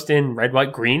 Seen most in red,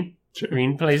 white, green. Sure.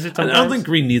 Green plays it sometimes. I don't think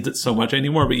green needs it so much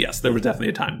anymore, but yes, there was definitely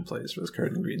a time and place for this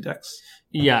card in green decks.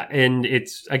 Yeah, and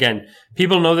it's, again,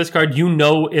 people know this card. You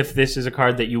know if this is a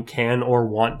card that you can or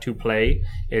want to play.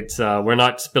 It's we're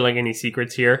not spilling any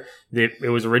secrets here.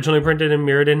 It was originally printed in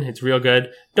Mirrodin. It's real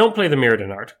good. Don't play the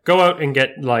Mirrodin art. Go out and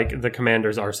get, the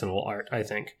Commander's Arsenal art, I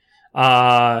think.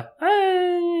 Get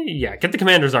the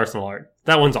Commander's Arsenal art.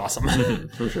 That one's awesome.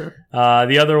 For sure.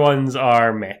 The other ones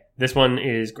are meh. This one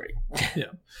is great.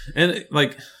 Yeah. And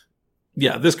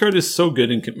this card is so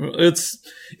good in it's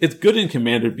good in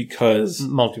Commander because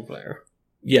multiplayer.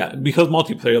 Yeah, because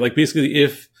multiplayer. Basically,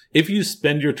 if you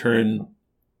spend your turn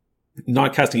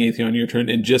not casting anything on your turn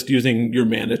and just using your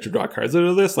mana to draw cards out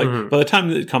of this, by the time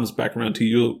that it comes back around to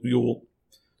you,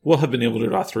 will have been able to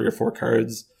draw 3 or 4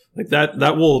 cards.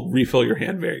 That will refill your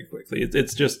hand very quickly.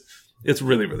 It's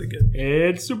really, really good.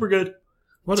 It's super good.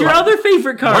 What's your other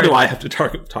favorite card? Why do I have to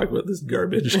talk about this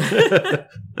garbage?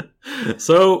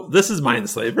 So, this is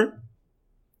Mindslaver.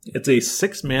 It's a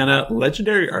 6-mana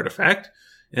legendary artifact,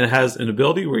 and it has an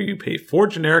ability where you pay 4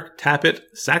 generic, tap it,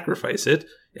 sacrifice it,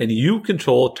 and you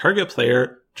control target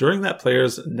player during that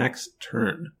player's next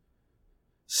turn.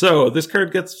 So, this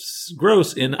card gets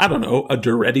gross in, I don't know, a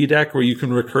Duretti deck where you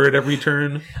can recur it every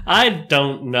turn. I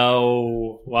don't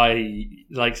know why,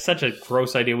 such a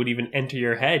gross idea would even enter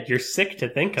your head. You're sick to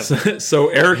think of it. So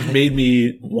Eric made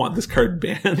me want this card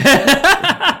banned.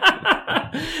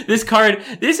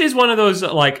 This is one of those,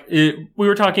 we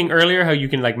were talking earlier how you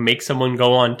can, make someone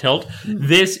go on tilt.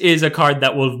 This is a card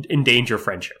that will endanger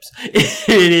friendships. It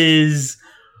is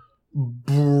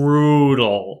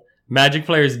brutal. Magic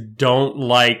players don't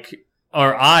like,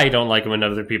 or I don't like it when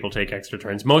other people take extra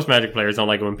turns. Most Magic players don't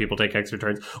like it when people take extra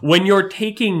turns. When you're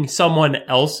taking someone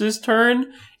else's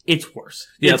turn, it's worse.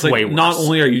 Yeah, it's way like worse. not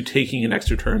only are you taking an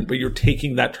extra turn, but you're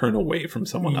taking that turn away from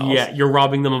someone else. Yeah, you're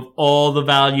robbing them of all the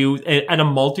value. At a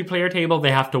multiplayer table,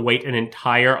 they have to wait an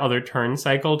entire other turn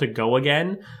cycle to go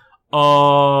again.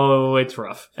 Oh, it's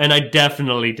rough. And I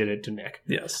definitely did it to Nick.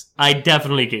 Yes. I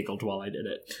definitely giggled while I did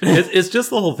it. It's just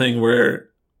the whole thing where,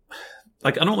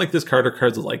 like, I don't like this card or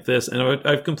cards like this. And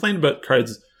I've complained about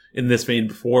cards in this vein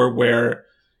before where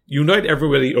you invite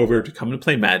everybody over to come and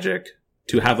play Magic,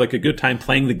 to have, like, a good time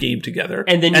playing the game together.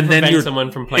 And then you prevent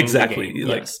someone from playing exactly, the game.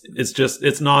 Like, Yes.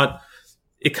 it's not...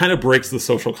 It kind of breaks the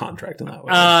social contract in that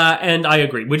way. And I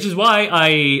agree, which is why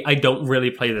I don't really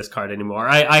play this card anymore.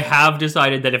 I have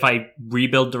decided that if I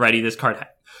rebuild Duretti, this card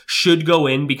should go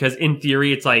in, because in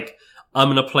theory, it's like,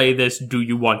 I'm going to play this do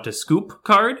you want to scoop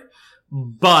card?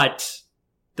 But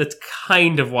that's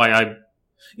kind of why I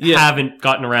haven't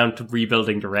gotten around to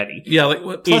rebuilding Duretti. Yeah,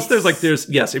 like, plus there's,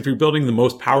 yes, if you're building the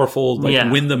most powerful, like,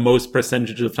 win the most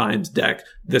percentage of times deck,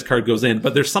 this card goes in.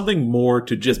 But there's something more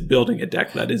to just building a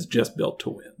deck that is just built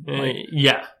to win. Like,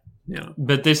 yeah.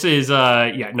 But this is,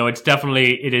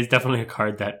 it is definitely a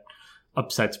card that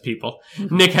upsets people.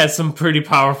 Nick has some pretty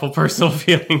powerful personal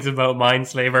feelings about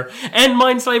Mindslaver and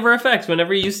Mindslaver effects.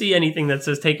 Whenever you see anything that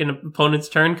says take an opponent's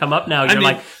turn, come up now, you're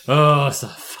like, oh, so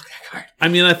fuck that card. I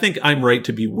mean, I think I'm right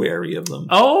to be wary of them.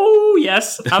 Oh,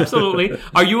 yes, absolutely.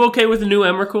 Are you okay with the new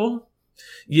Emrakul?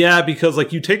 Yeah, because,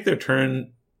 like, you take their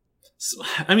turn.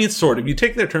 I mean, sort of. You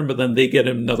take their turn, but then they get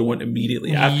another one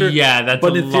immediately after. Yeah, that's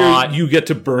but a in lot. theory, you get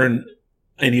to burn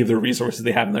any of the resources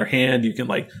they have in their hand. You can,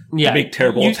 like, make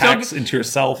terrible attacks into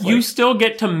yourself. You still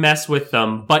get to mess with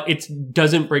them, but it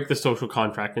doesn't break the social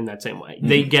contract in that same way.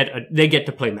 They get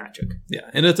to play Magic. Yeah,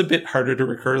 and it's a bit harder to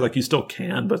recur. Like, you still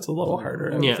can, but it's a little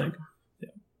harder, I would think.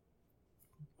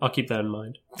 I'll keep that in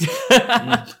mind.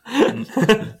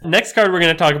 Next card we're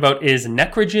going to talk about is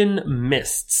Necrogen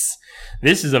Mists.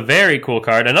 This is a very cool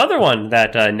card. Another one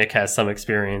that Nick has some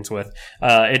experience with.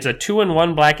 It's a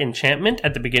 2/1 black enchantment.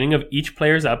 At the beginning of each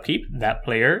player's upkeep, that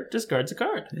player discards a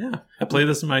card. Yeah. I played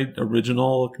this in my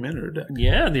original Commander deck.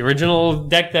 Yeah, the original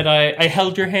deck that I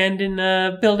held your hand in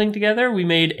building together. We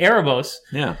made Erebos.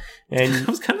 Yeah. And it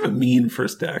was kind of a mean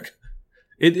first deck.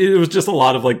 It was just a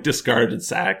lot of, like, discard and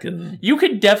sack. And you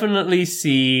could definitely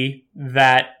see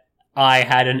that I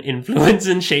had an influence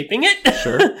in shaping it.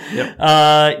 Sure. Yep.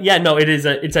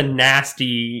 It's a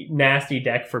nasty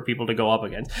deck for people to go up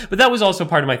against. But that was also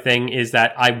part of my thing, is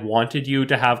that I wanted you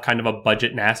to have kind of a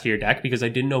budget nastier deck because I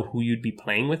didn't know who you'd be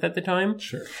playing with at the time.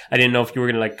 Sure. I didn't know if you were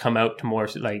going to, like, come out to more,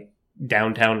 like,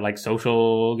 downtown, like,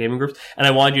 social gaming groups. And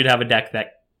I wanted you to have a deck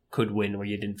that could win where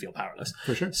you didn't feel powerless.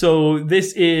 For sure. So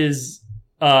this is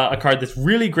a card that's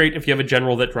really great if you have a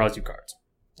general that draws you cards.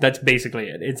 That's basically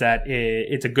it.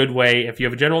 It's a good way. If you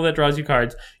have a general that draws you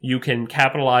cards, you can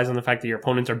capitalize on the fact that your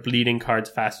opponents are bleeding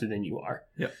cards faster than you are.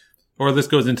 Yeah. Or this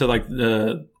goes into, like,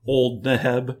 the old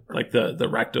Neheb, like the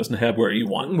Rakdos Neheb, where you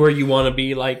want to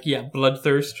be, like,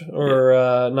 Bloodthirst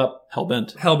or not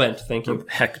Hellbent. Thank you.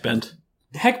 Heckbent.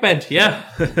 Heckbent. Yeah.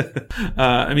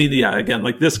 I mean, yeah. Again,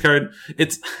 like, this card,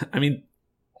 it's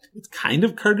kind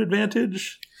of card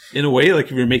advantage. In a way, like,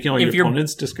 if you're making all your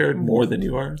opponents discard more than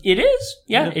you are. It is.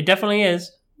 Yeah, it definitely is.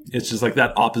 It's just like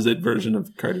that opposite version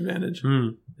of card advantage.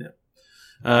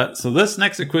 Yeah. So this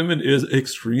next equipment is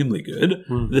extremely good.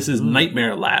 This is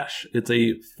Nightmare Lash. It's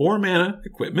a 4-mana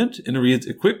equipment, and it reads,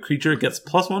 equipped creature gets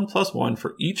 +1/+1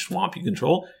 for each swamp you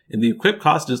control, and the equip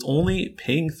cost is only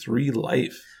paying 3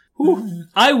 life. Whew.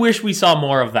 I wish we saw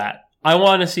more of that. I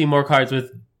want to see more cards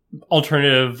with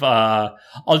alternative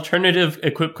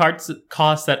equip cards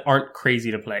costs that aren't crazy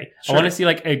to play. Sure. I want to see,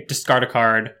 like, a discard a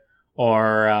card,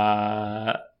 or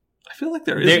I feel like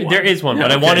there is one, but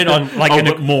I want it on,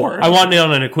 like, more. I want it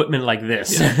on an equipment like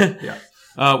this. Yeah.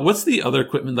 What's the other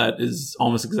equipment that is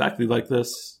almost exactly like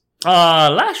this?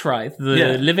 Lash Writhe,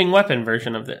 the living weapon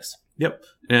version of this. Yep.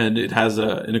 And it has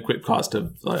an equip cost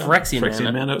of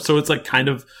Phyrexian mana. So it's, like, kind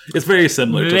of, it's very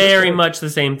similar. Very much the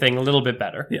same thing, a little bit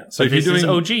better. Yeah. So if you're doing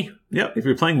OG. Yeah. If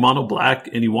you're playing mono black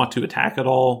and you want to attack at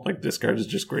all, like, this card is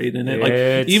just great in it.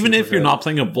 Like, even if you're not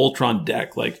playing a Voltron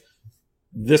deck, like,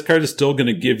 this card is still going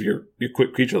to give your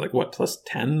equipped creature, like, what,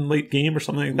 +10 late game or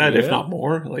something like that, if not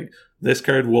more. Like, this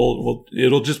card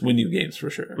it'll just win you games for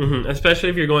sure. Mm-hmm. Especially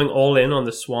if you're going all in on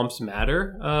the Swamps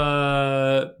Matter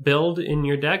build in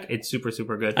your deck, it's super,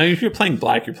 super good. I mean, if you're playing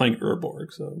black, you're playing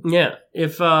Urborg, so. Yeah.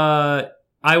 If I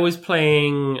was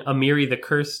playing Amiri the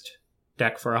Cursed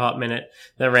deck for a hot minute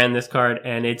that ran this card,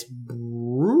 and it's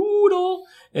brutal.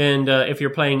 And if you're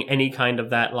playing any kind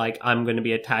of that, like, I'm going to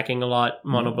be attacking a lot,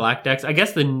 mono black decks, I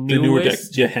guess the newer deck,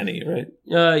 Yahenni, right?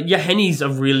 Yahenni's a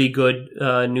really good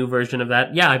new version of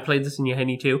that. Yeah, I played this in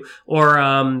Yahenni too. Or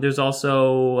there's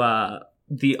also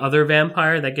the other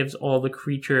vampire that gives all the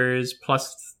creatures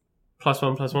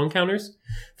 +1/+1 counters.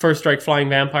 First strike flying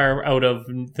vampire out of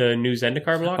the new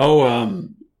Zendikar block. Oh,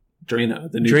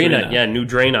 Drayna. The new Drayna. Yeah, new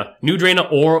Drayna. New Drayna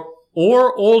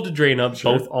or old Drayna,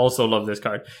 sure. both also love this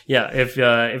card. Yeah, if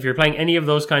you're playing any of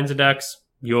those kinds of decks,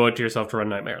 you owe it to yourself to run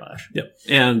Nightmare Lash. Yep.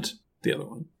 And the other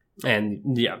one.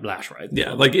 And yeah, Lash Writhe.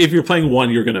 Yeah, like if you're playing one,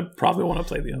 you're going to probably want to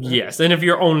play the other. Yes, and if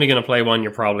you're only going to play one,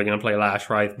 you're probably going to play Lash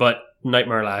Writhe, but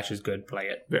Nightmare Lash is good. Play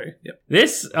it. Very, yep.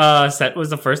 This set was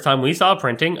the first time we saw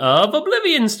printing of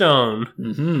Oblivion Stone.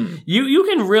 Mm-hmm. You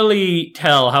can really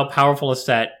tell how powerful a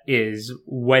set is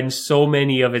when so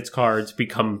many of its cards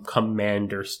become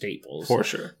commander staples. For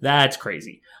sure. That's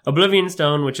crazy. Oblivion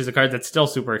Stone, which is a card that's still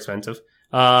super expensive,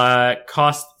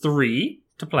 costs 3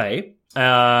 to play,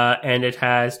 and it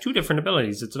has 2 different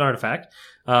abilities. It's an artifact.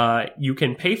 You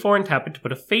can pay for and tap it to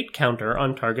put a fate counter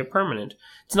on target permanent.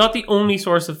 It's not the only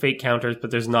source of fate counters, but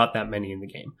there's not that many in the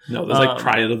game. No, there's like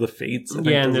Triad of the Fates. I think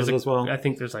and there's as well. I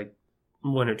think there's like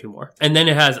 1 or 2 more. And then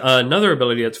it has another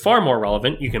ability that's far more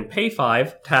relevant. You can pay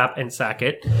 5, tap, and sack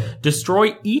it.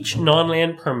 Destroy each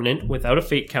non-land permanent without a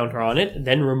fate counter on it,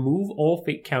 then remove all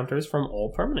fate counters from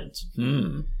all permanents.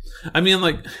 I mean,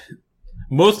 like,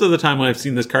 most of the time when I've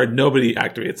seen this card, nobody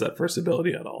activates that first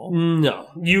ability at all. No.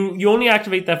 You only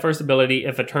activate that first ability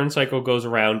if a turn cycle goes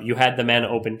around, you had the mana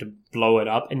open to blow it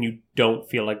up, and you don't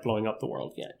feel like blowing up the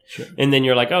world yet. Sure. And then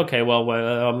you're like, okay, well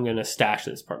I'm going to stash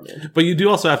this permanent. But you do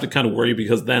also have to kind of worry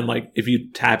because then, like, if you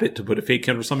tap it to put a fate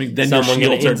counter or something, then your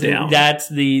shields are down. That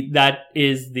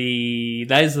is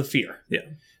the fear. Yeah.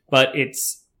 But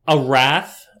it's a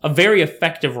Wrath, a very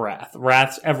effective Wrath.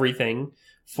 Wrath's everything.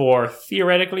 For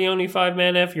theoretically only 5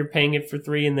 mana if you're paying it for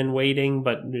 3 and then waiting,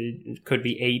 but it could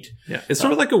be 8. Yeah, it's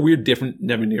sort of like a weird different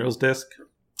Nevinyrral's Disc.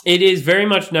 It is very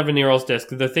much Nevinyrral's Disc.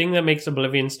 The thing that makes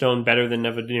Oblivion Stone better than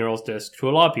Nevinyrral's Disc, to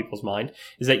a lot of people's mind,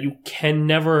 is that you can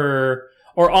never,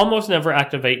 or almost never,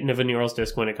 activate Nevinyrral's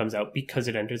Disc when it comes out because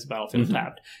it enters the battlefield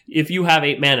tapped. If you have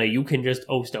 8 mana, you can just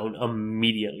O-Stone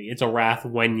immediately. It's a Wrath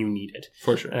when you need it.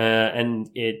 For sure. And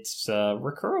it's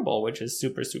recurable, which is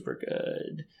super, super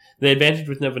good. The advantage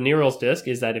with Nevinyrral's Disc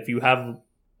is that if you have,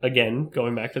 again,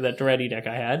 going back to that Duretti deck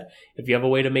I had, if you have a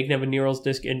way to make Nevinyrral's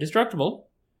Disc indestructible,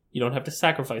 you don't have to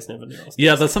sacrifice Nevinyrral's Disc.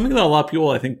 Yeah, that's something that a lot of people,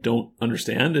 I think, don't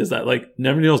understand, is that, like,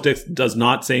 Nevinyrral's Disc does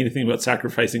not say anything about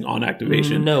sacrificing on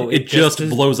activation. No, it just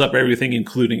blows up everything,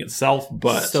 including itself,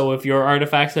 but... So if your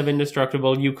artifacts have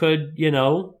indestructible, you could,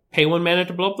 pay 1 mana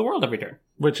to blow up the world every turn.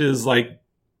 Which is, like,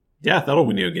 yeah, that'll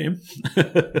win you a game.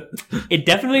 It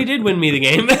definitely did win me the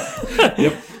game.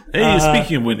 Yep. Hey,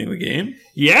 speaking of winning the game.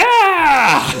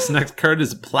 Yeah! This next card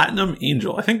is Platinum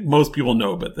Angel. I think most people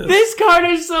know about this. This card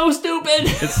is so stupid!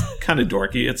 It's kind of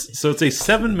dorky. It's a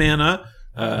 7 mana,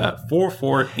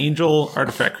 4/4 angel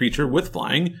artifact creature with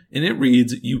flying, and it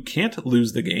reads, you can't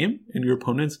lose the game, and your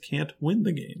opponents can't win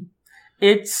the game.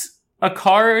 It's a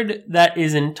card that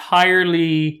is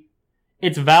entirely...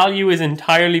 Its value is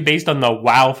entirely based on the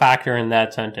wow factor in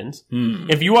that sentence.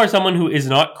 If you are someone who is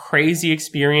not crazy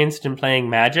experienced in playing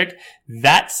Magic,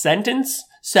 that sentence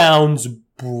sounds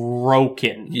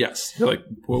broken. Yes. You're like,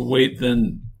 well, wait,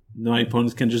 then my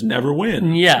opponents can just never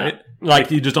win. Yeah. Right? Like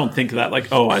you just don't think that,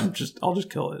 like, oh, I'll just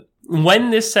kill it.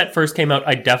 When this set first came out,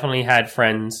 I definitely had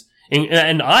friends,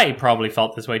 and I probably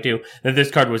felt this way too, that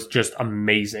this card was just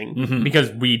amazing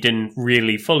because we didn't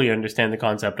really fully understand the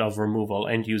concept of removal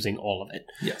and using all of it.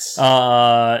 Yes.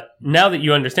 Now that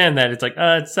you understand that, it's like,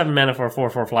 it's 7 mana for a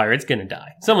 4/4 flyer. It's going to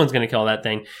die. Someone's going to kill that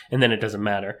thing, and then it doesn't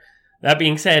matter. That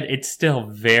being said, it's still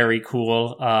very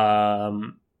cool.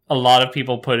 A lot of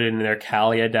people put it in their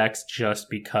Kalia decks just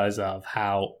because of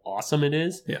how awesome it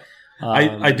is. Yeah.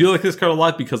 I do like this card a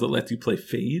lot because it lets you play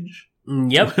Phage.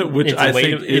 Yep. Which I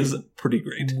think is pretty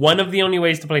great. One of the only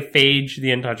ways to play Phage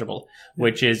the Untouchable,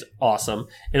 which is awesome.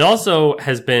 It also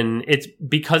has been,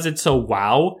 because it's so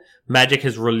wow, Magic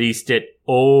has released it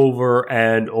over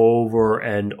and over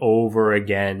and over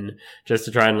again just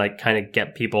to try and like kind of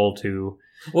get people to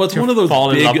it's one of those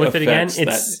fall in big love with it again.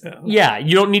 It's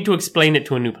you don't need to explain it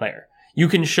to a new player. You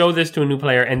can show this to a new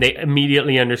player and they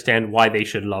immediately understand why they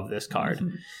should love this card.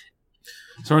 Mm-hmm.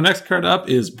 So our next card up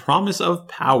is Promise of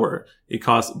Power. It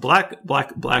costs black,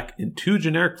 black, black, and 2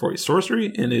 generic for a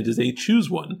sorcery, and it is a choose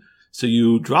one. So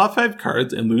you draw 5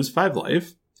 cards and lose 5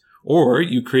 life, Or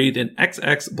you create an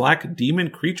XX black demon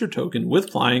creature token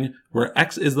with flying, where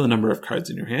X is the number of cards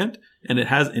in your hand, and it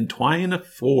has Entwine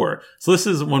 4. So this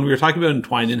is when we were talking about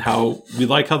Entwine and how we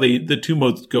like how the two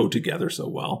modes go together so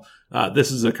well.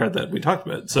 This is a card that we talked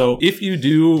about. So if you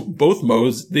do both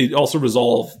modes, they also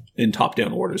resolve in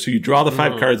top-down order. So you draw the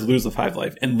 5 cards, lose the 5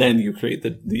 life, and then you create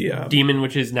the demon,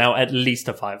 which is now at least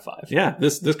a 5/5. Yeah,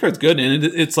 this card's good, and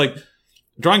it's like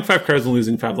drawing 5 cards and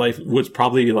losing 5 life was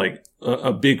probably like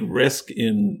a big risk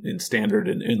in standard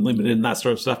and limited and that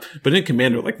sort of stuff. But in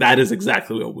Commander, like that is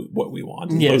exactly what we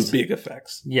want. Yes. Those big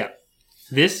effects. Yeah.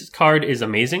 This card is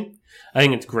amazing. I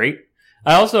think it's great.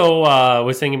 I also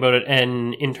was thinking about it,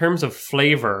 and in terms of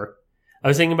flavor, I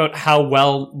was thinking about how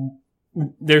well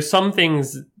there's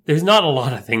not a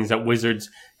lot of things that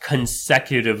Wizards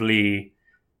consecutively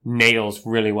nails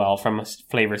really well from a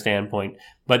flavor standpoint,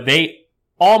 but they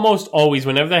almost always,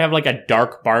 whenever they have like a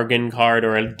dark bargain card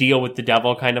or a deal with the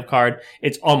devil kind of card,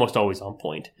 it's almost always on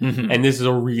point. Mm-hmm. And this is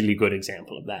a really good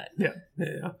example of that.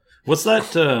 Yeah. What's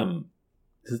that?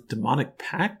 Is it Demonic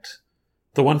Pact?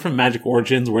 The one from Magic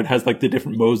Origins where it has like the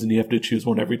different modes and you have to choose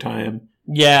one every time.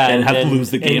 Yeah. And have to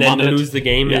lose the game on it. Lose the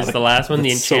game is the last one,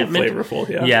 the enchantment. So flavorful,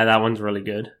 yeah. Yeah, that one's really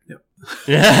good. Yep.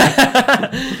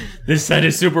 This set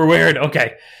is super weird.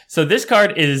 Okay. So this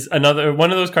card is another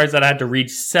one of those cards that I had to read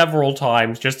several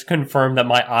times just to confirm that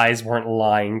my eyes weren't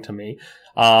lying to me.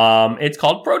 It's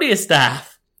called Proteus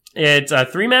Staff. It's a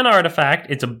 3-mana artifact.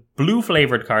 It's a blue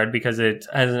flavored card because it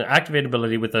has an activate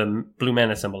ability with a blue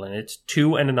mana symbol in it. It's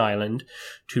 2 and an island.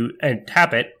 And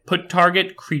tap it. Put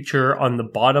target creature on the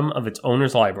bottom of its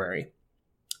owner's library.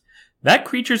 That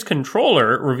creature's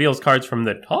controller reveals cards from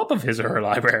the top of his or her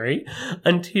library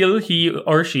until he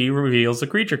or she reveals a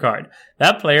creature card.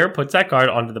 That player puts that card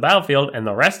onto the battlefield and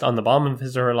the rest on the bottom of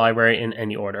his or her library in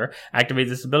any order. Activate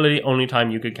this ability any time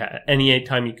you could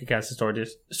cast a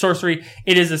sorcery.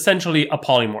 It is essentially a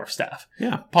polymorph staff.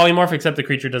 Yeah. Polymorph, except the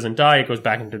creature doesn't die. It goes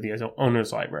back into the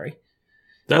owner's library.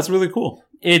 That's really cool.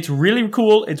 It's really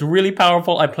cool. It's really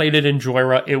powerful. I played it in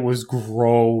Jhoira. It was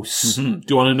gross. Mm-hmm. Do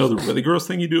you want to know the really gross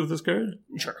thing you do with this card?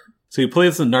 Sure. So you play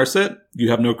this in Narset. You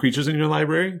have no creatures in your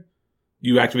library.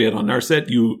 You activate it on Narset.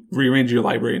 You rearrange your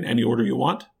library in any order you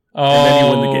want. Oh, and then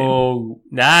you win the game.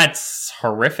 That's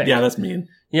horrific. Yeah, that's mean.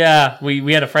 Yeah,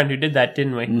 we had a friend who did that,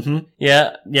 didn't we? Mm-hmm.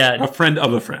 Yeah. A friend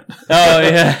of a friend. Oh,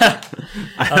 yeah.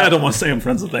 I don't want to say I'm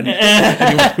friends with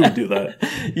anyone who would do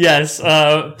that. Yes,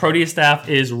 Proteus Staff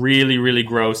is really, really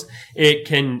gross. You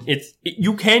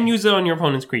can use it on your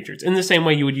opponent's creatures in the same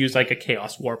way you would use like a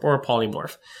Chaos Warp or a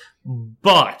Polymorph.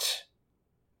 But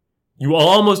you will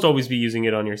almost always be using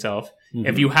it on yourself. Mm-hmm.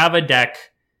 If you have a deck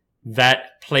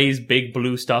that plays big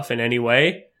blue stuff in any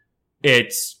way,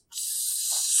 it's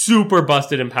super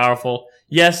busted and powerful.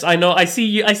 Yes, I know. I see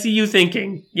you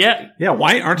thinking. Yeah.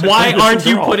 Why aren't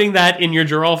you putting that in your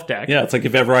Geralf deck? Yeah, it's like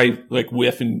if ever I like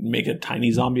whiff and make a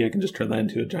tiny zombie, I can just turn that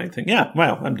into a giant thing. Yeah,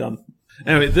 wow, I'm done.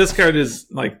 Anyway, this card is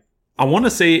like, I want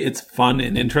to say it's fun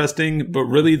and interesting, but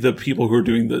really the people who are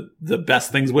doing the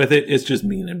best things with it, it's just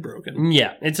mean and broken.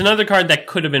 Yeah, it's another card that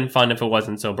could have been fun if it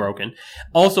wasn't so broken.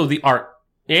 Also, the art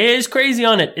is crazy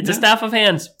on it. It's a staff of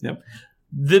hands. Yep.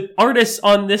 The artists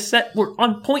on this set were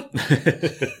on point.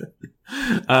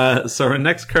 So our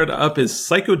next card up is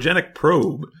Psychogenic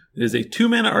Probe. It is a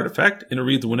 2-mana artifact, and it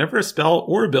reads, whenever a spell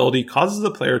or ability causes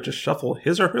the player to shuffle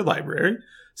his or her library,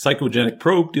 Psychogenic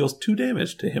Probe deals 2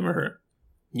 damage to him or her.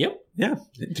 Yep. Yeah.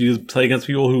 Do you play against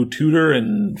people who tutor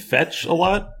and fetch a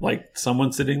lot? Like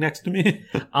someone sitting next to me?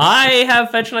 I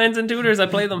have fetch lands and tutors. I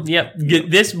play them. Yep.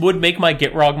 This would make my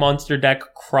Gitrog monster deck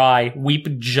cry.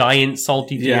 Weep giant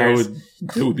salty tears.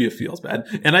 Yeah, it would be a feels bad.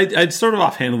 And I'd sort of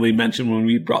offhandedly mentioned when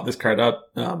we brought this card up,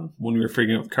 when we were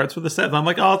figuring out the cards for the set, and I'm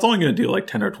like, oh, it's only going to do like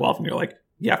 10 or 12. And you're like,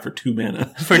 yeah, for 2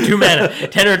 mana. For 2 mana.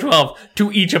 10 or 12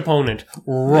 to each opponent.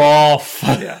 Rough.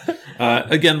 Yeah.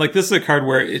 Again, like this is a card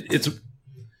where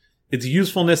its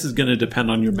usefulness is going to depend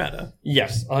on your meta.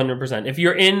 Yes, 100%. If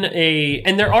you're in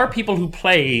and there are people who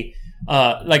play,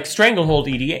 like Stranglehold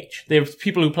EDH. There's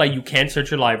people who play you can't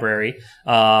search your library,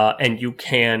 and you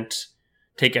can't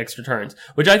take extra turns,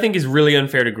 which I think is really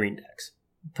unfair to green decks,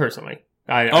 personally.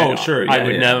 Sure. Yeah, I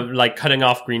would never, like, cutting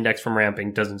off green decks from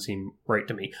ramping doesn't seem right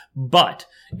to me. But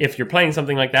if you're playing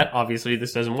something like that, obviously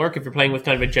this doesn't work. If you're playing with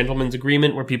kind of a gentleman's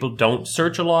agreement where people don't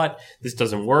search a lot, this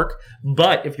doesn't work.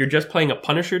 But if you're just playing a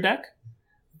Punisher deck,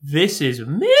 this is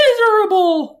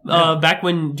miserable. Yeah. Back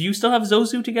when, do you still have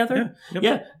Zosu together? Yeah. Yep.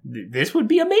 Yeah. This would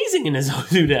be amazing in a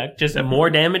Zosu deck. Just more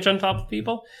damage on top of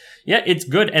people. Yeah, it's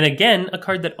good. And again, a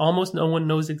card that almost no one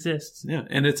knows exists. Yeah,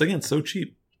 and it's, again, so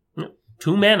cheap.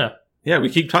 2 mana. Yeah, we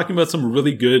keep talking about some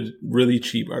really good, really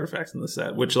cheap artifacts in the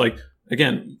set, which, like,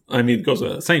 again, I mean, it goes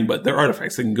without saying, but they're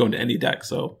artifacts. They can go into any deck,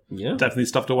 so definitely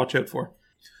stuff to watch out for.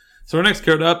 So our next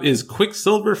card up is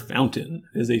Quicksilver Fountain.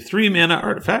 It is a 3-mana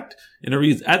artifact, and it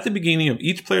reads, at the beginning of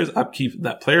each player's upkeep,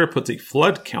 that player puts a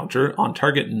flood counter on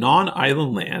target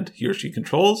non-island land he or she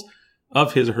controls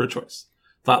of his or her choice.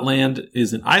 That land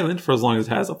is an island for as long as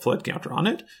it has a flood counter on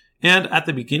it. And at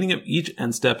the beginning of each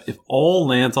end step, if all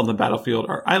lands on the battlefield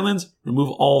are islands, remove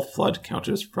all flood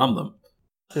counters from them.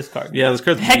 This card. Yeah, this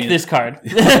card's this card.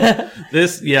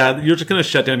 You're just going to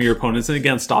shut down your opponents and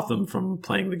again stop them from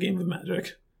playing the game of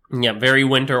Magic. Yeah, very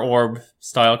Winter Orb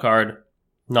style card.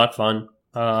 Not fun.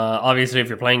 Obviously, if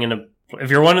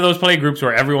you're one of those play groups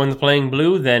where everyone's playing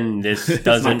blue, then this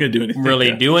doesn't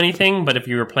do anything. But if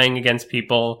you're playing against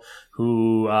people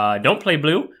who don't play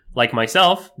blue, like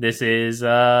myself, this is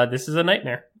a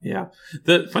nightmare. Yeah.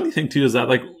 The funny thing too is that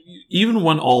like even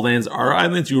when all lands are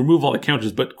islands, you remove all the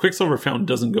counters, but Quicksilver Fountain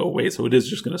doesn't go away, so it is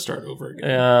just going to start over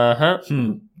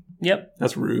again. Yep.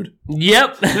 That's rude.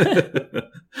 Yep.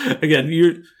 Again,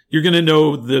 you're going to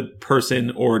know the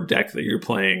person or deck that you're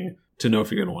playing to know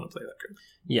if you're going to want to play that card.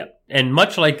 Yep. And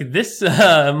much like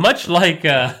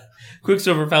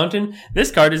Quicksilver Fountain,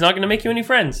 this card is not going to make you any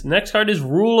friends. The next card is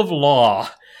Rule of Law.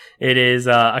 It is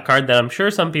a card that I'm sure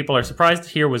some people are surprised to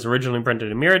hear was originally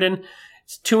printed in Mirrodin.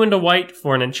 It's 2 and a white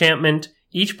for an enchantment.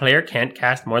 Each player can't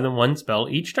cast more than one spell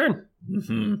each turn.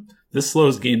 Mm-hmm. This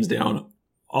slows games down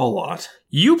a lot.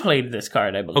 You played this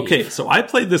card, I believe. Okay, so I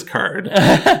played this card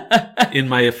in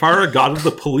my Ifara God of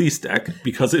the Police deck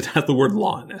because it had the word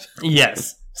law in it.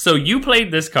 Yes. So you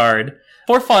played this card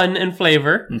for fun and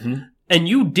flavor. Mm-hmm. And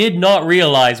you did not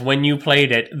realize when you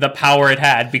played it the power it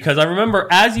had. Because I remember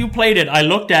as you played it, I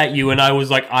looked at you and I was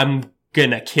like, I'm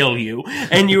gonna kill you.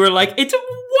 And you were like, it's a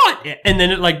what? And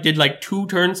then it did 2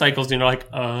 turn cycles and you're like,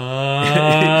 oh.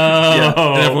 Yeah.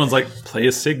 And everyone's like, play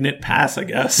a Signet, pass, I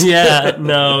guess. Yeah,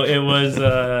 no, it was,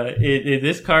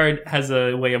 this card has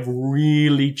a way of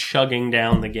really chugging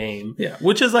down the game. Yeah,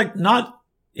 which is not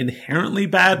inherently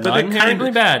bad, but it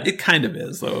kind of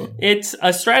is, though. It's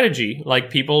a strategy. Like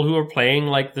people who are playing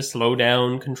the slow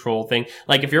down control thing.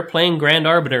 Like if you're playing Grand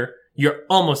Arbiter, you're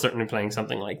almost certainly playing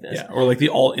something like this. Yeah, or the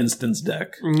all instance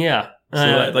deck. Yeah.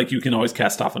 So that you can always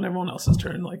cast off on everyone else's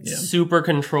turn. Super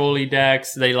control-y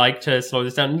decks. They like to slow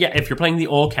this down. Yeah, if you're playing the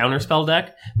all counterspell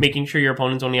deck, making sure your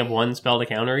opponents only have 1 spell to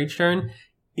counter each turn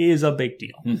is a big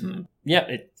deal. Mm-hmm. Yeah,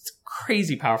 it's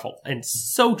crazy powerful and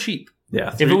so cheap.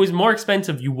 Yeah. If it was more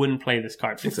expensive, you wouldn't play this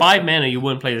card. For 5 mana, you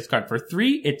wouldn't play this card. For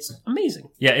 3, it's amazing.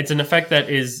 Yeah, it's an effect that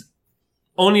is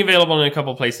only available in a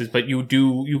couple places, but you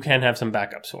can have some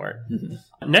backups for it.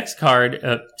 Mm-hmm. Next card,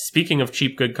 speaking of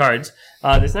cheap good cards,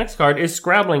 this next card is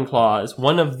Scrabbling Claws,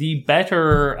 one of the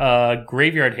better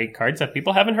graveyard hate cards that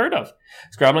people haven't heard of.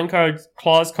 Scrabbling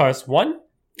Claws costs 1.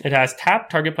 It has tap,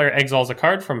 target player exiles a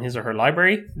card from his or her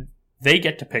library. They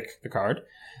get to pick the card.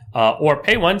 Or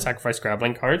pay 1, sacrifice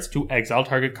Scrabbling cards to exile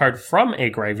target card from a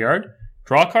graveyard,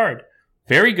 draw a card.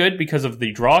 Very good because of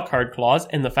the draw card clause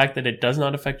and the fact that it does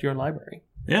not affect your library.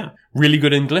 Yeah. Really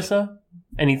good in Glissa,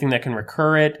 anything that can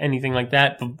recur it, anything like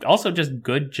that. But also just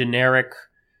good generic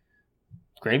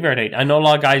graveyard hate. I know a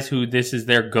lot of guys who this is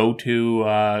their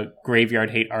go-to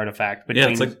graveyard hate artifact. Yeah,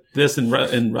 it's like this and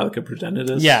Relic of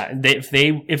Progenitus. Yeah, if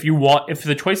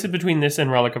the choice is between this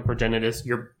and Relic of Progenitus,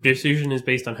 your decision is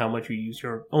based on how much you use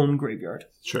your own graveyard.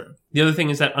 Sure. The other thing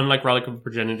is that unlike Relic of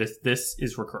Progenitus, this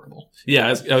is recurable. Yeah,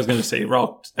 I was going to say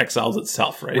Relic exiles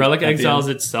itself, right? Relic exiles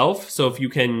itself. So if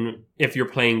you're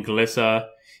playing Glissa,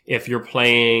 if you're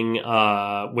playing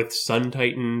with Sun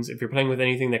Titans, if you're playing with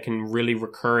anything that can really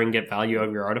recur and get value out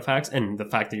of your artifacts, and the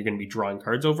fact that you're going to be drawing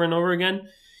cards over and over again,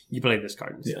 you play this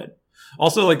card instead. Yeah.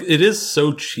 Also, it is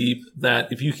so cheap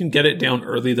that if you can get it down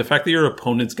early, the fact that your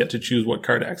opponents get to choose what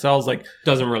card exiles,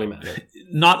 doesn't really matter.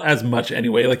 Not as much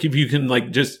anyway. If you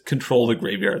can, just control the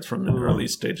graveyards from an early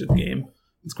stage of the game,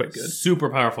 it's quite good. Super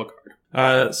powerful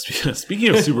card. Speaking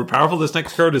of super powerful, this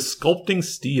next card is Sculpting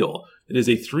Steel. It is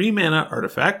a 3-mana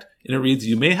artifact, and it reads,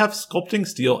 you may have Sculpting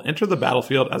Steel enter the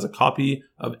battlefield as a copy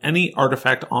of any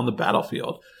artifact on the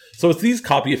battlefield. So it's these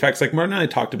copy effects, like Martin and I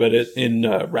talked about it in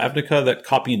Ravnica, that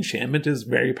copy enchantment is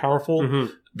very powerful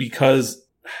because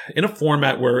in a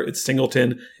format where it's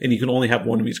singleton and you can only have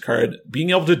one of each card,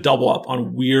 being able to double up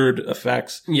on weird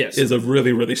effects is a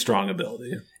really, really strong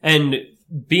ability. And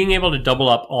being able to double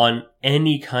up on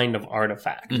any kind of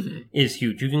artifact is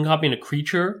huge. You can copy a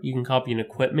creature, you can copy an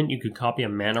equipment, you can copy a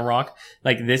mana rock.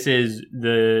 This is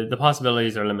the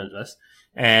possibilities are limitless.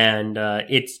 And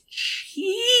it's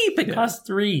cheap. It costs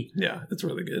 3. Yeah, it's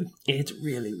really good. It's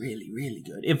really, really, really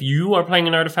good. If you are playing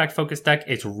an artifact focused deck,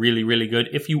 it's really, really good.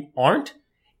 If you aren't,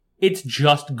 it's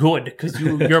just good because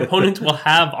your opponents will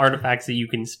have artifacts that you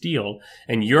can steal,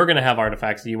 and you're going to have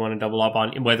artifacts that you want to double up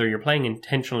on, whether you're playing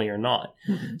intentionally or not.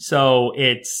 Mm-hmm. So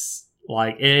it's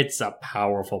a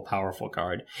powerful, powerful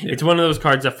card. Yeah. It's one of those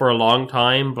cards that for a long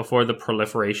time, before the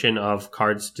proliferation of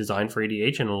cards designed for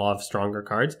EDH and a lot of stronger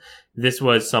cards, this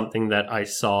was something that I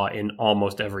saw in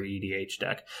almost every EDH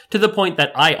deck. To the point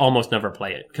that I almost never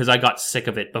play it, because I got sick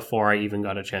of it before I even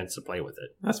got a chance to play with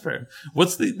it. That's fair.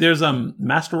 There's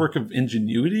Masterwork of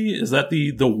Ingenuity? Is that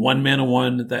the 1-mana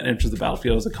one that enters the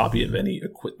battlefield as a copy of any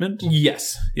equipment?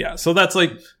 Yes. Yeah, so that's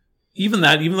like... Even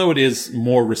though it is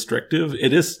more restrictive,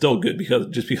 it is still good because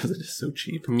it is so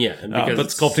cheap. Yeah, but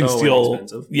Sculpting Steel,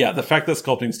 the fact that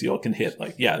Sculpting Steel can hit,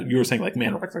 you were saying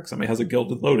Mana Rex, like somebody has a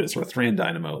Gilded Lotus or a Thran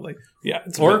Dynamo,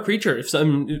 a creature, if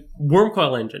some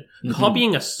Wormcoil Engine,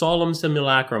 copying a Solemn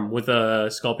Simulacrum with a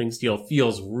Sculpting Steel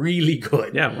feels really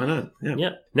good. Yeah, why not?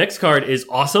 Yeah. Next card is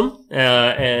awesome,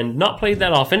 and not played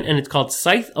that often, and it's called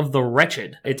Scythe of the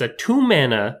Wretched. It's a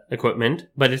 2-mana equipment,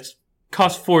 but it's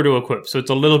costs 4 to equip, so it's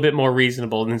a little bit more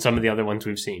reasonable than some of the other ones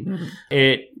we've seen. Mm-hmm.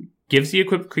 It gives the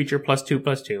equipped creature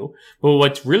 +2/+2. But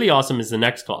what's really awesome is the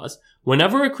next clause.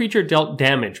 Whenever a creature dealt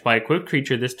damage by equipped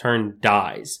creature this turn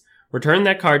dies, return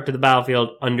that card to the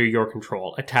battlefield under your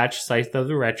control. Attach Scythe of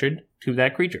the Wretched to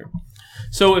that creature.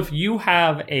 So if you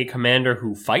have a commander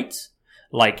who fights,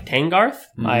 like Tangarth.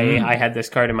 Mm-hmm. I had this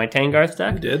card in my Tangarth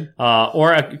deck. You did.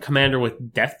 Or a commander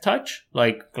with Death Touch,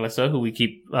 like Glissa, who we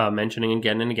keep mentioning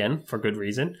again and again for good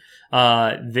reason.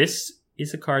 This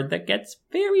is a card that gets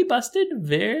very busted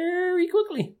very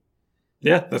quickly.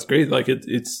 Yeah, that's great.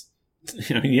 It's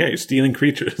you're stealing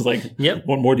creatures. Yep.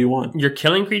 What more do you want? You're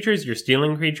killing creatures, you're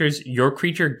stealing creatures. Your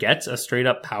creature gets a straight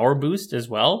up power boost as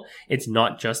well. It's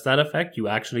not just that effect. You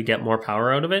actually get more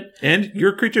power out of it. And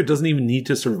your creature doesn't even need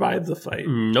to survive the fight.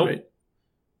 Nope. Right?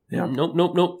 Yeah.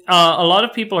 Nope. A lot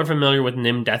of people are familiar with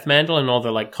Nim Deathmantle and all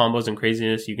the combos and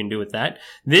craziness you can do with that.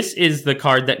 This is the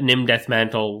card that Nim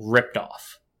Deathmantle ripped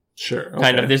off. Sure. Okay.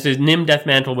 Kind of. This is Nim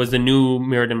Deathmantle was the new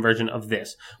Mirrodin version of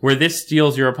this, where this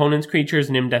steals your opponent's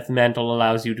creatures. Nim Deathmantle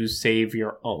allows you to save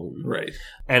your own. Right.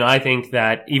 And I think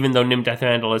that even though Nim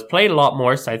Deathmantle is played a lot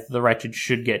more, Scythe of the Wretched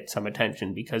should get some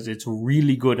attention because it's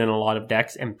really good in a lot of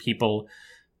decks and people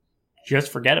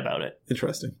just forget about it.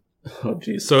 Interesting. Oh,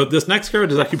 geez. So this next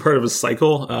card is actually part of a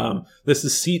cycle. This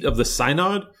is Seat of the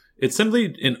Synod. It's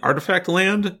simply an artifact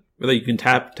land that you can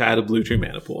tap to add a blue 2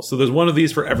 mana pool. So there's one of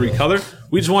these for every color.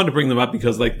 We just wanted to bring them up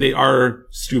because they are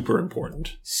super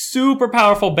important. Super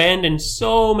powerful, banned in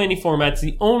so many formats.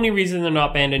 The only reason they're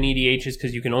not banned in EDH is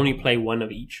because you can only play one of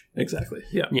each. Exactly.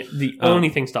 Yeah. The only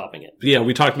thing stopping it. Yeah,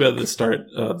 we talked about at the start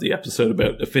of the episode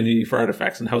about affinity for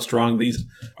artifacts and how strong these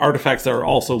artifacts that are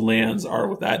also lands are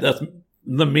with that. That's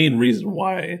the main reason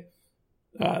why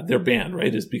they're banned,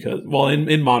 right? Is because,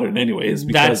 in Modern anyways,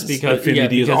 because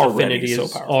affinity is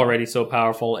already so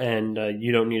powerful, and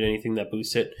you don't need anything that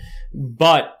boosts it.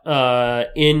 But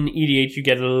in EDH, you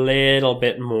get a little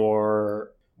bit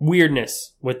more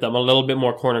weirdness with them, a little bit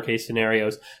more corner case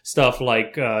scenarios. Stuff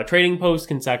like Trading Post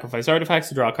can sacrifice artifacts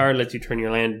to draw a card, lets you turn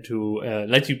your land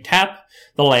lets you tap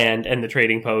the land and the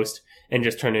Trading Post and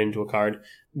just turn it into a card.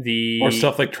 Or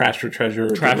stuff like Trash for Treasure,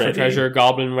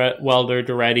 Goblin Welder,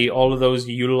 Duretti, all of those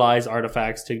utilize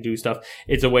artifacts to do stuff.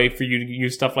 It's a way for you to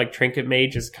use stuff like Trinket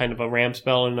Mage as kind of a ramp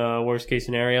spell in a worst case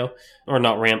scenario. Or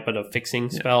not ramp, but a fixing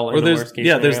spell in a worst case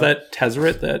scenario. There's that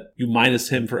Tezzeret that you minus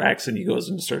him for X and he goes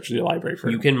into search of your library for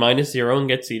him. You can -0 and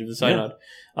get Seat of the Synod.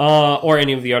 Or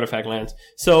any of the artifact lands.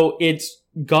 So it's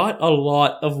got a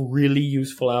lot of really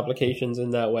useful applications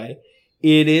in that way.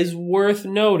 It is worth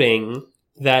noting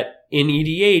that in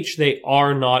EDH, they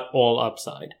are not all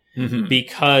upside. Mm-hmm.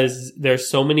 Because there's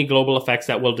so many global effects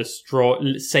that will destroy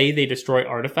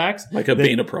artifacts. Like a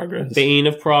Bane of Progress. Bane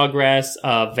of Progress,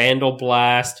 Vandal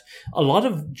Blast, a lot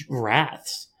of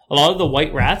Wraths. A lot of the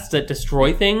white Wraths that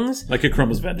destroy things. Like a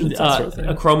Chroma's Vengeance, that sort of thing.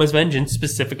 A Chroma's Vengeance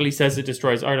specifically says it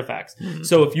destroys artifacts. Mm-hmm.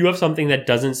 So if you have something that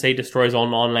doesn't say destroys all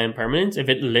non-land permanents, if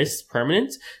it lists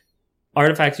permanents,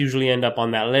 artifacts usually end up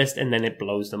on that list and then it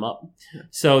blows them up. Yeah.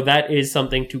 So that is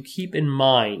something to keep in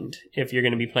mind if you're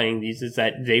going to be playing these, is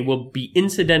that they will be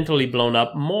incidentally blown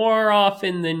up more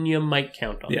often than you might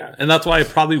count on. Yeah, and that's why I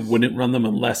probably wouldn't run them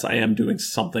unless I am doing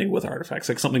something with artifacts,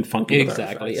 like something funky with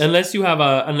artifacts. Unless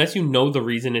you know the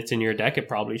reason it's in your deck, it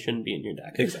probably shouldn't be in your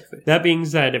deck. Exactly. That being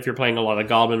said, if you're playing a lot of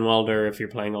Goblin Welder, if you're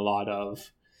playing a lot of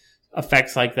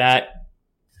effects like that,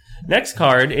 next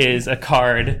card is a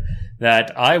card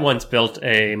that I once built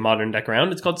a Modern deck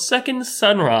around. It's called Second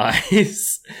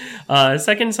Sunrise.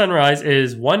 Second Sunrise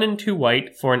is 1 and 2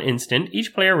 white for an instant.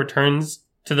 Each player returns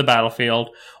to the battlefield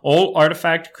all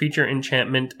artifact, creature,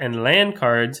 enchantment, and land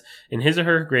cards in his or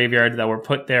her graveyard that were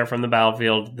put there from the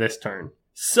battlefield this turn.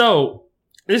 So,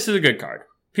 this is a good card.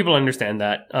 People understand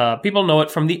that. People know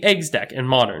it from the Eggs deck in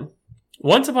Modern.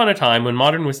 Once upon a time, when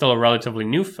Modern was still a relatively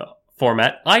new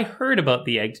format, I heard about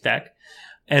the Eggs deck,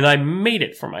 and I made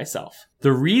it for myself.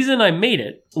 The reason I made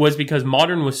it was because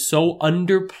Modern was so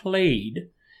underplayed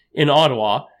in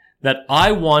Ottawa that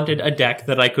I wanted a deck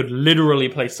that I could literally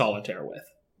play Solitaire with.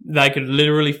 That I could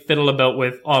literally fiddle about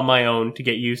with on my own to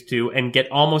get used to and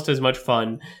get almost as much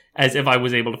fun as if I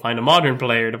was able to find a Modern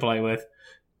player to play with,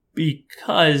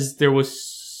 because there was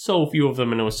so few of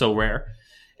them and it was so rare.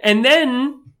 And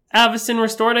then Avacyn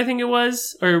Restored, I think it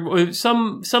was, or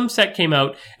some set came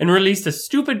out and released a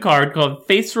stupid card called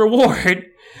Faith's Reward,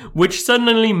 which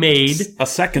suddenly made a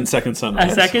second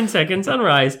Sunrise. A second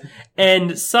Sunrise.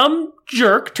 And some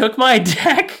jerk took my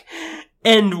deck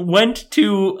and went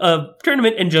to a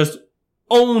tournament and just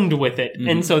owned with it. Mm-hmm.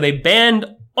 And so they banned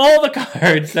all the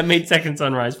cards that made Second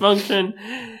Sunrise function.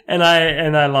 And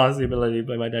I lost the ability to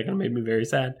play my deck, and it made me very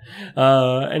sad.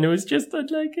 And it was just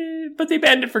but they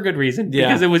banned it for good reason. Yeah.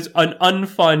 Because it was an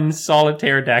unfun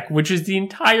Solitaire deck, which is the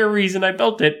entire reason I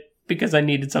built it, because I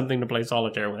needed something to play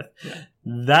Solitaire with. Yeah.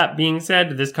 That being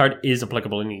said, this card is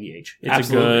applicable in EDH. It's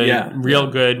Absolutely, a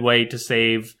good, good way to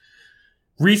save.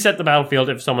 Reset the battlefield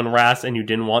if someone wraths and you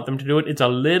didn't want them to do it. It's a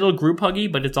little group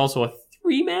huggy, but it's also a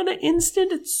 3-mana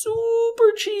instant. It's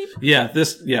super cheap. Yeah.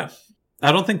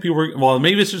 I don't think people were, well,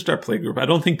 maybe it's just our play group. I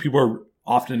don't think people are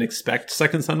often expect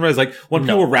Second Sunrise. Like, when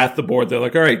people wrath the board, they're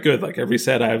like, all right, good. Like, every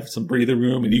set I have some breather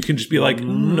room, and you can just be like,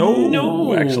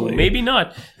 no, actually. Maybe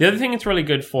not. The other thing it's really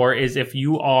good for is if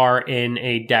you are in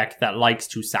a deck that likes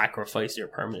to sacrifice your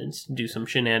permanents, do some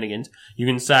shenanigans. You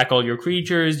can sack all your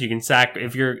creatures. You can sack,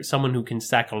 if you're someone who can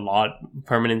sack a lot of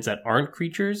permanents that aren't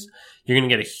creatures, you're going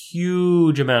to get a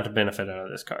huge amount of benefit out of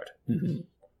this card. Mm-hmm.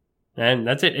 And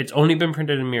that's it. It's only been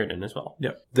printed in Mirrodin as well.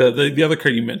 Yeah. The other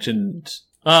card you mentioned,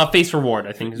 Faith's Reward,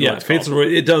 I think. Faith's Reward.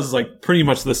 It does like pretty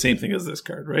much the same thing as this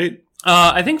card, right?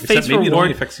 I think Faith's Reward it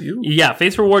only affects you. Yeah,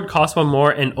 Faith's Reward costs 1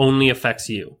 more and only affects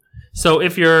you. So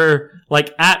if you're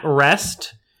like at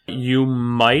rest, you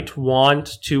might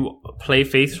want to play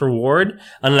Faith's Reward,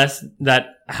 unless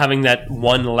that having that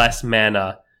 1 less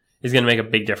mana is going to make a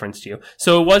big difference to you.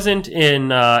 So it wasn't in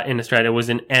Innistrad, it was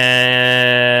in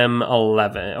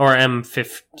M11 or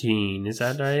M15. Is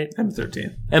that right?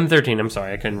 M13. M13. I'm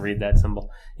sorry, I couldn't read that symbol.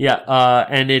 Yeah,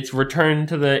 and it's returned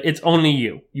to it's only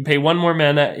you. You pay 1 more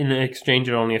mana in exchange.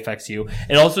 It only affects you.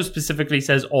 It also specifically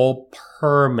says all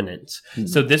permanents. Mm-hmm.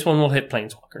 So this one will hit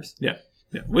Planeswalkers. Yeah,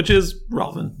 which is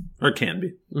relevant, or can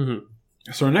be. Mm-hmm.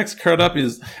 So our next card up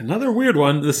is another weird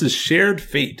one. This is Shared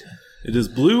Fate. It is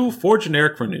blue, 4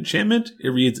 generic for an enchantment. It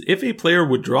reads, if a player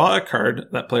would draw a card,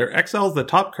 that player exiles the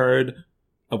top card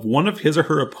of one of his or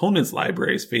her opponent's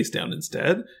libraries face down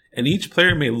instead, and each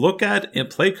player may look at and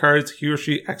play cards he or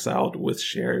she exiled with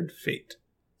Shared Fate.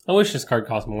 I wish this card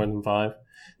cost more than 5.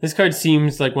 This card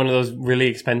seems like one of those really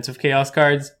expensive Chaos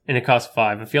cards, and it costs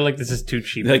 5. I feel like this is too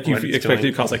cheap. Like you expect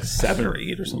it to cost like 7 or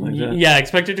 8 or something like that. Yeah, I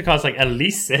expect it to cost like at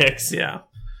least 6. Yeah.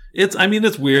 It's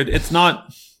weird. It's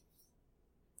not...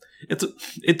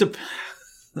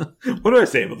 what do I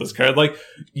say about this card? Like,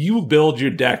 you build your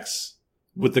decks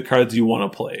with the cards you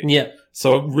want to play. Yeah.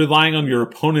 So relying on your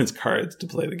opponent's cards to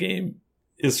play the game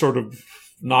is sort of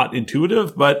not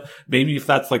intuitive, but maybe if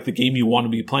that's like the game you want to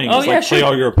be playing, play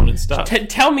all your opponent's stuff.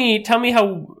 Tell me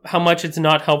how much it's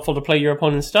not helpful to play your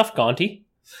opponent's stuff, Gonti.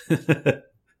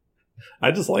 I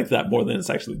just like that more than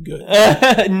it's actually good.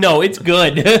 No, it's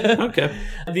good. Okay.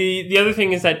 The other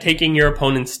thing is that taking your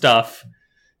opponent's stuff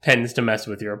tends to mess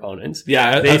with your opponents.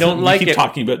 Yeah, they don't like it.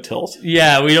 Talking about tilt.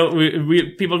 Yeah,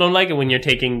 people don't like it when you're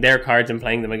taking their cards and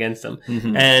playing them against them.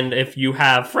 Mm-hmm. And if you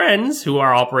have friends who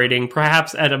are operating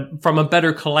perhaps from a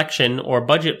better collection or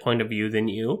budget point of view than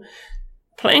you,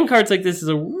 playing cards like this is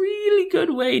a really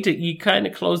good way to kind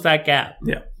of close that gap.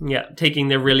 Yeah, taking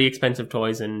their really expensive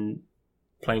toys and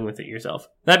playing with it yourself.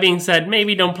 That being said,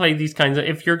 maybe don't play these kinds of...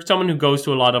 If you're someone who goes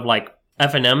to a lot of like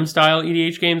F&M style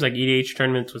EDH games, like EDH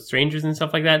tournaments with strangers and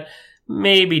stuff like that,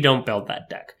 maybe don't build that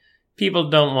deck. People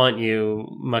don't want you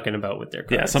mucking about with their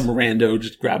cards. Yeah, some rando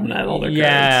just grabbing at all their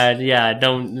cards. Yeah,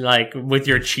 don't, like, with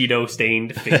your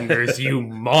Cheeto-stained fingers, you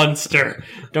monster.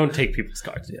 Don't take people's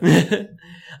cards. Yeah.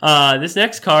 This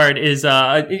next card is,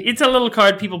 it's a little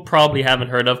card people probably haven't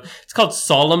heard of. It's called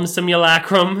Solemn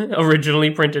Simulacrum,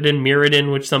 originally printed in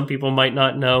Mirrodin, which some people might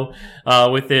not know,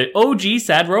 with the OG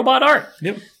Sad Robot art.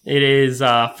 Yep. It is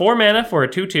 4 mana for a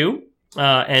 2/2,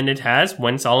 and it has,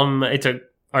 when Solemn, it's a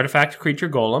artifact creature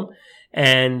golem,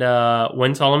 and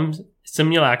when Solemn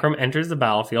Simulacrum enters the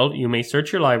battlefield, you may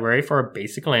search your library for a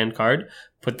basic land card,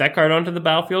 put that card onto the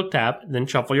battlefield tapped, then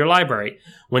shuffle your library.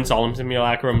 When Solemn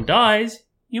Simulacrum dies,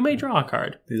 you may draw a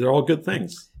card. These are all good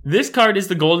things. This card is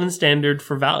the golden standard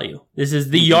for value. This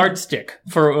is the yardstick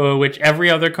for which every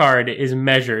other card is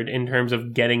measured in terms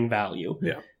of getting value.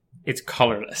 Yeah. It's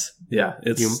colorless. Yeah.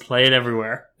 You can play it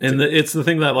everywhere. And it's the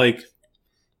thing that, like,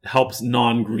 helps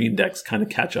non-green decks kind of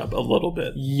catch up a little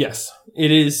bit. Yes.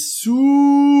 It is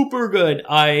super good.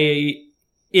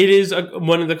 It is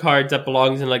one of the cards that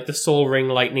belongs in like the Soul Ring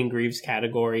Lightning Greaves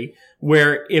category,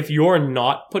 where if you're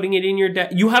not putting it in your deck,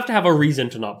 you have to have a reason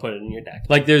to not put it in your deck.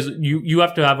 Like you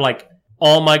have to have like,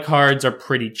 all my cards are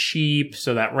pretty cheap,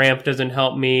 so that ramp doesn't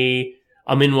help me.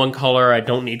 I'm in one color, I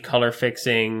don't need color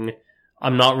fixing.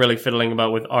 I'm not really fiddling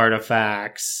about with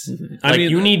artifacts. Mm-hmm. Like,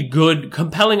 you need good,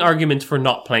 compelling arguments for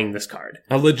not playing this card.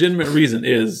 A legitimate reason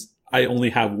is I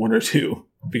only have one or two.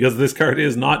 Because this card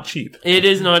is not cheap. It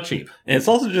is not cheap. And it's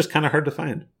also just kind of hard to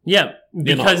find. Yeah,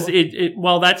 because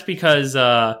that's because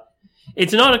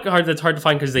it's not a card that's hard to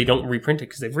find because they don't reprint it,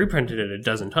 because they've reprinted it a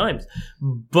dozen times.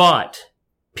 But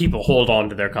people hold on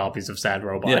to their copies of Sad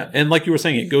Robot. Yeah, and like you were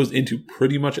saying, it goes into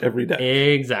pretty much every deck.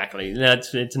 Exactly.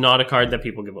 It's not a card that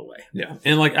people give away. Yeah,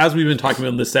 and like as we've been talking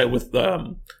about in this set with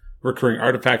recurring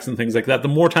artifacts and things like that, the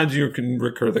more times you can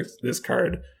recur this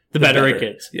card, the better it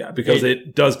gets. Yeah, because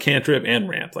it does cantrip and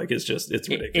ramp. Like, it's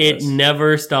ridiculous. It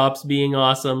never stops being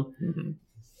awesome.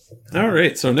 Mm-hmm. All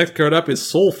right, so next card up is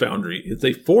Soul Foundry. It's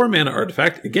a 4-mana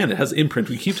artifact. Again, it has imprint.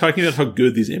 We keep talking about how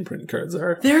good these imprint cards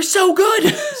are. They're so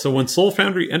good! So when Soul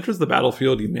Foundry enters the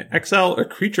battlefield, you may exile a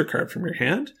creature card from your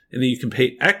hand, and then you can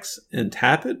pay X and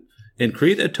tap it, and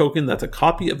create a token that's a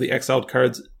copy of the exiled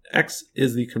card's X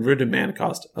is the converted mana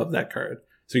cost of that card.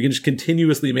 So you can just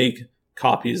continuously make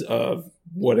copies of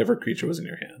whatever creature was in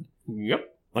your hand.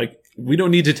 Yep. Like, we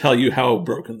don't need to tell you how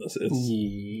broken this is.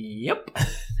 Yep.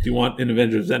 Do you want an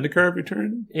Avengers Zendikar every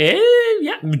turn?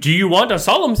 Yeah. Do you want a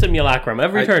Solemn Simulacrum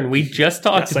every turn? We just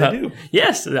talked about. Yes, I do.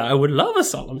 Yes, I would love a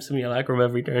Solemn Simulacrum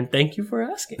every turn. Thank you for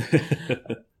asking.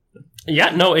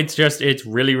 Yeah, no, it's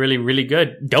really, really, really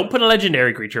good. Don't put a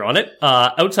legendary creature on it.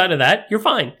 Outside of that, you're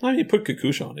fine. I mean, put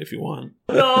Kakusha on it if you want.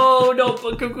 No, don't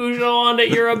put Kakusha on it.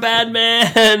 You're a bad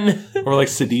man. Or like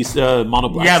Sidisi, Mono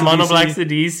Black. Yeah, Sidisi. Mono Black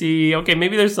Sidisi. Okay,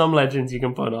 maybe there's some legends you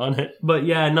can put on it. But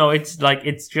yeah, no, it's a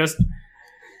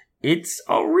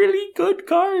really good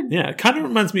card. Yeah, it kind of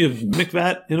reminds me of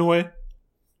Mikvat in a way.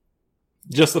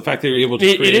 Just the fact that you're able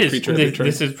to create a creature every turn.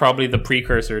 This is probably the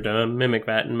precursor to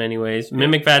Mimikvat in many ways. Yeah.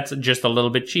 Mimikvat's just a little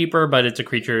bit cheaper, but it's a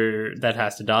creature that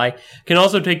has to die. Can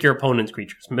also take your opponent's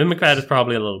creatures. Mimikvat is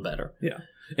probably a little better. Yeah.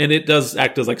 And it does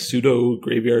act as like pseudo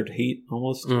graveyard hate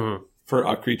almost for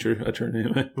a creature a turn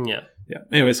anyway. Yeah. Yeah.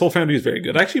 Anyway, Soul Foundry is very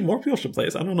good. Actually, more people should play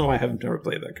this. I don't know why I haven't ever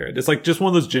played that card. It's like just one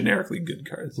of those generically good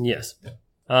cards. Yes.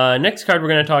 Next card we're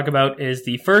going to talk about is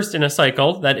the first in a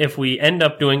cycle that if we end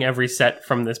up doing every set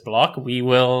from this block, we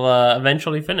will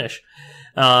eventually finish.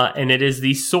 And it is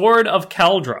the Sword of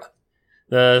Kaldra.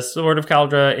 The Sword of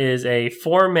Kaldra is a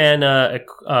 4-mana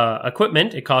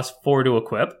equipment. It costs 4 to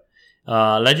equip.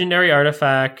 Legendary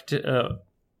artifact,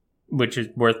 which is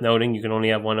worth noting. You can only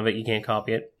have one of it. You can't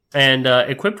copy it. And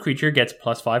equipped creature gets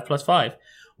 +5/+5.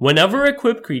 Whenever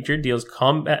equipped creature deals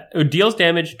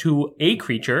damage to a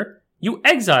creature, you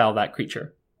exile that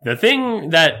creature. The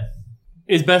thing that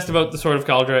is best about the Sword of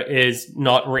Kaldra is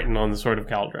not written on the Sword of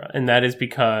Kaldra, and that is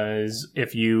because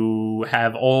if you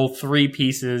have all 3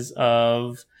 pieces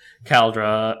of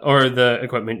Kaldra, or the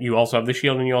equipment, you also have the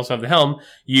shield and you also have the helm,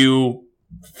 you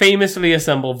famously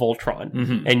assemble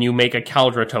Voltron, and you make a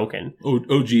Kaldra token.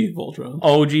 OG Voltron.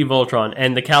 OG Voltron.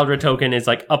 And the Kaldra token is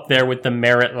like up there with the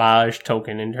Merit Lage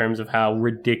token in terms of how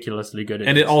ridiculously good it is.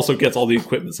 And it also gets all the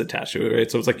equipments attached to it, right?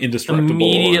 So it's like indestructible.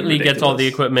 Immediately gets all the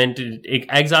equipment. It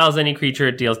exiles any creature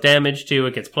it deals damage to.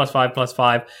 It gets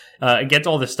 +5/+5. It gets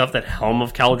all the stuff that Helm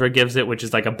of Kaldra gives it, which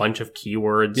is like a bunch of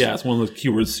keywords. Yeah, it's one of those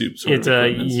keyword soups.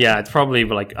 It's probably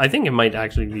like, I think it might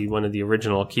actually be one of the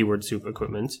original keyword soup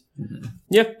equipments.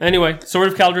 Yeah, anyway, Sword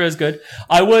of Kaldra is good.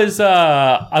 I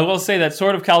will say that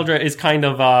Sword of Kaldra is kind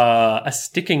of a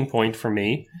sticking point for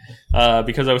me,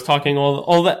 because I was talking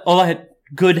all that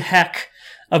good heck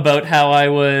about how I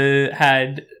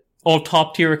had all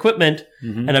top tier equipment,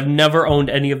 and I've never owned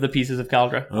any of the pieces of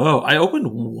Kaldra. Oh, I opened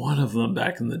one of them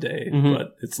back in the day,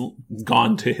 but it's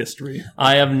gone to history.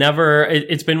 I have never.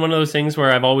 It's been one of those things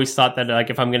where I've always thought that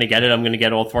like if I'm going to get it, I'm going to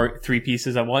get all 3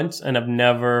 pieces at once, and I've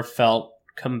never felt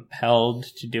compelled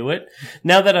to do it.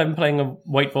 Now that I'm playing a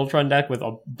White Voltron deck with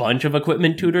a bunch of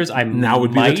equipment tutors, now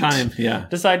would be the time. Yeah,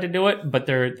 decide to do it. But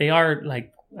they are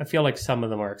like I feel like some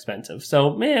of them are expensive.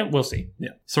 So, we'll see.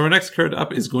 Yeah. So our next card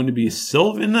up is going to be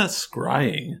Sylvan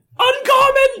Scrying.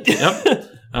 Uncommon! Yep.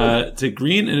 It's a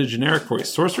green and a generic for a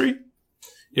sorcery.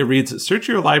 It reads, search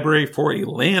your library for a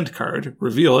land card,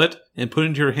 reveal it, and put it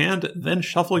into your hand, then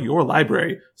shuffle your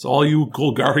library. So all you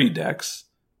Golgari decks,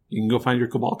 you can go find your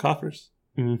Cabal coffers.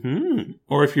 Mm-hmm.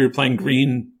 Or if you're playing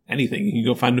green anything, you can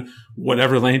go find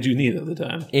whatever land you need at the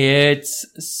time. It's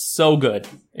so good.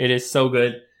 It is so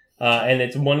good. And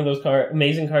it's one of those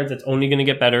amazing cards that's only going to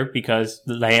get better because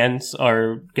the lands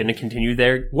are going to continue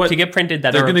to get printed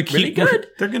that are really good.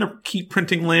 They're going to keep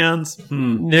printing lands.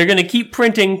 They're going to keep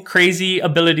printing crazy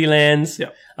ability lands.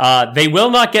 Yeah. They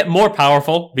will not get more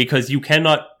powerful because you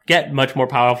cannot get much more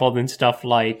powerful than stuff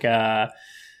like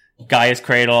Gaia's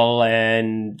Cradle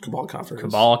and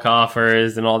Cabal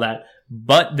Coffers and all that.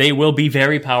 But they will be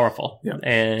very powerful. Yeah.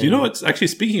 And do you know what's actually,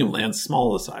 speaking of lands,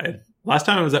 small aside, last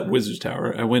time I was at Wizard's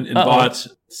Tower, I went and bought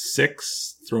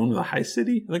 6 Throne of the High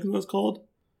City, I think is what it's called.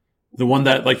 The one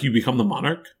that, like, you become the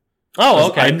monarch. Oh,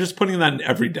 okay. I'm just putting that in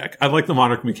every deck. I like the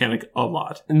monarch mechanic a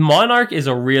lot. Monarch is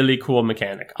a really cool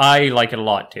mechanic. I like it a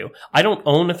lot, too. I don't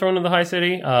own a Throne of the High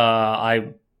City.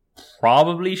 I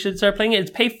probably should start playing it.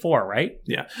 It's pay 4, right?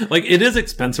 Yeah. Like, it is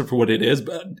expensive for what it is,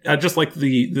 but I just like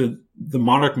the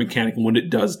monarch mechanic and what it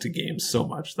does to games so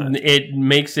much that it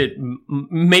makes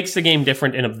the game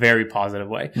different in a very positive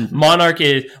way. Mm-hmm. Monarch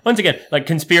is, once again, like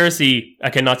Conspiracy, I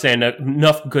cannot say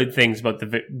enough good things about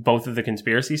both of the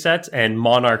Conspiracy sets, and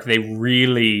Monarch,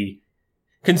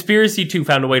 Conspiracy 2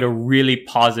 found a way to really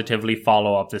positively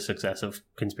follow up the success of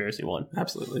Conspiracy 1.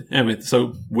 Absolutely. And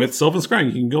so with Sylvan Scrying,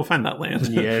 you can go find that land.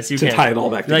 Yes, you to can. Tie it all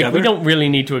back together. We don't really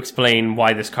need to explain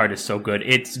why this card is so good.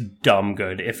 It's dumb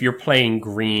good. If you're playing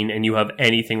green and you have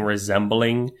anything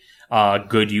resembling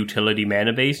good utility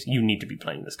mana base, you need to be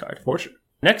playing this card. For sure.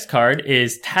 Next card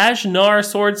is Taj-Nar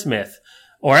Swordsmith,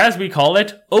 or as we call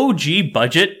it, OG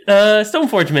budget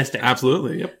Stoneforge Mystic.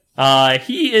 Absolutely, yep.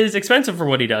 He is expensive for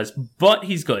what he does, but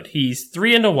he's good. He's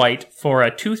 3 and a white for a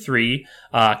 2/3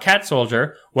 cat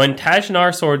soldier. When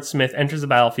Taj-Nar Swordsmith enters the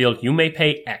battlefield, you may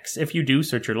pay X. If you do,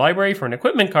 search your library for an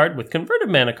equipment card with converted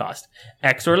mana cost,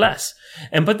 X or less,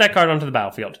 and put that card onto the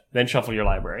battlefield. Then shuffle your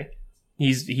library.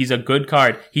 He's a good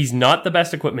card. He's not the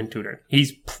best equipment tutor.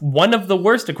 He's one of the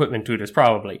worst equipment tutors,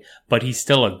 probably, but he's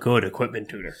still a good equipment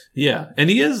tutor. Yeah, and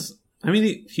he is... I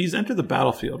mean, he's entered the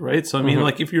battlefield, right? So, I mean,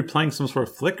 like, if you're playing some sort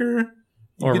of flicker...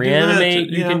 Or reanimate,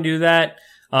 you can do that.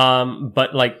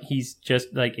 But, like, he's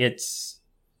just, like, it's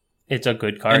a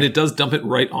good card. And it does dump it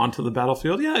right onto the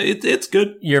battlefield. Yeah, it's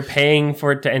good. You're paying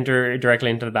for it to enter directly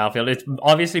into the battlefield. It's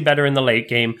obviously better in the late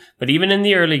game, but even in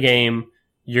the early game,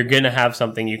 you're going to have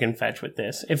something you can fetch with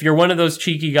this. If you're one of those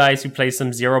cheeky guys who plays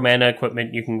some 0 mana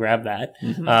equipment, you can grab that.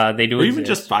 Mm-hmm. They do or exist. Even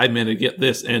just 5 mana to get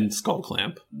this and Skull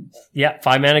Clamp. Yeah,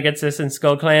 5 mana gets this and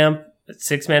Skull Clamp.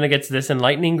 6 mana gets this and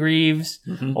Lightning Greaves.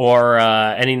 Mm-hmm. Or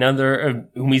any other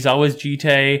Umezawa's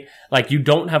Jitte. Like, you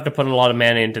don't have to put a lot of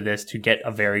mana into this to get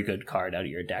a very good card out of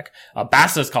your deck.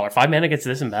 Basilisk Collar. 5 mana gets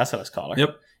this and Basilisk Collar.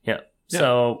 Yep. Yeah.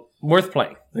 So, worth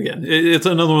playing. Again, it's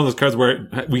another one of those cards where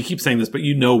we keep saying this, but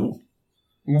you know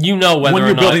whether when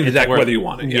you're or not building the deck, whether you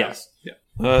want it. Yeah. Yes.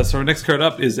 Yeah. So our next card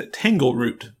up is Tangle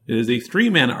Root. It is a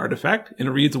 3 mana artifact, and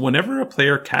it reads, whenever a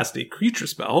player casts a creature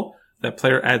spell, that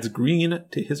player adds green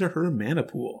to his or her mana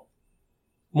pool.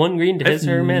 1 green to his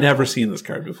or her mana. I've never seen this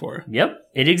card before. Yep,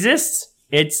 it exists.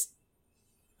 It's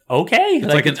okay.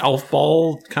 It's like an elf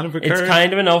ball kind of a card? It's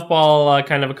kind of an elf ball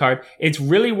kind of a card. It's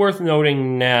really worth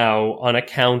noting now on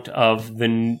account of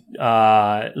the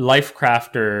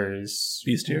Lifecrafters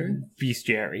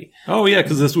Bestiary. Oh, yeah,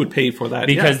 because this would pay for that.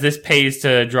 Because this pays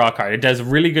to draw a card. It does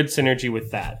really good synergy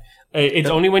with that. It's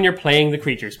only when you're playing the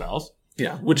creature spells.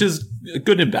 Yeah, which is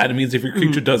good and bad. It means if your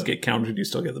creature does get countered, you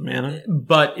still get the mana.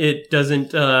 But it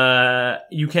doesn't,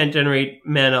 you can't generate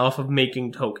mana off of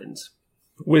making tokens.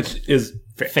 Which is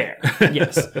fair.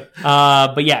 Yes.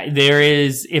 But yeah, there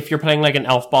is, if you're playing like an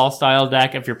elf ball style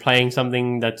deck, if you're playing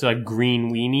something that's like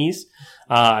green weenies,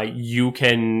 you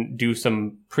can do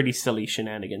some pretty silly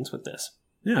shenanigans with this.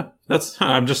 Yeah,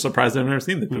 I'm just surprised I've never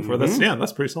seen that before. Mm-hmm.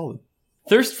 That's pretty solid.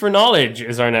 Thirst for Knowledge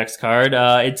is our next card.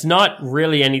 It's not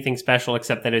really anything special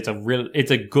except that it's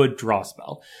a good draw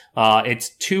spell.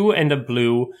 It's 2 and a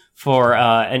blue for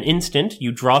an instant.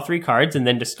 You draw 3 cards and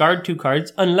then discard 2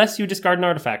 cards unless you discard an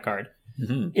artifact card.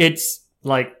 Mm-hmm. It's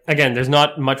like, again, there's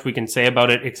not much we can say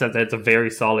about it except that it's a very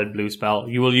solid blue spell.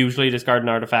 You will usually discard an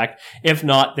artifact. If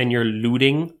not, then you're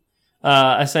looting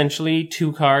essentially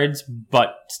 2 cards,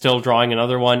 but still drawing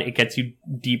another one. It gets you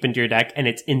deep into your deck, and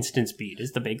it's instant speed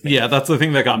is the big thing. Yeah, that's the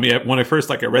thing that got me. When I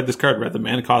first, I read this card, read the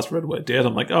mana cost, read what it did,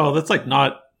 I'm like, oh, that's,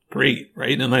 not great,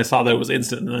 right? And I saw that it was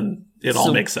instant, and then it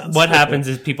all makes sense. What happens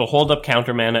is people hold up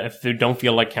counter mana. If they don't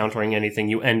feel like countering anything,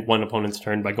 you end one opponent's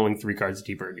turn by going 3 cards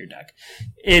deeper in your deck.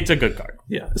 It's a good card.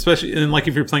 Yeah, especially and like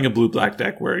if you're playing a blue-black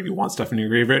deck where you want stuff in your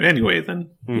graveyard anyway, then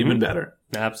even better.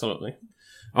 Absolutely.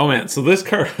 Oh man, so this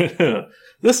card,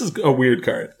 this is a weird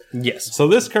card. Yes. So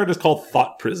this card is called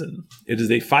Thought Prison. It is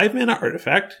a 5-mana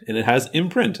artifact, and it has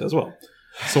Imprint as well.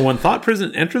 So when Thought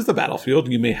Prison enters the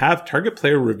battlefield, you may have target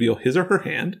player reveal his or her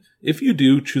hand. If you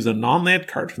do, choose a non-land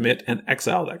card from it and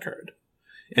exile that card.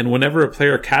 And whenever a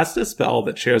player casts a spell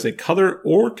that shares a color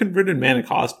or converted mana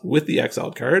cost with the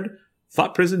exiled card,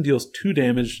 Thought Prison deals 2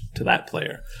 damage to that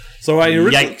player. So I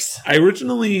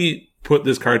originally put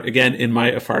this card, again, in my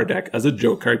Afar deck as a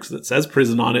joke card because it says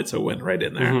Prison on it, so it went right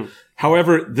in there.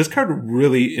 However, this card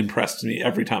really impressed me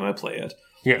every time I play it.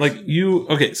 Yes. Like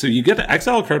so you get to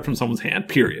exile a card from someone's hand,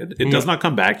 period. It does not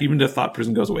come back. Even if Thought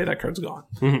Prison goes away, that card's gone,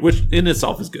 which in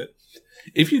itself is good.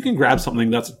 If you can grab something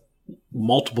that's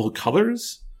multiple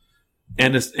colors,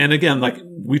 and again, like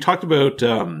we talked about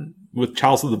with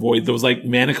Chalice of the Void, those like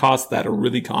mana costs that are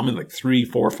really common, like 3,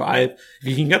 4, 5. If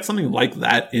you can get something like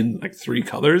that in like 3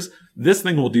 colors, this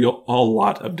thing will deal a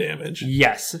lot of damage.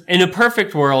 Yes. In a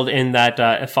perfect world, in that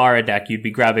Ifara deck, you'd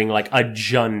be grabbing like a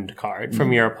Jund card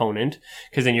from your opponent,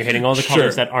 because then you're hitting all the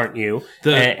colors that aren't you.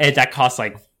 And that costs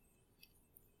like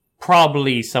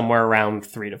probably somewhere around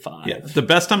 3 to 5. Yeah. The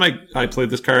best time I played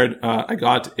this card, I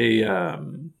got a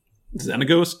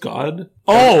Xenagos God.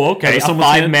 Oh, okay. A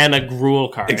 5-mana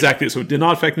Gruul card. Exactly. So it did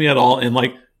not affect me at all. And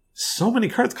like, so many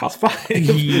cards cost 5.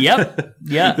 Yep.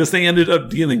 Yeah. This thing ended up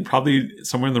dealing probably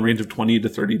somewhere in the range of 20 to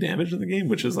 30 damage in the game,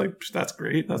 which is like, that's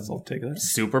great. I'll take that.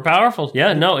 Super powerful.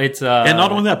 Yeah, no, it's... and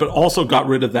not only that, but also got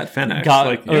rid of that Fennex.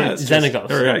 Xenagos.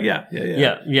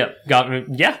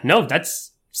 Yeah. No, that's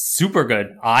super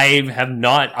good. I've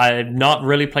not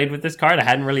really played with this card. I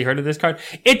hadn't really heard of this card.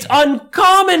 It's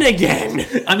uncommon again.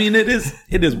 I mean, it is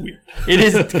weird. It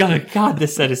is. God,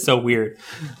 this set is so weird.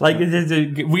 Like,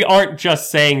 we aren't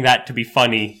just saying that to be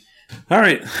funny. All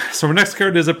right. So our next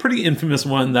card is a pretty infamous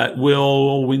one that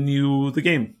will win you the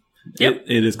game. Yep.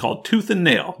 It is called Tooth and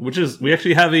Nail, which is, we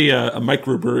actually have a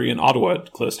microbrewery in Ottawa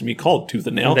close to me called Tooth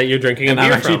and Nail. That you're drinking a beer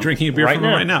I'm actually from drinking a beer from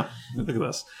them right now. Look at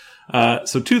this.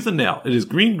 So Tooth and Nail. It is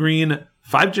green,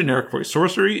 5 generic for a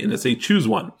sorcery, and it's a choose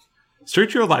one.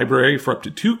 Search your library for up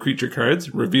to 2 creature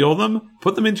cards, reveal them,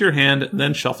 put them into your hand, and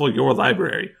then shuffle your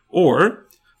library. Or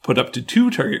put up to 2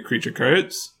 target creature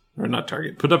cards, or not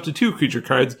target, put up to 2 creature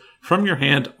cards from your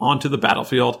hand onto the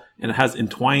battlefield, and it has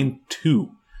Entwine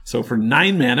 2. So for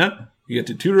 9 mana, you get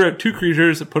to 2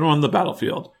 creatures, put them on the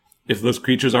battlefield. If those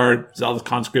creatures are Zealous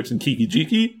Conscripts and Kiki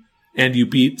Jiki, and you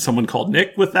beat someone called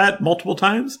Nick with that multiple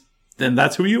times, then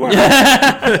that's who you are.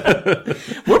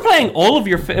 We're playing all of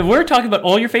your... we're talking about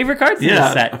all your favorite cards in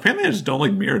this set. Apparently I just don't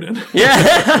like Mirrodin.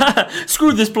 Yeah.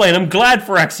 Screw this play, and I'm glad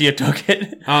Phyrexia took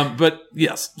it. But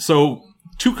yes, so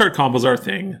 2-card combos are a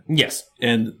thing. Yes.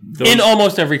 And in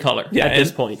almost every color at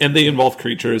this point. And they involve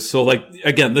creatures. So like,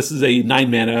 again, this is a 9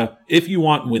 mana. If you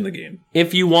want, win the game.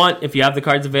 If you have the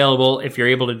cards available, if you're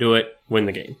able to do it, win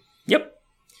the game. Yep.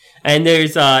 And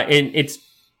there's, it's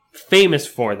famous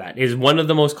for that. Is one of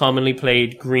the most commonly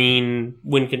played green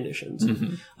win conditions.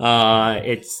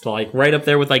 It's like right up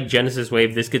there with like Genesis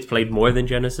Wave. This gets played more than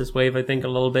Genesis Wave, I think, a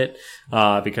little bit,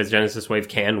 because Genesis Wave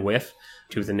can whiff.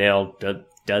 Tooth and Nail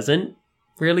doesn't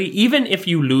really. Even if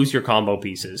you lose your combo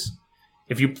pieces,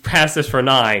 if you pass this for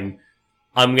 9,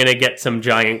 I'm gonna get some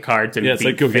giant cards and it's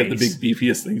like go get the big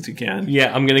beefiest things you can.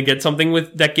 Yeah, I'm gonna get something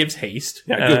that gives haste.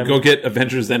 Yeah, go get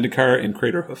Avengers Zendikar and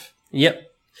Craterhoof. Yep.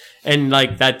 And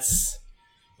like that's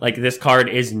like this card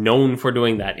is known for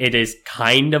doing that. It is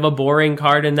kind of a boring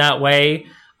card in that way.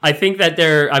 I think that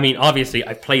obviously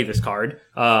I play this card.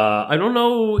 I don't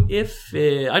know if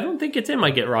I don't think it's in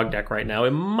my Gitrog deck right now.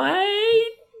 It might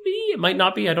be, it might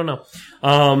not be, I don't know.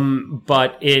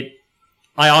 But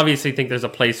I obviously think there's a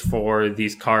place for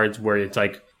these cards where it's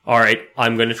like, all right,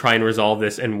 I'm going to try and resolve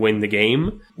this and win the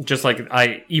game. Just like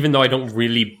even though I don't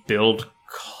really build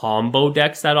combo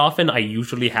decks that often, I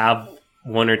usually have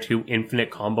 1 or 2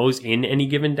 infinite combos in any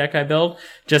given deck I build,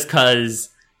 just because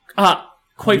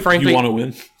quite frankly, you want to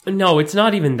win. No, it's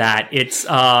not even that. It's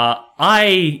as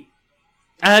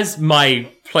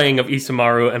my playing of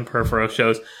Isamaru and Perforos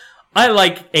shows, I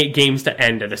like games to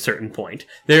end at a certain point.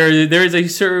 There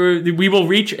is we will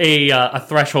reach a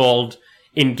threshold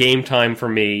in game time for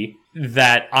me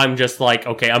that I'm just like,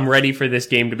 okay, I'm ready for this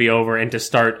game to be over and to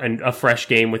start a fresh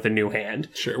game with a new hand.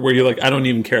 Sure, where you're like, I don't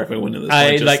even care if I win at this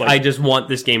point. I just want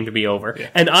this game to be over. Yeah.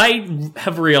 And I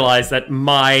have realized that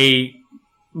my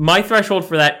threshold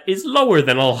for that is lower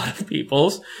than a lot of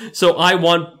people's. So I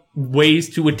want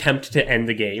ways to attempt to end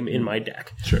the game in my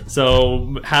deck. Sure.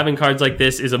 So having cards like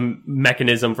this is a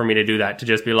mechanism for me to do that, to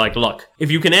just be like, look,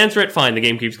 if you can answer it, fine, the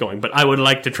game keeps going, but I would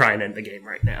like to try and end the game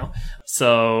right now.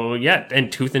 So yeah,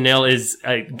 and Tooth and Nail is,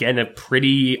 again, a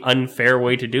pretty unfair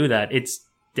way to do that. It's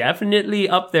definitely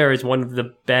up there as one of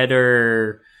the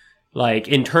better, like,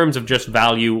 in terms of just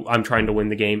value, I'm trying to win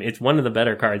the game, it's one of the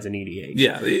better cards in EDH.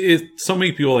 Yeah, so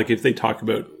many people, like, if they talk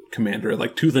about Commander,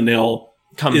 like, Tooth and Nail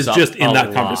Comes is up just in a that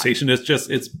lot. conversation.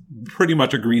 It's pretty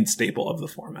much a green staple of the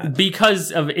format. Because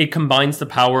of it combines the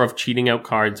power of cheating out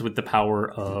cards with the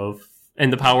power of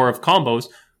combos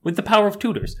with the power of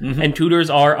tutors. And tutors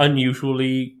are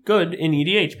unusually good in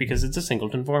EDH because it's a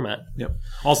singleton format. Yep.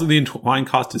 Also, the Entwine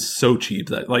cost is so cheap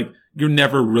that, like, you're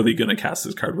never really going to cast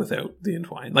this card without the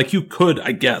Entwine. Like, you could,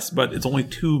 I guess, but it's only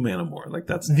 2 mana more. Like,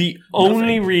 that's The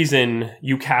only reason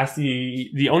you cast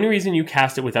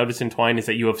it without its Entwine is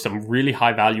that you have some really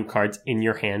high value cards in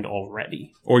your hand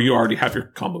already. Or you already have your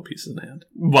combo pieces in hand.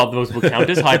 Well, those would count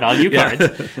as high value Yeah.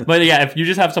 cards. But yeah, if you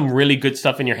just have some really good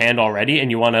stuff in your hand already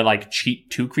and you want to, like, cheat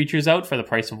 2 creatures out for the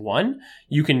price of 1,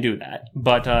 you can do that.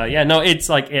 But yeah, no, it's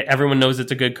like, everyone knows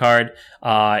it's a good card.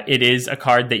 It is a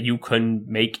card that you can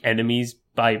make enemies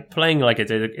by playing. Like,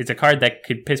 it's a card that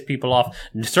could piss people off.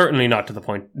 Certainly not to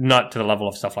the level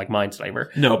of stuff like Mindslaver.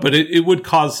 No, but it would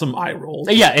cause some eye rolls.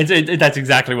 Yeah, that's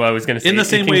exactly what I was going to say. In the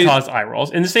same it can way- cause eye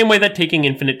rolls. In the same way that taking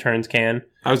infinite turns can.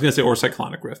 I was going to say, or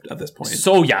Cyclonic Rift at this point.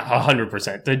 So yeah,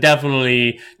 100%. They're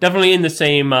definitely in the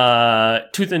same,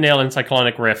 Tooth and Nail and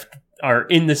Cyclonic Rift are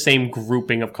in the same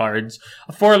grouping of cards.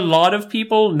 For a lot of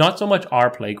people, not so much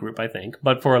our play group, I think,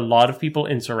 but for a lot of people,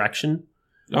 Insurrection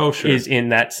Oh, sure. is in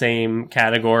that same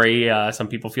category. Some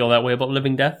people feel that way about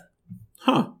Living Death.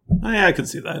 Huh. Yeah, I could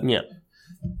see that. Yeah.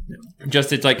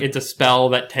 Just, it's like, it's a spell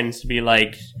that tends to be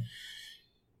like,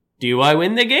 do I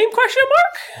win the game? Question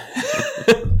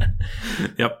mark?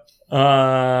 Yep.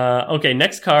 Okay,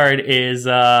 next card is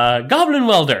Goblin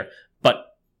Welder,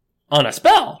 but on a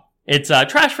spell. It's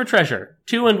Trash for Treasure.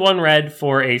 2 and 1 red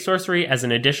for a sorcery as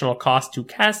an additional cost to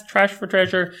cast Trash for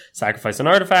Treasure, sacrifice an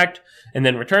artifact, and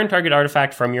then return target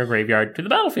artifact from your graveyard to the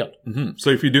battlefield. So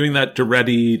if you're doing that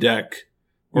Duretti deck,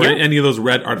 or Yeah. any of those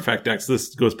red artifact decks,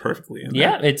 this goes perfectly in there.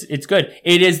 Yeah, it's good.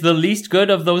 It is the least good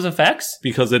of those effects.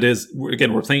 Because it is,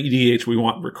 again, we're playing EDH, we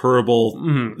want recurable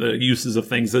Mm-hmm. uses of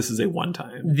things. This is a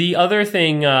one-time. The other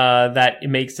thing that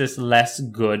makes this less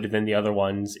good than the other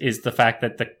ones is the fact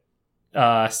that the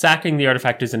sacking the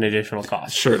artifact is an additional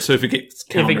cost. Sure, so if it gets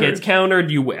countered. If it gets countered,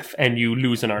 you whiff and you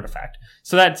lose an artifact.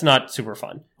 So that's not super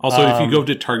fun. Also, if you go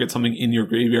to target something in your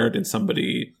graveyard and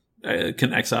somebody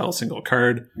can exile a single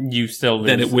card, You still lose.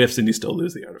 then it whiffs and you still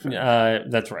lose the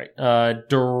artifact. That's right.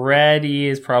 Duretti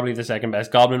is probably the second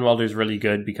best. Goblin Welder is really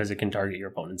good because it can target your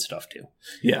opponent's stuff too.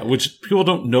 Yeah, which people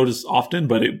don't notice often,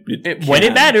 but it When it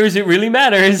can. matters, it really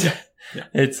matters. Yeah.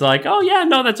 It's like, oh yeah,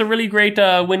 no, that's a really great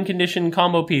win condition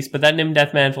combo piece, but that Nim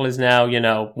Death Mantle is now,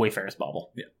 Wayfarer's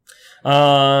Bauble. Yeah.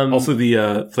 Also, Also,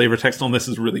 the flavor text on this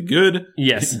is really good.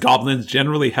 yes. Goblins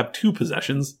generally have 2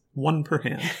 possessions, 1 per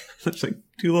hand. It's like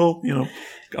 2 little,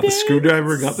 got the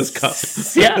screwdriver, got this cup.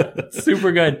 Yeah,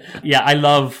 super good. Yeah, I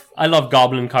love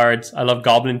goblin cards. I love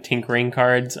goblin tinkering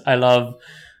cards.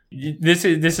 This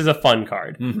is a fun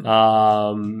card.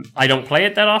 I don't play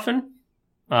it that often.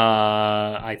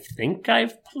 I think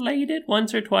I've played it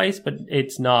once or twice, but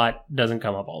doesn't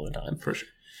come up all the time. For sure.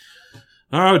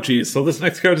 Oh, geez. So this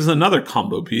next card is another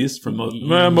combo piece for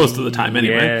most of the time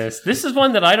anyway. Yes. This is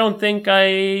one that I don't think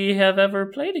I have ever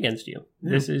played against you.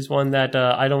 Yeah. This is one that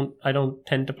I don't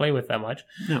tend to play with that much.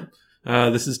 No.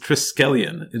 This is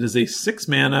Triskelion. It is a 6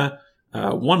 mana,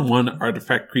 1/1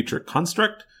 artifact creature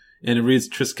construct. And it reads,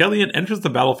 Triskelion enters the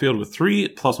battlefield with 3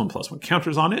 +1/+1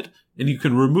 counters on it. And you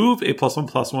can remove a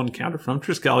 +1/+1 counter from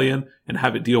Triskelion and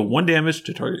have it deal 1 damage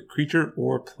to target creature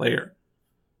or player.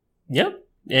 Yep.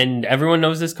 And everyone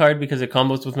knows this card because it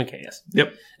combos with Mikaeus.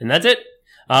 Yep. And that's it.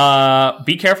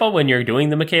 Be careful when you're doing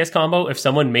the Mikaeus combo. If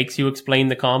someone makes you explain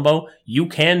the combo, you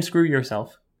can screw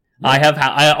yourself. I have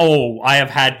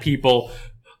had people.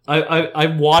 I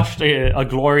watched a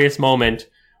glorious moment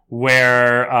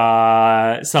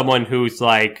where someone who's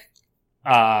like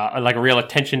a real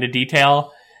attention to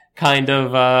detail kind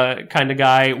of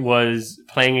guy was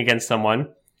playing against someone,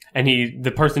 and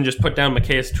the person just put down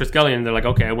Mikaeus Triskelion, and they're like,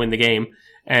 okay, I win the game.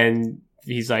 And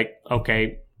he's like,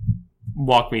 okay,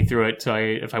 walk me through it. So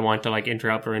if I want to like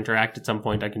interrupt or interact at some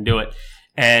point, I can do it.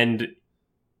 And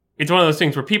it's one of those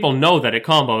things where people know that it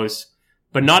combos,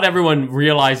 but not everyone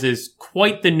realizes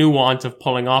quite the nuance of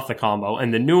pulling off the combo.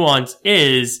 And the nuance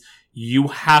is you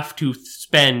have to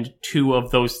spend 2 of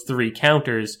those 3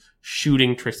 counters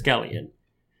shooting Triskelion.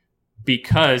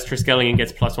 because Triskelion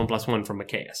gets +1/+1 from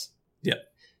Machias. Yeah.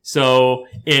 So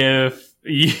if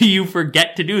you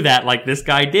forget to do that, like this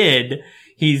guy did,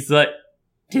 his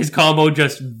combo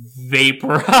just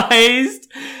vaporized.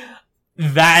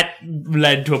 That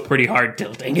led to a pretty hard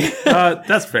tilting.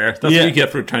 That's fair. That's what you get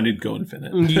for trying to go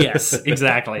infinite. Yes,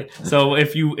 exactly. So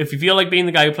if you feel like being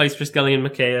the guy who plays Triskelion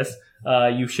Machias,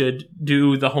 you should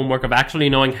do the homework of actually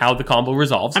knowing how the combo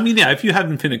resolves. I mean, yeah, if you have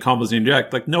infinite combos in your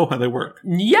deck, like, know how they work.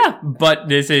 Yeah, but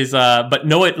this is, but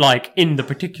know it, like, in the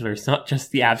particulars, not just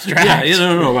the abstract. Yeah,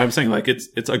 no, I'm saying, like, it's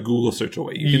a Google search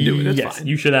away. You can do it. It's fine.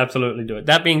 You should absolutely do it.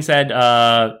 That being said,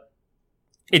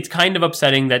 it's kind of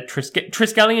upsetting that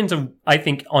Triskellion's, I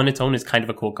think, on its own is kind of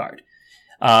a cool card.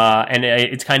 And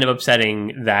it's kind of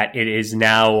upsetting that it is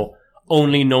now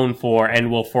only known for and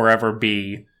will forever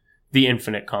be the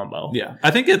infinite combo. Yeah.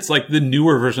 I think it's like the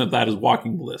newer version of that is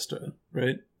Walking Ballista,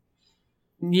 right?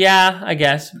 Yeah, I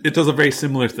guess. It does a very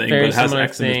similar thing, but it has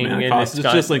X in its mana cost.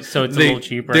 It's just like, so it's a little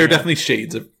cheaper. They're definitely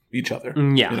shades of each other.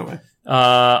 Yeah. In a way.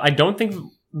 I don't think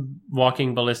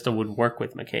Walking Ballista would work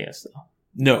with Machias, though.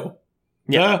 No.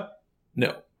 Yeah.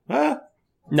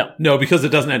 No, because it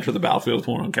doesn't enter the battlefield with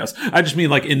one cast. I just mean,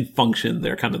 like, in function,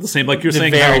 they're kind of the same. Like you're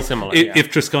saying, very similar.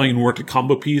 If Triskelion worked a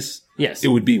combo piece, yes, it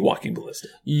would be Walking Ballista.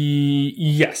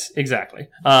 Yes, exactly.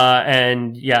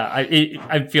 And yeah,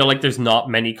 I feel like there's not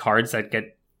many cards that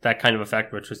get that kind of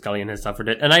effect, but Triskelion has suffered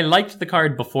it. And I liked the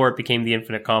card before it became the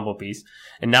infinite combo piece.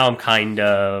 And now I'm kind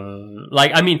of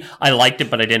like, I mean, I liked it,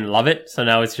 but I didn't love it. So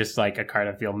now it's just like a card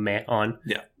I feel meh on.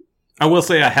 Yeah. I will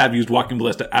say I have used Walking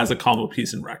Ballista as a combo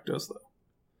piece in Rakdos, though.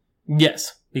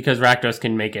 Yes, because Rakdos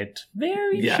can make it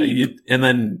very cheap. And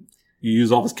then you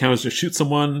use all his counters to shoot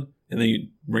someone, and then you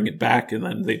bring it back, and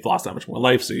then they've lost that much more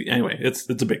life. So anyway, it's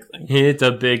a big thing. It's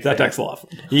a big That deck's a lot of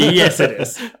fun. Yes, it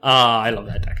is. I love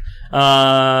that deck.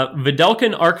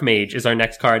 Vedalken Archmage is our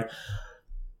next card.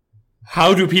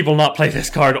 How do people not play this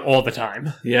card all the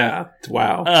time? Yeah,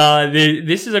 wow.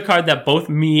 This is a card that both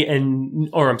Nick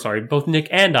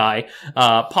and I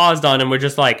paused on and were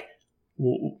just like,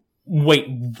 wait,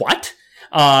 what?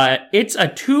 It's a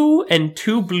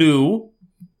 2/2 blue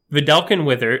Vedalken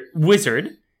Wizard.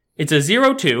 It's a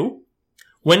 0/2.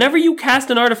 Whenever you cast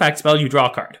an artifact spell, you draw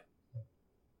a card.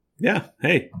 Yeah,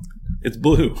 hey, it's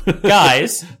blue.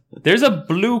 Guys, there's a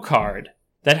blue card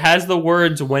that has the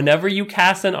words, whenever you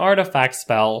cast an artifact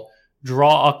spell,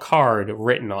 draw a card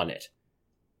written on it.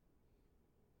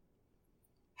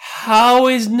 How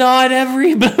is not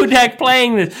every blue deck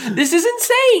playing this? This is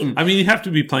insane! I mean, you have to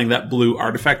be playing that blue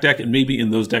artifact deck, and maybe in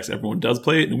those decks everyone does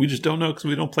play it, and we just don't know because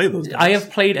we don't play those decks. I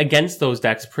have played against those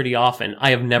decks pretty often.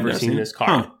 I have never seen this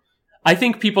card. Huh. I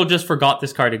think people just forgot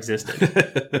this card existed.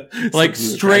 Like,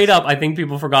 straight up, I think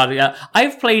people forgot it.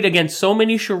 I've played against so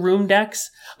many Sharoom decks,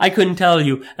 I couldn't tell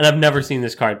you, and I've never seen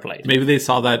this card played. Maybe they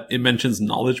saw that it mentions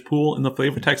knowledge pool in the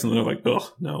flavor text, and they're like,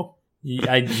 ugh, no.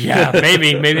 Yeah,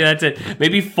 maybe that's it.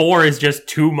 Maybe 4 is just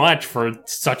too much for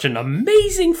such an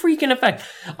amazing freaking effect.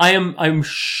 I'm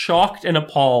shocked and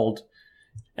appalled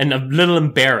and a little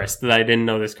embarrassed that I didn't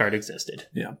know this card existed.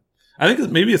 Yeah. I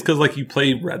think maybe it's because, like, you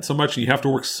play red so much and you have to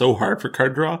work so hard for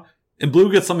card draw. And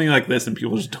blue gets something like this and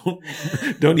people just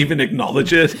don't even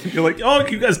acknowledge it. You're like, oh,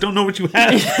 you guys don't know what you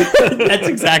have. That's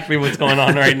exactly what's going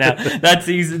on right now. That's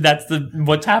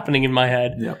what's happening in my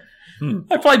head. Yeah.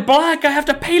 I play black. I have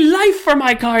to pay life for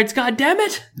my cards. God damn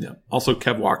it. Yeah. Also,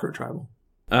 Kev Walker Tribal.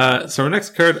 So our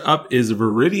next card up is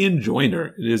Viridian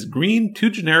Joiner. It is green,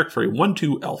 2 generic for a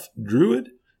 1/2 elf druid.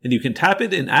 And you can tap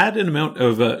it and add an amount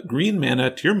of green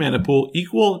mana to your mana pool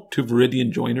equal to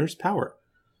Viridian Joiner's power.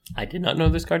 I did not know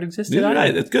this card existed. Yeah,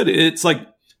 it's good. It's like,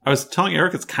 I was telling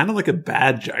Eric, it's kind of like a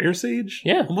bad Gyre Sage.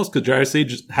 Yeah. Almost because Gyre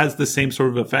Sage has the same sort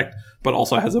of effect, but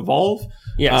also has Evolve.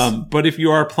 Yes. But if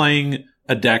you are playing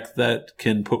a deck that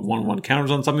can put 1/1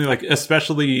 counters on something, like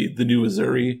especially the new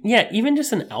Azuri. Yeah, even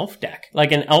just an elf deck.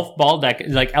 Like an elf ball deck.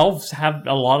 Like elves have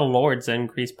a lot of lords that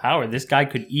increase power. This guy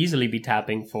could easily be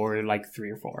tapping for like 3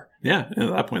 or 4. Yeah, and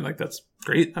at that point, like, that's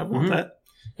great. I want that.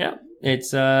 Yeah.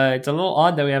 It's a little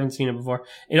odd that we haven't seen it before.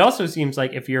 It also seems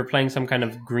like if you're playing some kind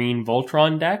of green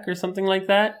Voltron deck or something like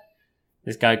that,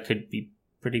 this guy could be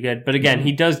pretty good. But again,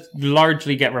 he does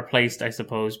largely get replaced, I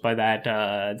suppose, by that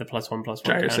the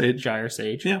 +1/+1 Gyre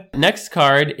Sage. Yeah. Next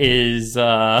card is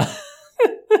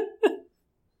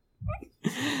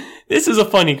this is a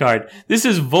funny card. This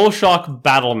is Volshok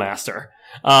Battlemaster.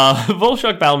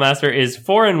 Volshok Battlemaster is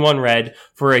 4 and 1 red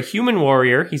for a human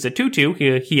warrior. He's a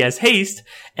 2/2. He has haste,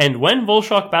 and when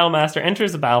Volshok Battlemaster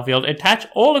enters the battlefield, attach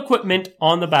all equipment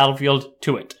on the battlefield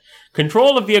to it.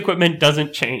 Control of the equipment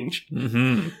doesn't change.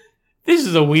 Mm-hmm. This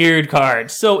is a weird card.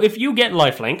 So if you get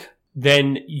lifelink,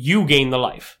 then you gain the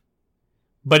life.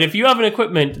 But if you have an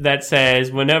equipment that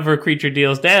says whenever a creature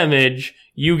deals damage,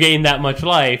 you gain that much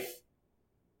life,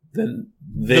 then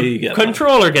the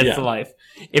controller gets the life.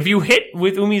 If you hit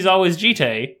with Umezawa's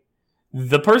Jite,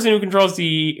 the person who controls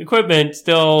the equipment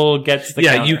still gets the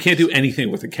counters. You can't do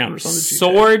anything with the counters on the Jite.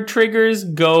 Sword triggers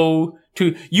go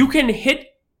to... You can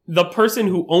hit the person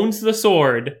who owns the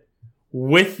sword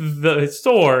with the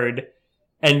sword,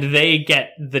 and they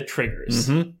get the triggers.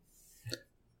 Mm-hmm.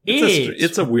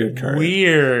 It's a weird card.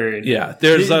 Weird. Yeah.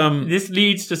 There's this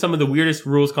leads to some of the weirdest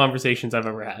rules conversations I've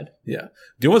ever had. Yeah.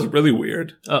 Do you know what's really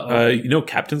weird? Uh-oh. You know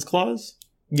Captain's Clause?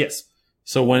 Yes.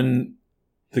 So when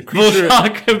the creature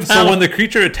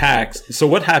attacks, so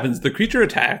what happens? The creature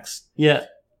attacks. Yeah.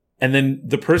 And then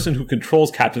the person who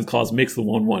controls Captain's Clause makes the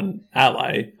 1/1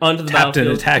 ally onto the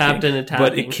battlefield, tapped and attacking.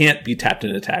 But it can't be tapped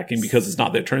and attacking because it's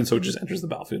not their turn, so it just enters the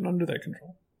battlefield under their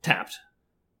control. Tapped.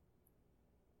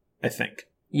 I think.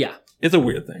 Yeah. It's a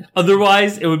weird thing.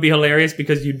 Otherwise, it would be hilarious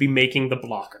because you'd be making the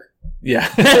blocker. Yeah.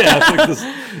 It's like this.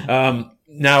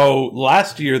 Now,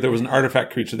 last year, there was an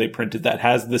artifact creature they printed that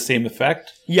has the same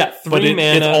effect. Yeah, 3 mana.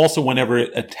 It's also whenever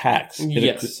it attacks.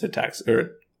 Yes. It attacks,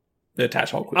 or they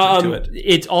attach all equipment to it.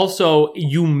 It's also,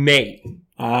 you may.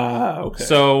 Okay.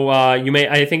 So, you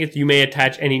may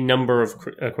attach any number of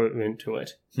equipment to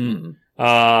it.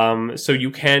 So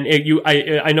you can,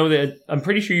 I know that, I'm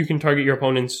pretty sure you can target your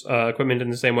opponent's equipment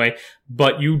in the same way,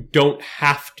 but you don't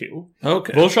have to.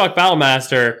 Okay. Volshock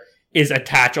Battlemaster is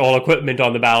attach all equipment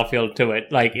on the battlefield to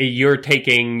it. Like, you're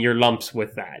taking your lumps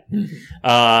with that.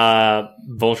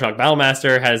 Volshock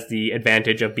Battlemaster has the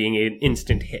advantage of being an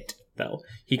instant hit, though.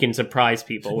 He can surprise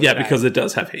people with that. Because it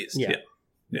does have haste.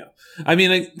 Yeah. I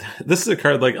mean, this is a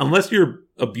card, like, unless you're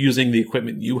abusing the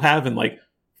equipment you have and, like,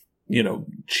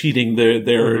 cheating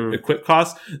their equip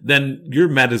costs, then your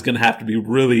meta is going to have to be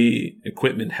really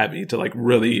equipment heavy to, like,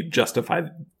 really justify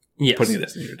putting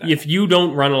this in your deck. If you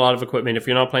don't run a lot of equipment, if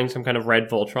you're not playing some kind of red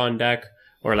Voltron deck,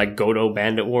 or like Godo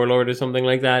Bandit Warlord or something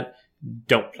like that,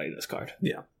 don't play this card.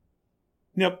 Yeah.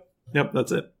 Yep,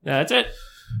 that's it. That's it.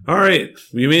 All right,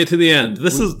 we made it to the end.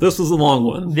 This was a long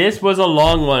one. This was a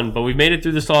long one, but we made it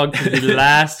through the slog to the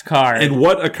last card. And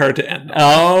what a card to end on.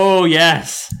 Oh,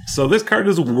 yes. So this card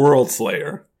is World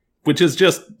Slayer, which is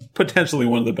just potentially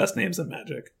one of the best names in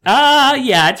Magic.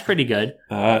 Yeah, it's pretty good.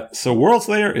 So World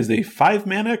Slayer is a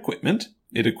 5-mana equipment.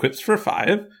 It equips for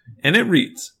 5, and it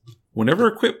reads, whenever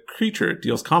a equipped creature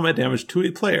deals combat damage to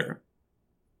a player,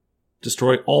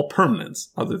 destroy all permanents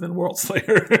other than World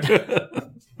Slayer.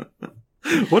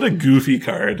 What a goofy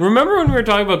card. Remember when we were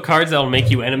talking about cards that'll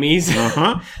make you enemies?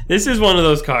 This is one of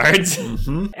those cards.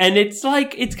 And it's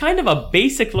like, it's kind of a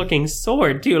basic looking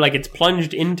sword too. Like, it's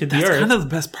plunged into the earth. That's kind of the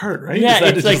best part, right? Yeah,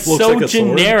 it's like so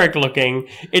generic looking.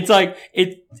 It's like,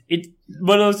 it's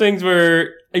one of those things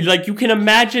where, like, you can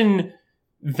imagine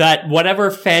that whatever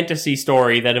fantasy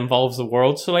story that involves the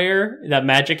World Slayer that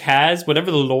Magic has, whatever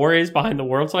the lore is behind the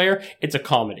World Slayer, it's a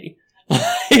comedy.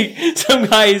 Like, some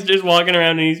guy is just walking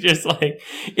around and he's just like,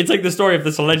 it's like the story of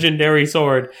this legendary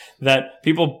sword that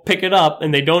people pick it up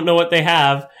and they don't know what they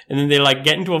have, and then they like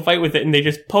get into a fight with it and they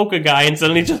just poke a guy and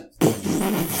suddenly just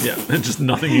and just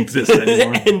nothing exists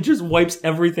anymore. And just wipes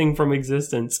everything from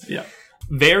existence. Yeah.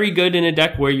 Very good in a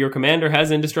deck where your commander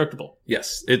has indestructible.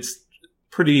 Yes, it's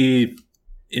pretty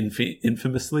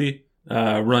infamously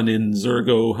run in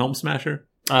Zurgo Helm Smasher.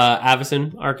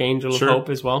 Avacyn, Archangel of Hope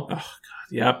as well. Oh, God.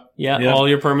 Yep. Yeah, all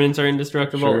your permanents are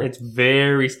indestructible. Sure. It's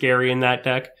very scary in that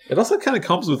deck. It also kind of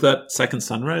comes with that second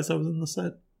Sunrise that was in the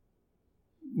set.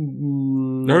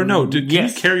 Or no, can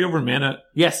you carry over mana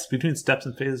between steps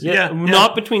and phases? Yeah.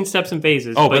 Not between steps and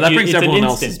phases. Oh, but that brings everyone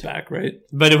else's back, right?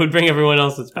 But it would bring everyone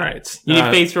else's back. All right. You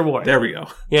need phase reward. There we go.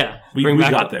 Yeah. We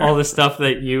back got there. All the stuff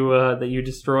that you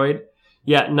destroyed.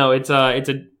 Yeah, no, it's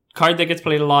a card that gets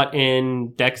played a lot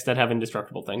in decks that have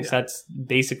indestructible things. Yeah. That's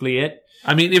basically it.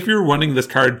 I mean, if you're running this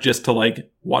card just to,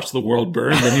 like, watch the world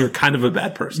burn, then you're kind of a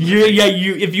bad person.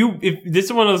 If this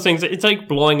is one of those things, it's like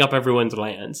blowing up everyone's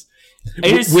lands.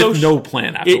 With no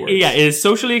plan afterwards. It is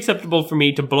socially acceptable for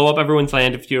me to blow up everyone's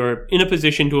land if you're in a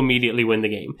position to immediately win the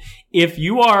game. If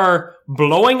you are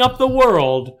blowing up the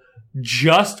world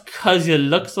just because it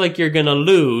looks like you're gonna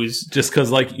lose. Just because,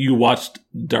 like, you watched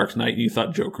Dark Knight and you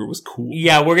thought Joker was cool.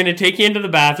 Yeah, we're gonna take you into the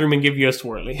bathroom and give you a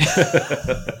swirly.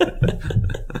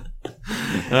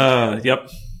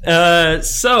 Yep.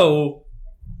 So,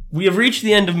 we have reached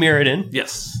the end of Mirrodin.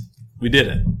 Yes, we did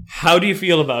it. How do you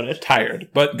feel about it? Tired,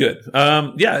 but good.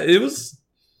 Yeah, it was...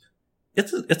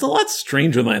 It's a lot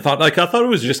stranger than I thought. Like, I thought it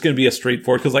was just going to be a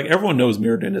straightforward, because, like, everyone knows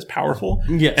Mirrodin is powerful.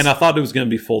 Yes. And I thought it was going to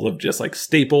be full of just, like,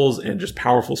 staples and just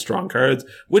powerful, strong cards,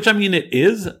 which, I mean, it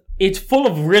is. it's full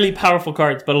of really powerful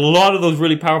cards, but a lot of those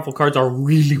really powerful cards are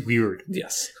really weird.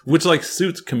 Yes. Which, like,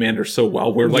 suits Commander so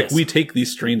well, where, like, we take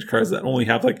these strange cards that only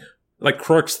have, like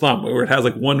Krork's Thumb, where it has,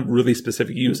 like, one really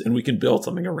specific use, and we can build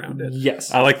something around it.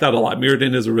 Yes. I like that a lot.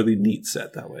 Mirrodin is a really neat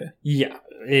set that way. Yeah.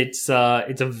 It's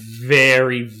a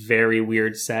very, very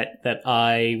weird set that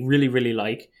I really, really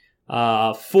like.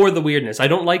 For the weirdness. I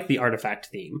don't like the artifact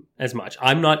theme as much.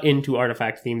 I'm not into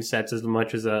artifact theme sets as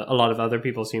much as a lot of other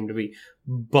people seem to be,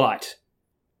 but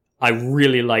I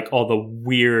really like all the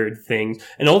weird things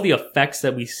and all the effects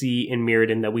that we see in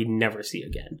Mirrodin that we never see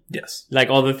again. Yes. Like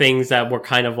all the things that were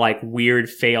kind of like weird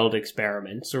failed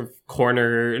experiments or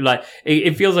corner, like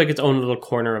it feels like its own little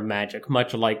corner of magic,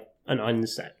 much like an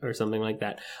unset or something like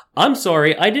that. I'm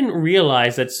sorry, I didn't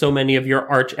realize that so many of your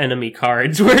arch enemy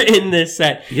cards were in this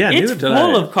set. Yeah, it's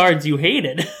full of cards you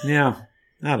hated. Yeah,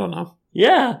 I don't know.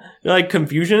 Yeah, like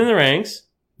Confusion in the Ranks.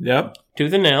 Yep.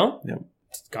 Tooth and Nail. Yep.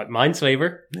 It's got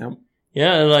Mindslaver. Yep.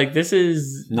 Yeah, like this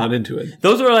is not into it.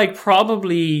 Those are like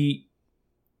probably,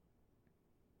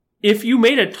 if you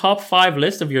made a top 5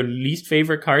 list of your least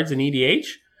favorite cards in EDH,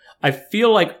 I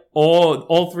feel like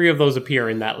all 3 of those appear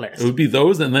in that list. It would be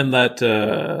those, and then that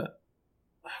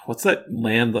what's that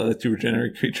land that lets you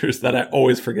regenerate creatures that I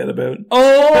always forget about?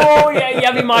 Oh yeah,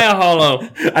 Yavimaya Hollow.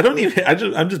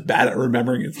 I'm just bad at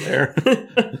remembering it's there.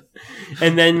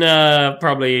 And then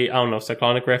probably, I don't know,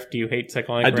 Cyclonic Rift. Do you hate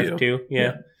Cyclonic Rift too?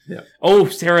 Yeah. Oh,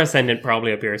 Serra Ascendant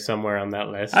probably appears somewhere on that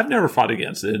list. I've never fought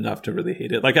against it enough to really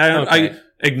hate it. Like I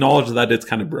acknowledge that it's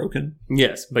kind of broken.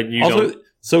 Yes, but you also, don't.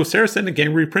 So Serra Ascendant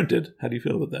game reprinted. How do you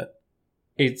feel about that?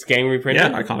 It's game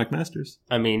reprinted? Yeah, Iconic Masters.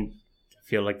 I mean, I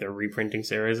feel like they're reprinting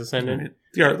Serra's Ascendant. Right.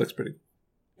 The art looks pretty good.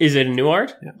 Is it a new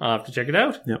art? Yeah. I'll have to check it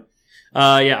out. Yeah.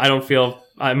 I don't feel...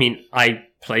 I mean, I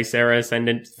play Serra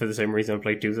Ascendant for the same reason I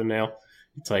play Tooth and Nail.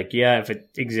 It's like, yeah, if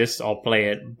it exists, I'll play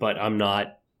it, but I'm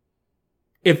not...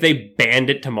 If they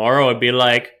banned it tomorrow, I'd be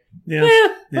like,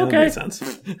 okay. That makes sense.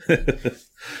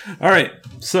 All right,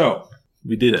 so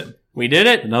we did it. We did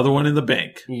it. Another one in the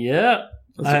bank. Yeah.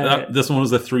 This one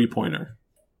was a 3-pointer.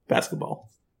 Basketball.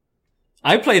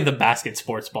 I play the basket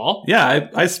sports ball. Yeah,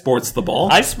 I sports the ball.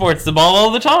 I sports the ball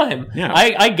all the time. Yeah.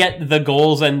 I get the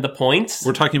goals and the points.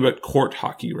 We're talking about court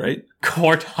hockey, right?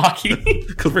 Court hockey.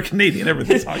 Because we're Canadian,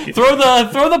 everything's hockey. Throw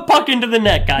the puck into the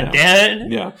net,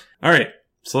 goddammit. Yeah. All right.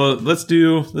 So let's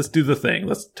do the thing.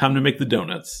 Time to make the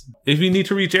donuts. If you need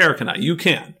to reach Eric and I, you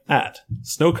can at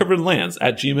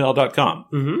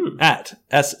snowcoveredlands@gmail.com, at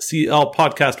SCL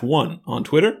Podcast 1 on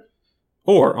Twitter,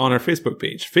 or on our Facebook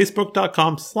page,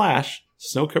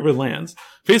 facebook.com/snowcoveredlands.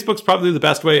 Facebook's probably the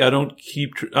best way. I don't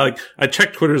keep, I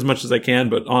check Twitter as much as I can,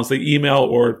 but honestly, email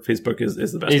or Facebook is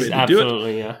the best way to do it.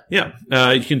 Absolutely, yeah. Yeah.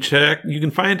 You can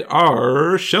find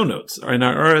our show notes in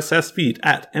our RSS feed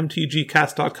at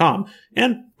mtgcast.com,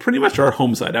 and pretty much our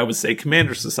home site, I would say,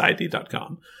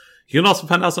 commandersociety.com. You can also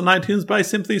find us on iTunes by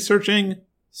simply searching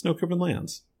Snow Covered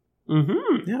Lands.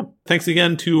 Yeah. Thanks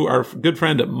again to our good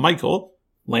friend Michael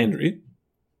Landry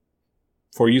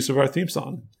for use of our theme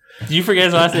song. Did you forget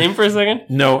his last name for a second?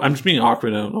 No, I'm just being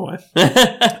awkward. I don't know why.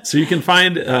 So you can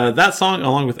find that song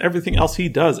along with everything else he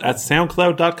does at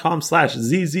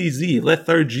soundcloud.com/ZZZ,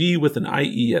 lethargy with an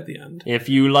IE at the end. If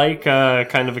you like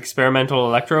kind of experimental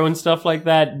electro and stuff like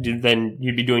that, then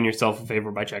you'd be doing yourself a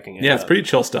favor by checking it out. Yeah, it's pretty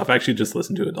chill stuff. I actually just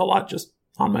listen to it a lot just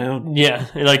on my own. Yeah,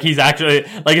 like he's actually,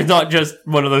 like it's not just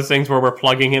one of those things where we're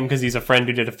plugging him because he's a friend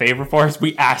who did a favor for us.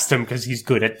 We asked him because he's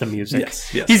good at the music. Yes,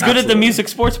 he's good at the music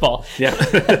sports ball. Yeah.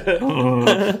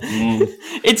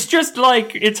 It's just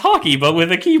like, it's hockey, but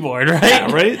with a keyboard, right?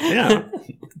 Yeah, right? Yeah.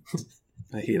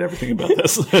 I hate everything about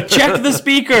this. Check the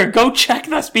speaker. Go check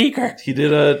the speaker. He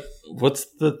did what's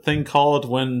the thing called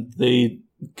when they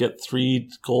get 3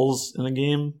 goals in a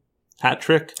game? Hat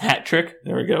trick? Hat trick.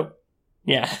 There we go.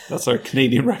 Yeah. That's our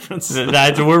Canadian reference.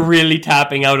 We're really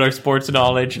tapping out our sports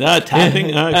knowledge. Tapping?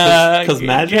 Because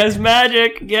magic? Because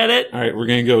magic. Get it? All right, we're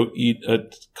going to go eat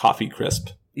a coffee crisp.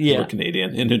 Yeah. We're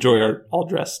Canadian. And enjoy our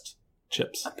all-dressed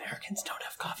chips. Americans don't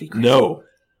have coffee crisp. No.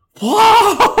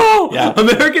 Whoa! Yeah.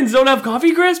 Americans don't have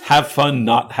coffee crisp? Have fun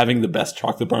not having the best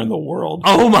chocolate bar in the world.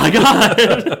 Oh my god! All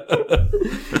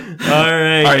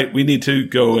right. All right, we need to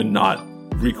go and not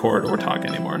record or talk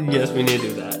anymore. Yes, we need to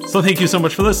do that. So thank you so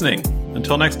much for listening.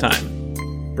 Until next time,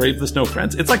 brave the snow,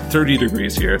 friends. It's like 30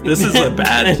 degrees here. This is a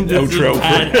bad outro.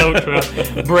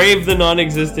 Outro. Brave the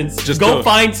non-existence. Just go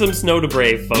find some snow to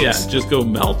brave, folks. Yeah, just go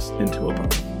melt into a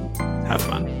boat. Have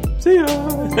fun. See ya.